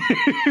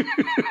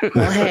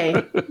 Well,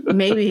 hey,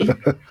 maybe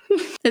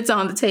it's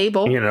on the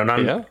table.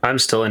 And I'm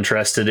still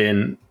interested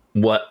in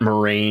what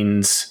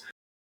Moraine's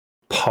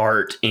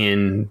part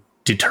in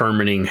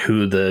determining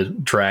who the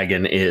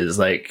dragon is.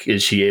 Like,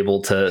 is she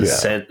able to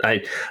sense?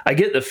 I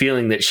get the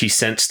feeling that she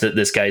sensed that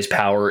this guy's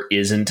power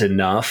isn't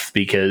enough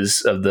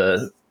because of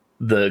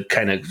the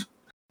kind of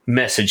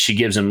message she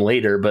gives him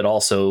later, but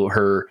also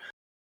her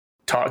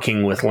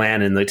talking with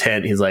Lan in the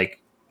tent. He's like,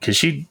 because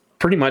she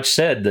pretty much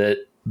said that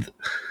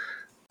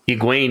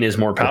Egwene is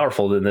more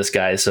powerful than this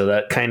guy, so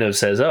that kind of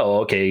says,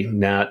 oh, okay,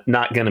 not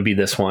going to be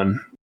this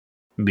one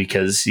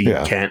because he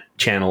can't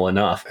channel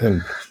enough.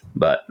 And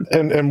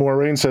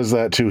Moraine says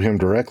that to him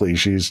directly.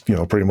 She's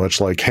pretty much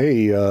like,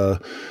 hey,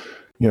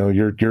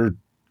 you're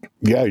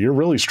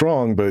really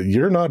strong, but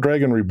you're not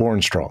Dragon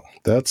Reborn strong.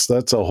 That's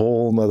a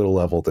whole nother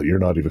level that you're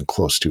not even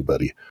close to,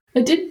 buddy.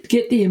 I did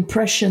get the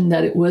impression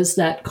that it was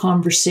that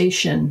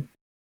conversation,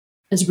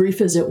 as brief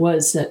as it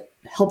was, that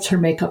helped her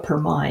make up her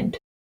mind.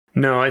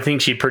 No, I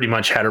think she pretty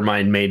much had her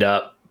mind made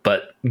up,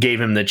 but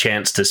gave him the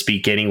chance to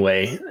speak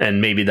anyway,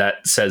 and maybe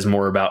that says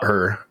more about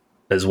her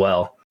as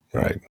well.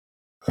 Right.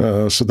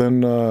 So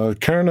then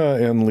Karna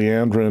and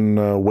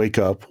Leandrin wake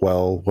up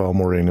while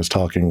Moraine is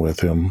talking with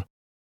him,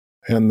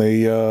 and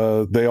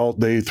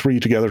they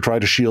three together try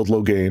to shield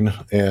Logain,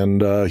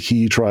 and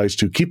he tries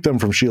to keep them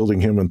from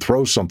shielding him and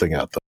throws something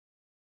at them.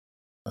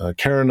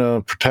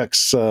 Karna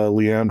protects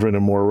Leandrin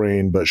and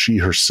Moraine, but she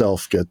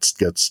herself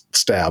gets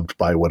stabbed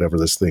by whatever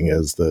this thing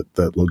is that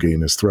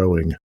Logain is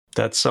throwing.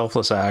 That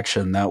selfless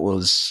action, that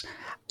was...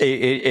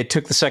 It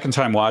took the second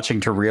time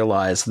watching to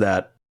realize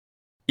that,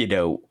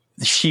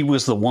 she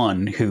was the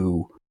one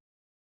who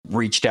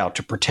reached out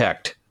to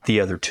protect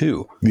the other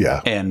two.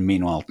 Yeah. And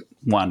meanwhile,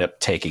 wound up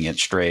taking it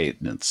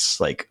straight. And it's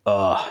like,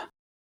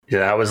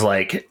 Yeah, I was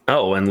like,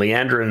 oh, and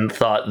Leandrin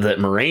thought that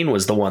Moraine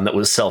was the one that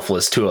was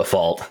selfless to a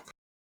fault.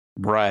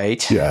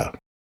 Right. Yeah.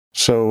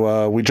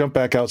 So we jump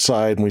back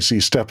outside and we see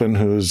Stepan,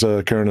 who's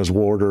Karna's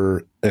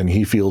warder, and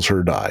he feels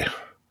her die.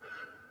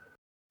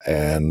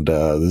 And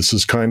this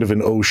is kind of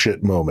an oh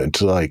shit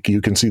moment. Like,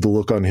 you can see the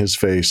look on his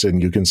face,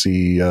 and you can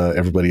see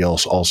everybody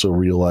else also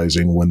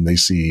realizing when they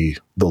see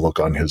the look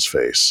on his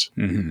face.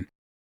 Mm-hmm.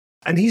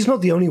 And he's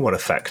not the only one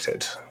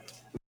affected.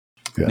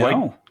 Yeah.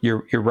 No,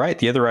 you're right.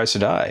 The other Aes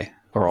Sedai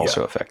are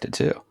also affected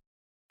too.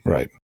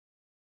 Right.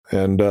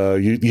 And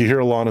you hear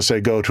Alana say,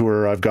 "Go to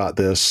her. I've got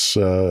this.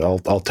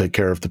 I'll take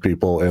care of the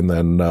people." And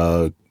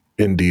then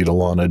indeed,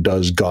 Alana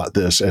does got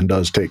this and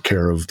does take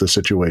care of the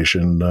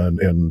situation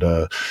and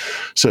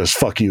says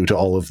 "fuck you" to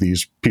all of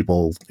these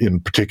people in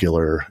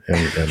particular.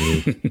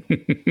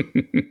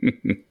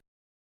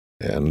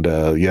 And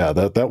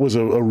that was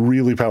a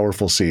really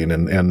powerful scene.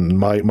 And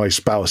my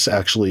spouse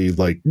actually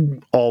like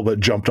all but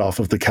jumped off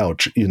of the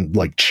couch in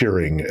like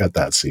cheering at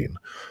that scene.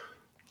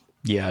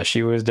 Yeah,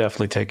 she was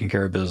definitely taking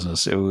care of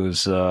business. It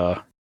was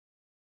her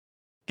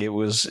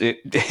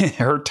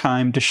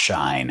time to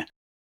shine.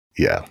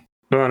 Yeah.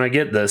 Well, and I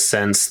get the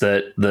sense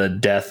that the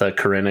death of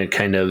Corinna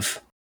kind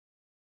of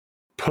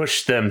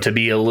pushed them to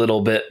be a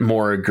little bit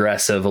more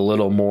aggressive, a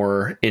little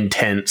more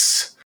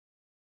intense,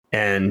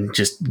 and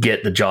just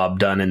get the job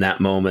done in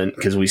that moment.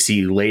 Because we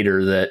see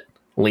later that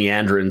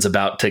Leandrin's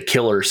about to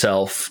kill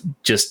herself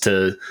just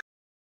to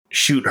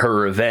shoot her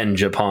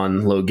revenge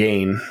upon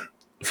Logain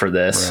for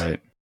this.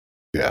 Right.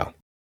 Yeah.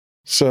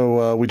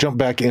 So we jump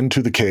back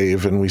into the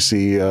cave and we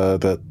see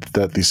that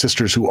the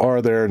sisters who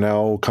are there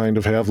now kind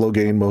of have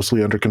Logain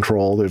mostly under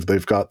control.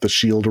 They've got the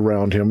shield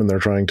around him and they're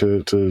trying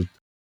to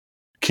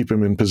keep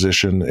him in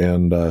position.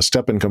 And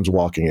Stepan comes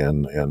walking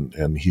in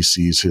and he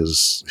sees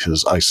his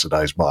Aes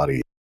Sedai's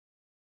body.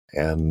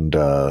 And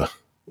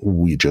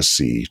we just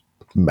see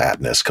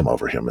madness come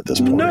over him at this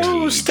point.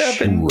 No,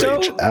 Stepan,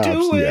 don't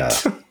do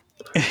it.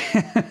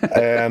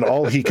 And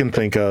all he can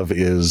think of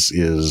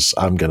is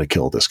I'm going to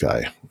kill this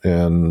guy,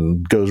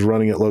 and goes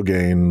running at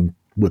Logain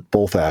with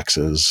both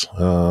axes.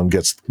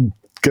 Gets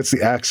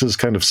the axes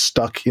kind of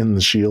stuck in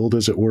the shield,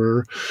 as it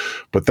were,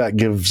 but that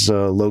gives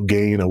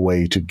Logain a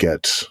way to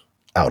get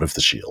out of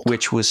the shield,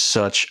 which was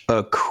such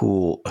a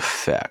cool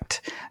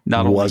effect.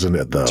 Not wasn't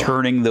only it though?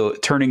 Turning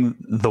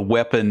the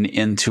weapon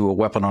into a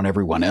weapon on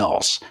everyone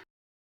else.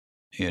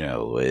 You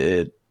know,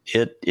 it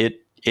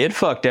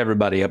fucked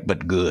everybody up,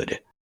 but good.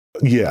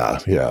 Yeah.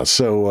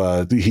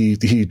 So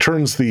he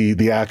turns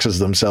the axes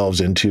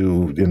themselves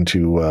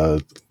into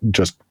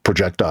just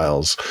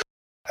projectiles,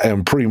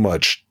 and pretty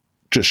much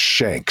just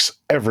shanks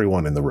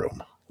everyone in the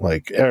room.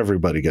 Like,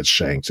 everybody gets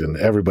shanked and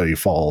everybody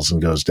falls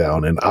and goes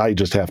down. And I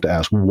just have to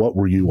ask, what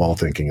were you all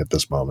thinking at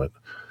this moment?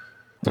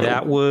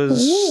 That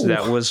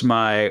was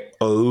my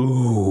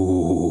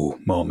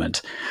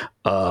moment.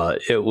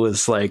 It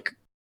was like,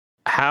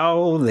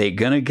 how they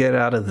gonna get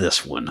out of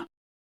this one?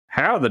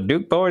 How the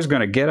Duke boys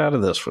gonna get out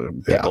of this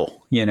one?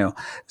 Pickle, you know.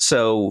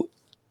 So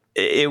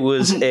it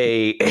was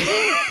it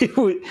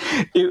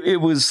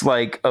was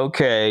like,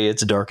 okay,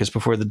 it's darkest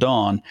before the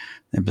dawn.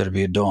 There better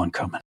be a dawn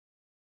coming.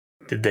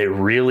 Did they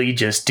really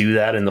just do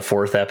that in the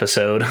 4th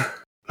episode?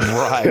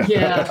 Right.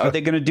 Yeah. Are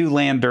they going to do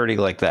land dirty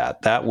like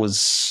that? That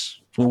was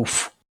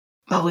oof.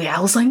 Oh yeah, I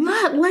was like,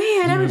 not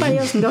land. Everybody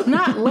else can go,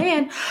 not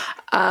land.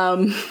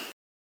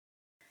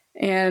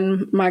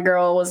 And my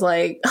girl was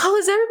like, oh,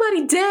 is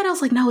everybody dead? I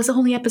was like, no, it's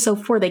only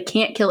episode 4. They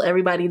can't kill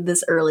everybody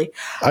this early.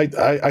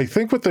 I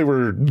think what they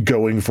were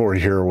going for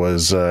here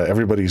was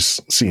everybody's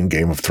seen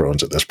Game of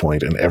Thrones at this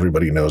point, and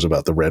everybody knows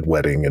about the Red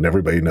Wedding, and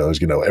everybody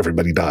knows,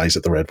 everybody dies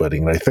at the Red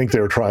Wedding. And I think they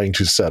were trying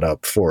to set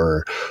up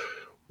for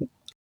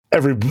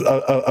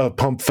a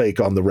pump fake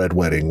on the Red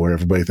Wedding where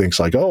everybody thinks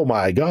like, oh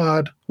my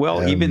God.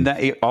 Well, even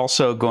that,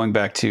 also going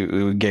back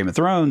to Game of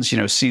Thrones,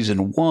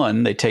 season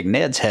 1, they take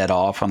Ned's head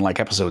off on like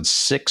episode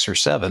 6 or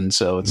 7.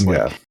 So it's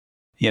like,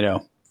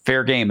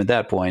 fair game at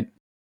that point.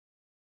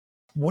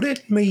 What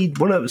it made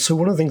one of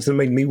the things that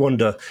made me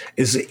wonder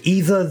is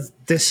either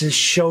this is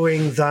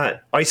showing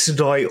that Aes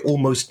Sedai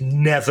almost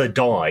never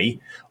die,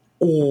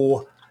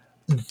 or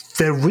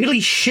they're really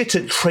shit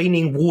at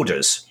training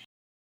warders.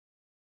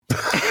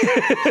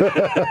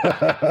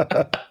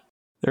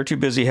 They're too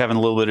busy having a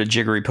little bit of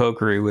jiggery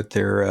pokery with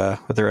their Aes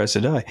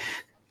Sedai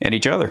and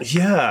each other.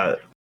 Yeah,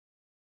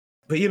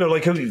 but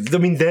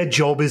their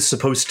job is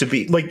supposed to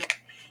be like,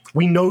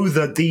 we know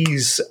that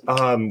these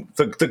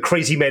the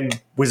crazy men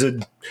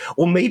wizard,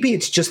 or maybe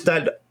it's just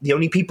that the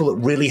only people that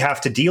really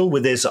have to deal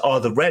with this are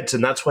the Reds,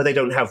 and that's why they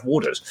don't have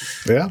warders.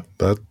 Yeah,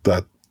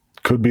 that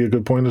could be a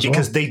good point as well.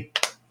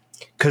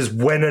 Because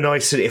when if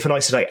an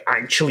Aes Sedai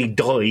actually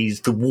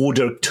dies, the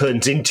warder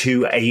turns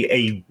into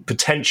a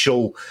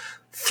potential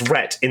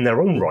threat in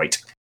their own right.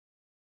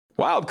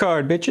 Wild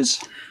card,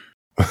 bitches.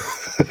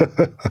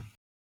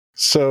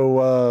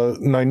 So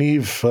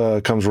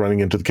Nynaeve comes running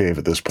into the cave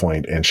at this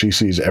point, and she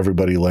sees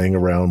everybody laying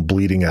around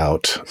bleeding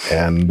out,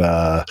 and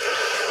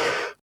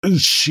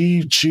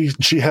she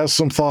has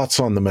some thoughts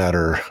on the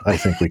matter, I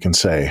think we can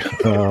say.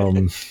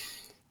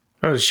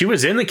 She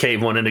was in the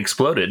cave when it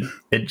exploded.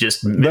 It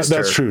just missed her.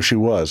 That's true. She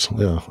was,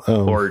 yeah.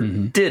 Or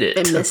did it?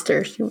 It missed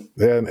her.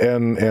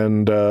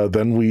 And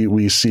then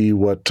we see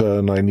what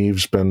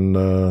Nynaeve's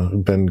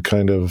been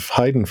kind of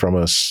hiding from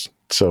us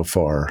so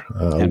far,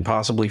 and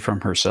possibly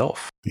from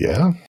herself.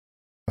 Yeah.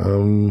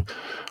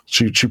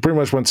 She pretty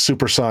much went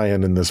Super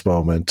Saiyan in this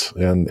moment,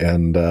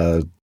 and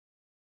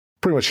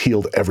pretty much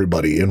healed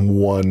everybody in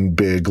one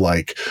big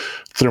like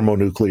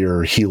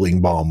thermonuclear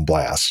healing bomb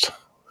blast.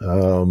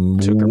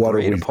 Took her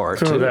braid apart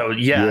too.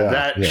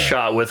 That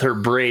shot with her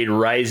braid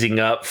rising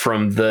up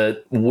from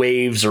the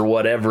waves or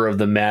whatever of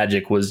the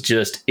magic was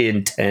just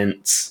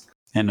intense.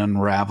 And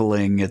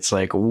unraveling, it's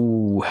like,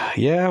 ooh,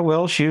 yeah,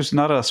 well, she's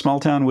not a small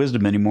town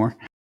wisdom anymore.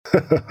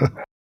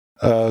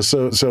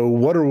 So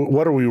what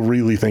are we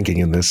really thinking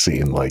in this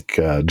scene? Like,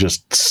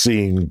 just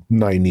seeing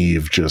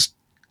Nynaeve just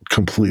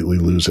completely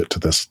lose it to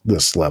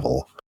this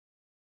level.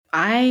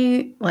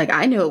 I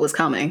knew it was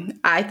coming.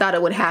 I thought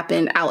it would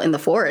happen out in the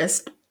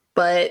forest,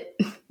 but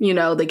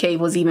the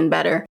cave was even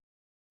better.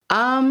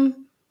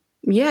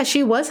 Yeah,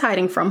 she was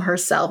hiding from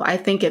herself. I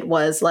think it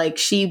was like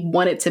she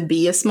wanted to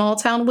be a small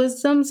town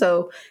wisdom,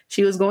 so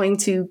she was going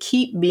to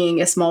keep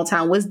being a small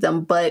town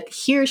wisdom, but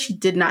here she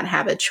did not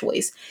have a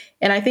choice.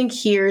 And I think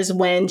here's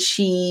when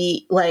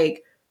she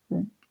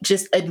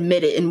just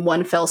admitted in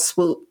one fell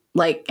swoop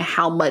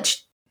how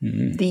much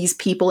these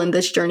people in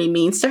this journey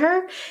means to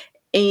her,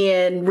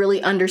 and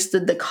really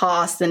understood the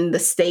cost and the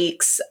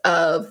stakes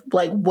of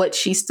what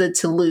she stood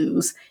to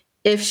lose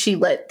if she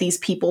let these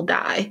people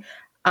die.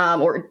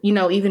 Or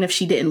even if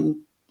she didn't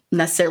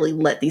necessarily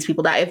let these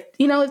people die,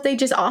 if they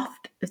just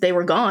if they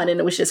were gone and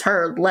it was just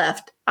her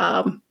left,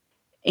 and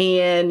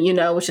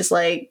it was just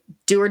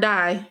do or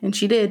die. And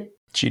she did.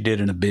 She did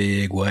in a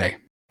big way.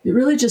 It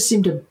really just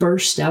seemed to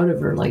burst out of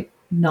her,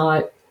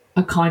 not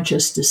a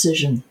conscious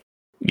decision.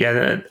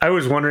 Yeah, I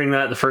was wondering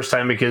that the first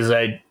time because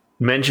I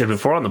mentioned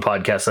before on the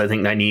podcast, I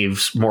think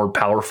Nynaeve's more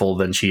powerful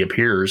than she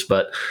appears,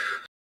 but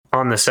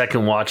on the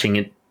second watching,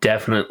 it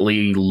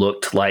definitely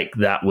looked like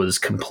that was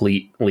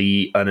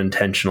completely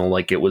unintentional,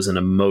 like it was an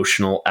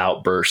emotional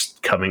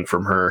outburst coming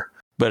from her.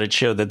 But it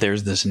showed that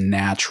there's this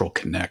natural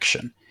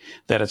connection,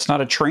 that it's not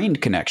a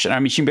trained connection. I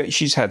mean,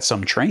 she's had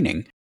some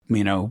training,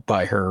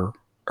 by the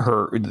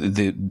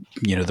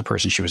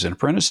person she was an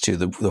apprentice to,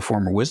 the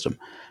former wisdom,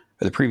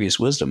 or the previous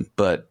wisdom,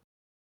 but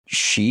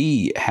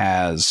she's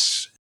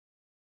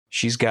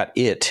got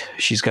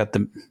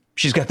the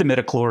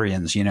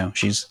midichlorians,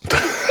 she's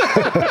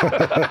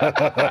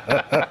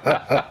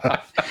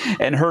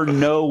and her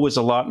no was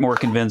a lot more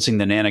convincing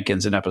than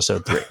Anakin's in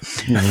episode 3.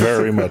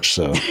 Very much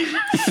so.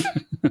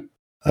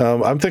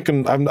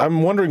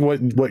 I'm wondering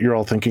what you're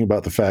all thinking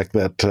about the fact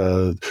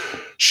that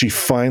she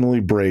finally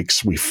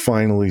breaks. We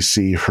finally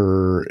see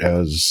her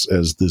as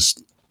this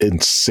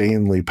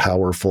insanely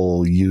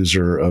powerful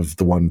user of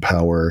the one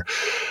power,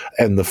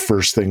 and the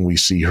first thing we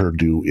see her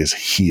do is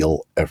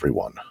heal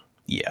everyone.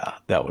 Yeah,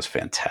 that was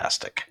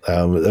fantastic.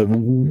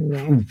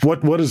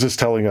 What is this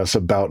telling us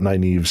about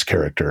Nynaeve's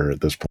character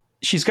at this point?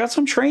 She's got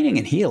some training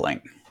in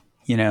healing.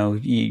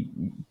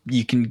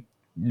 You can.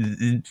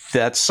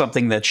 That's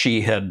something that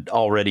she had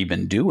already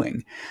been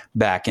doing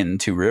back in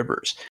Two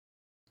Rivers,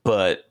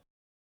 but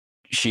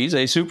she's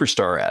a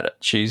superstar at it.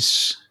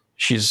 She's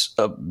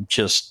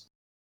just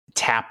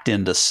tapped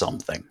into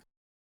something,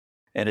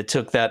 and it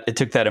took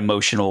that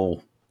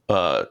emotional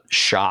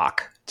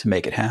shock to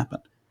make it happen.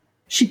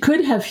 She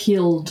could have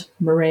healed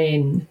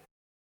Moraine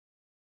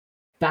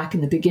back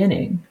in the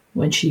beginning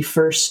when she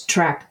first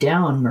tracked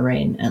down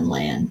Moraine and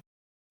Lan,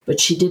 but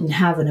she didn't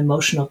have an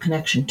emotional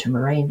connection to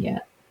Moraine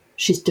yet.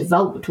 She's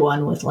developed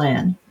one with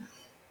Lan.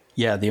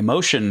 Yeah, the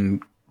emotional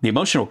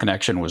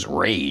connection was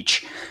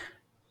rage.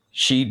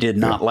 She did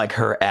not like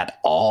her at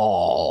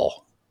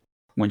all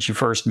when she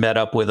first met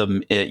up with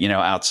him,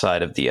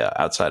 outside of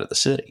the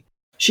city.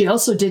 She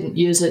also didn't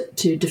use it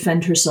to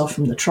defend herself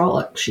from the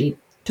Trolloc. She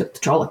took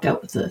the Trolloc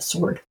out with the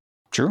sword.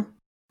 True.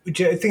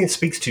 Which I think it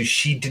speaks to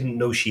she didn't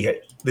know she had.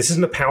 This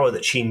isn't a power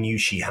that she knew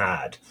she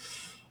had.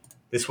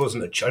 This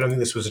wasn't I don't think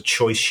this was a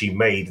choice she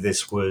made.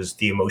 This was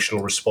the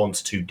emotional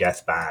response to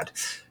death bad.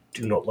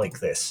 Do not like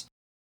this.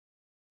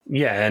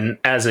 Yeah, and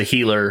as a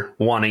healer,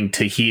 wanting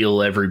to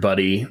heal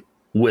everybody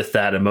with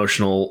that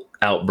emotional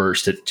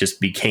outburst, it just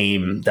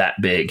became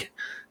that big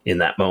in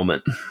that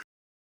moment.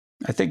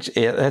 I think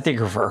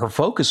her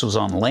focus was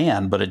on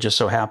Lan, but it just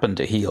so happened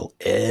to heal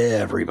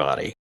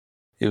everybody.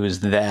 It was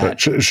that.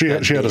 She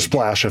had a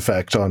splash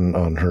effect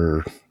on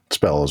her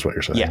spell, is what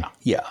you're saying.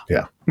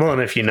 Yeah. Well,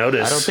 and if you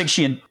notice, I don't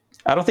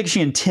think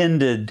she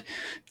intended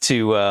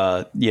to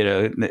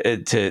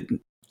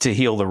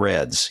heal the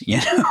Reds.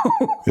 Yeah.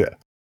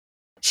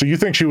 So you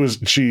think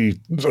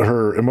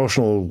her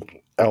emotional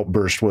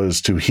outburst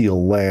was to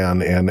heal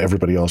Lan, and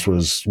everybody else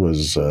was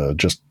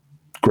just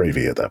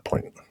gravy at that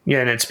point. Yeah,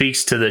 and it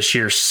speaks to the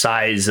sheer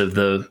size of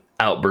the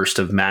outburst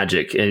of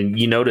magic. And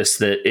you notice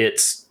that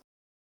it's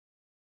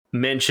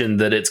mentioned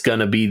that it's going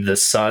to be the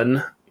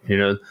sun.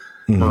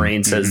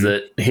 Moraine says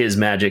that his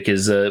magic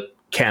is a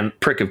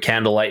prick of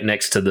candlelight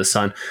next to the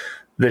sun.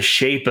 The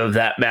shape of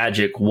that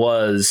magic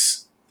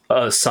was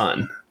a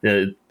sun.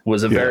 It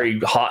was a very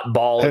hot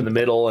ball in the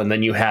middle, and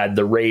then you had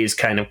the rays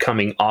kind of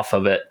coming off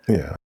of it.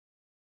 Yeah.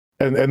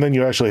 And then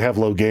you actually have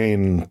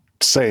Logain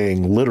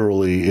saying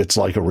literally it's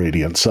like a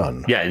radiant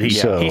sun. Yeah, he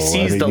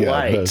sees the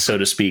light, so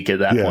to speak, at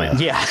that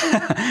point. Yeah,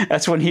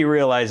 that's when he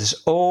realizes,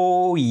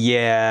 maybe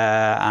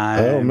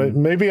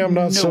I'm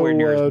not so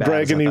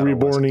dragony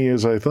reborny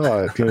as I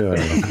thought. Yeah.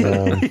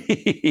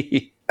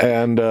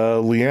 And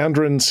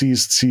Liandrin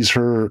sees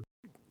her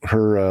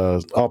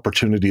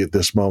opportunity at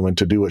this moment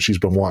to do what she's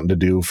been wanting to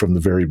do from the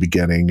very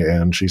beginning,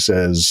 and she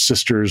says,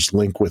 "Sisters,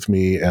 link with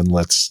me, and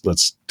let's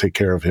take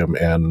care of him."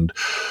 And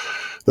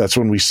that's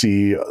when we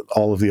see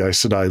all of the Aes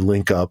Sedai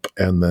link up,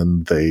 and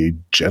then they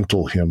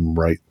gentle him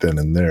right then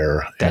and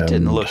there. That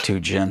didn't look too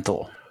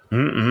gentle.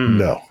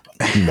 No,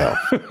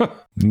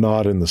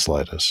 not in the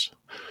slightest.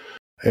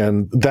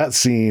 And that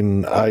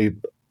scene, I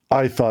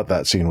thought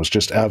that scene was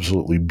just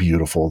absolutely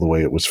beautiful, the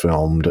way it was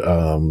filmed.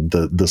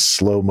 The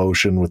slow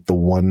motion with the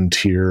one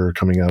tear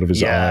coming out of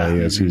his eye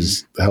as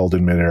he's held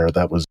in midair,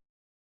 that was,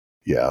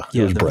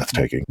 it was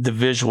breathtaking. The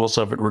visuals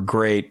of it were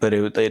great, but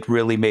it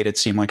really made it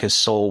seem like his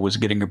soul was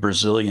getting a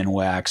Brazilian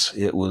wax.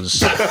 It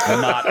was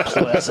not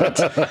pleasant.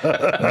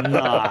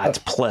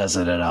 Not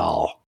pleasant at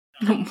all.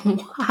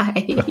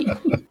 Why?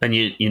 And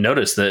you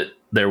notice that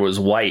there was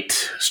white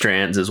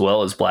strands as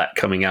well as black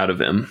coming out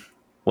of him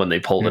when they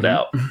pulled it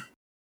out.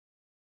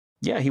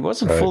 Yeah, he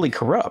wasn't fully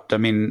corrupt. I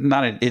mean,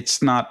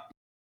 it's not.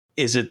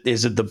 Is it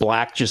the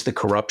black just the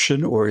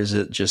corruption, or is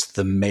it just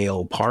the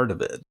male part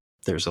of it?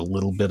 There's a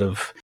little bit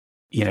of,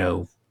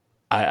 I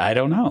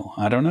don't know.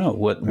 I don't know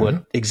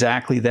what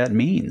exactly that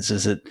means.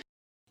 Is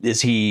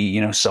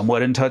he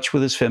somewhat in touch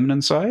with his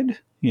feminine side?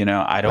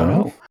 I don't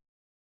know.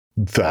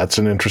 That's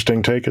an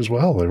interesting take as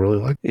well. I really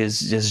like it.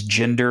 Is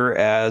gender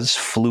as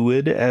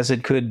fluid as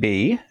it could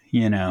be?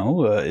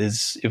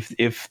 Is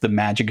if the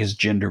magic is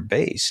gender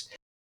based,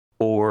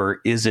 or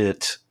is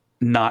it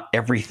not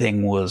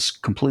everything was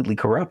completely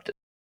corrupted?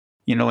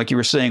 Like you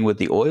were saying with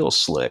the oil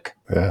slick.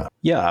 Yeah.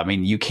 Yeah. I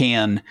mean, you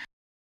can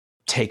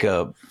take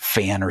a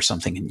fan or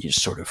something and you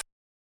just sort of,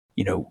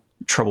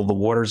 trouble the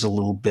waters a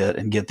little bit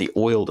and get the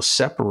oil to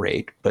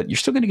separate, but you're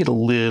still going to get a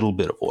little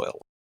bit of oil.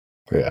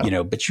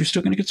 Yeah. But you're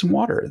still going to get some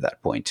water at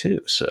that point too.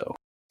 So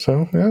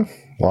yeah,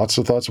 lots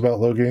of thoughts about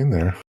Logain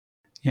there.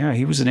 Yeah,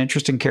 he was an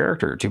interesting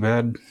character. Too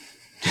bad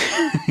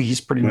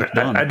he's pretty much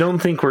done. I don't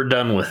think we're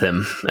done with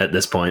him at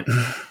this point.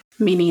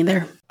 Me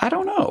neither. I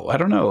don't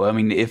know. I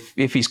mean,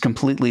 if he's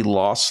completely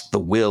lost the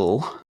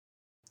will,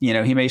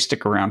 he may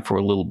stick around for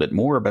a little bit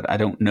more, but I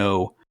don't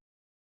know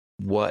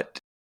what,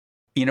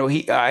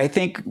 I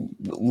think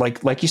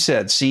like you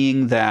said,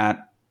 seeing the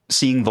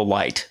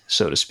light,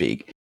 so to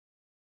speak,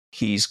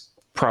 he's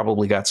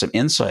probably got some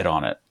insight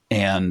on it.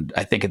 And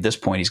I think at this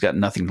point he's got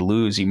nothing to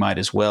lose. He might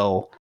as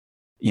well,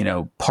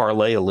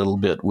 parlay a little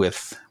bit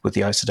with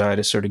the Aes Sedai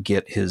to sort of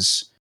get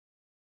his,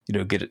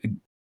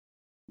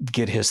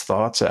 get his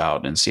thoughts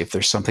out and see if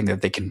there's something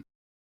that they can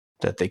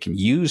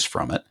use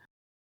from it.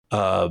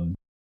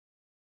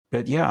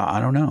 But yeah, I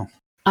don't know.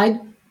 I'd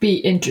be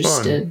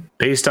interested. Well,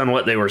 based on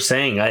what they were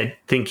saying, I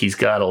think he's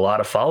got a lot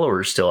of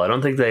followers still. I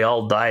don't think they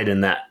all died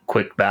in that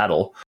quick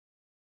battle.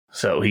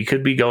 So he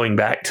could be going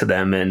back to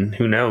them, and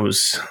who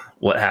knows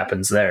what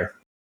happens there.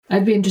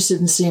 I'd be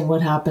interested in seeing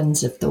what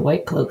happens if the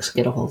White Cloaks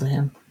get a hold of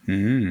him.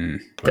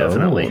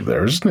 Definitely.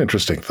 There's an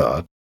interesting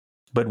thought.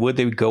 But would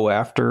they go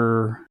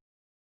after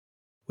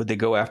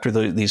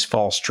these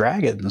false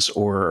dragons,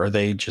 or are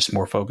they just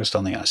more focused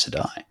on the Aes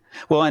Sedai?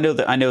 Well, I know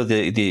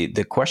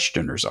the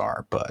questioners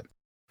are, but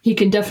he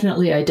can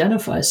definitely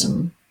identify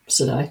some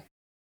Sedai.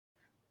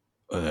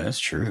 That's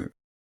true.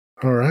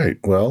 All right.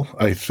 Well,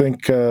 I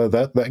think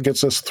that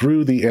gets us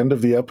through the end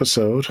of the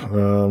episode.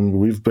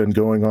 We've been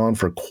going on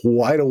for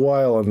quite a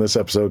while on this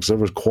episode because there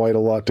was quite a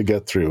lot to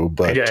get through.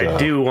 But I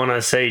do want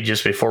to say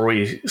just before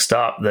we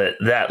stop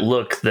that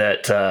look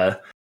that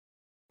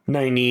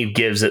Nynaeve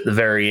gives at the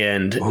very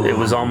end, it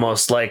was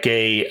almost like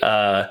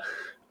a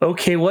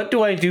okay, what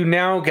do I do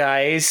now,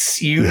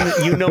 guys? You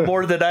know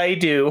more than I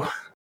do.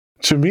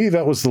 To me,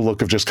 that was the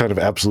look of just kind of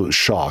absolute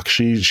shock.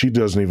 She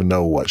doesn't even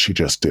know what she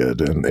just did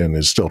and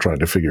is still trying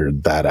to figure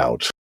that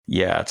out.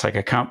 Yeah, it's like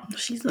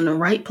she's in the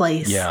right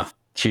place. Yeah,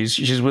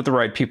 she's with the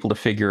right people to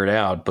figure it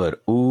out.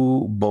 But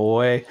ooh,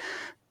 boy,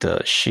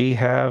 does she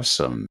have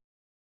some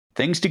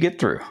things to get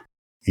through.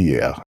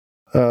 Yeah.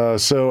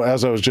 So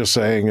as I was just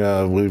saying,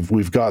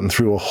 we've gotten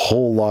through a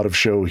whole lot of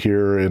show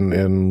here,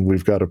 and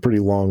we've got a pretty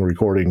long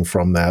recording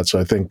from that. So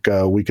I think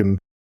we can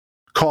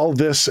call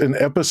this an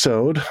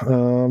episode.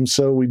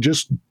 So we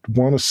just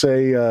want to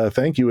say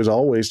thank you, as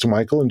always, to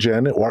Michael and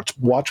Jen at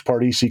Watch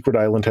Party Secret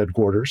Island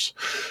headquarters.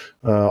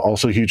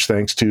 Also, huge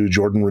thanks to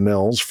Jordan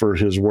Rennells for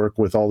his work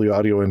with all the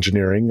audio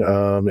engineering,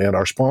 and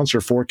our sponsor,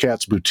 Four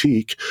Cats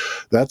Boutique.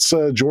 That's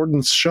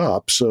Jordan's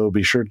shop, so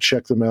be sure to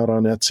check them out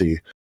on Etsy.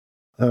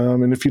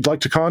 And if you'd like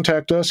to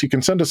contact us, you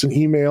can send us an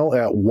email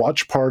at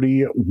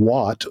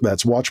watchpartywot,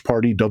 that's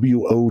watchpartywot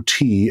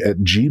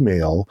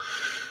 @gmail.com.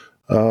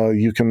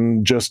 You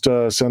can just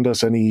send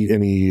us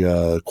any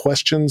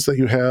questions that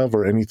you have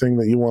or anything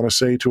that you want to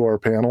say to our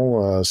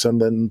panel. Send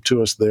them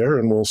to us there,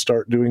 and we'll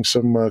start doing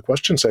some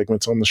question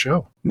segments on the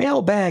show.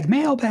 Mailbag.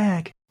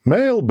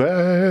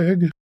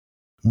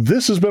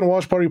 This has been a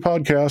Watch Party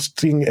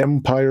Podcasting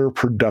Empire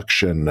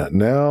production.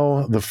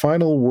 Now, the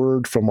final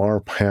word from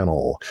our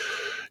panel.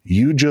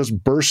 You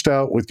just burst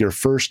out with your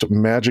first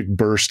magic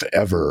burst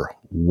ever.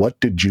 What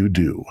did you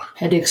do?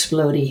 Head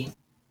explodey.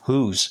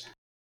 Whose?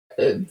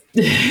 Whose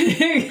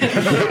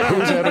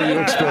head are you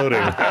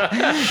exploding?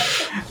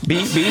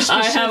 Be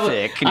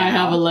specific. I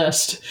have a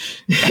list.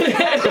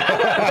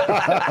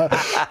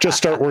 Just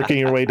start working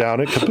your way down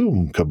it.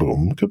 Kaboom,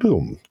 kaboom,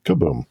 kaboom,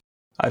 kaboom.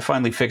 I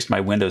finally fixed my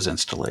Windows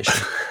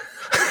installation.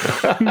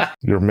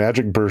 Your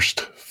magic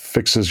burst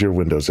fixes your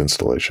Windows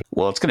installation.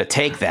 Well, it's going to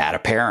take that,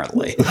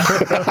 apparently.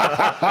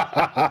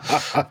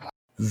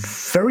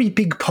 Very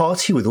big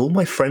party with all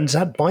my friends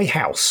at my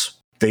house.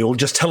 They all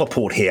just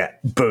teleport here.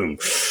 Boom.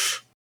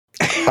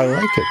 I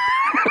like it.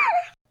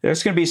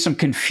 There's going to be some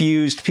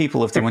confused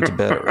people if they went to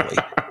bed early.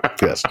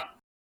 Yes.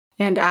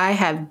 And I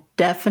have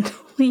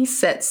definitely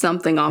set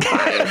something on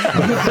fire.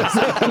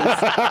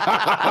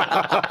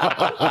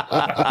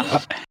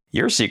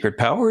 Your secret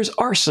power is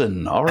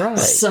arson. All right.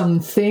 Some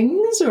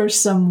things or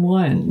some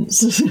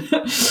ones?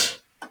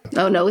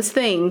 Oh, no, it's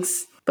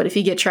things. But if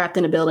you get trapped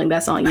in a building,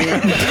 that's on you.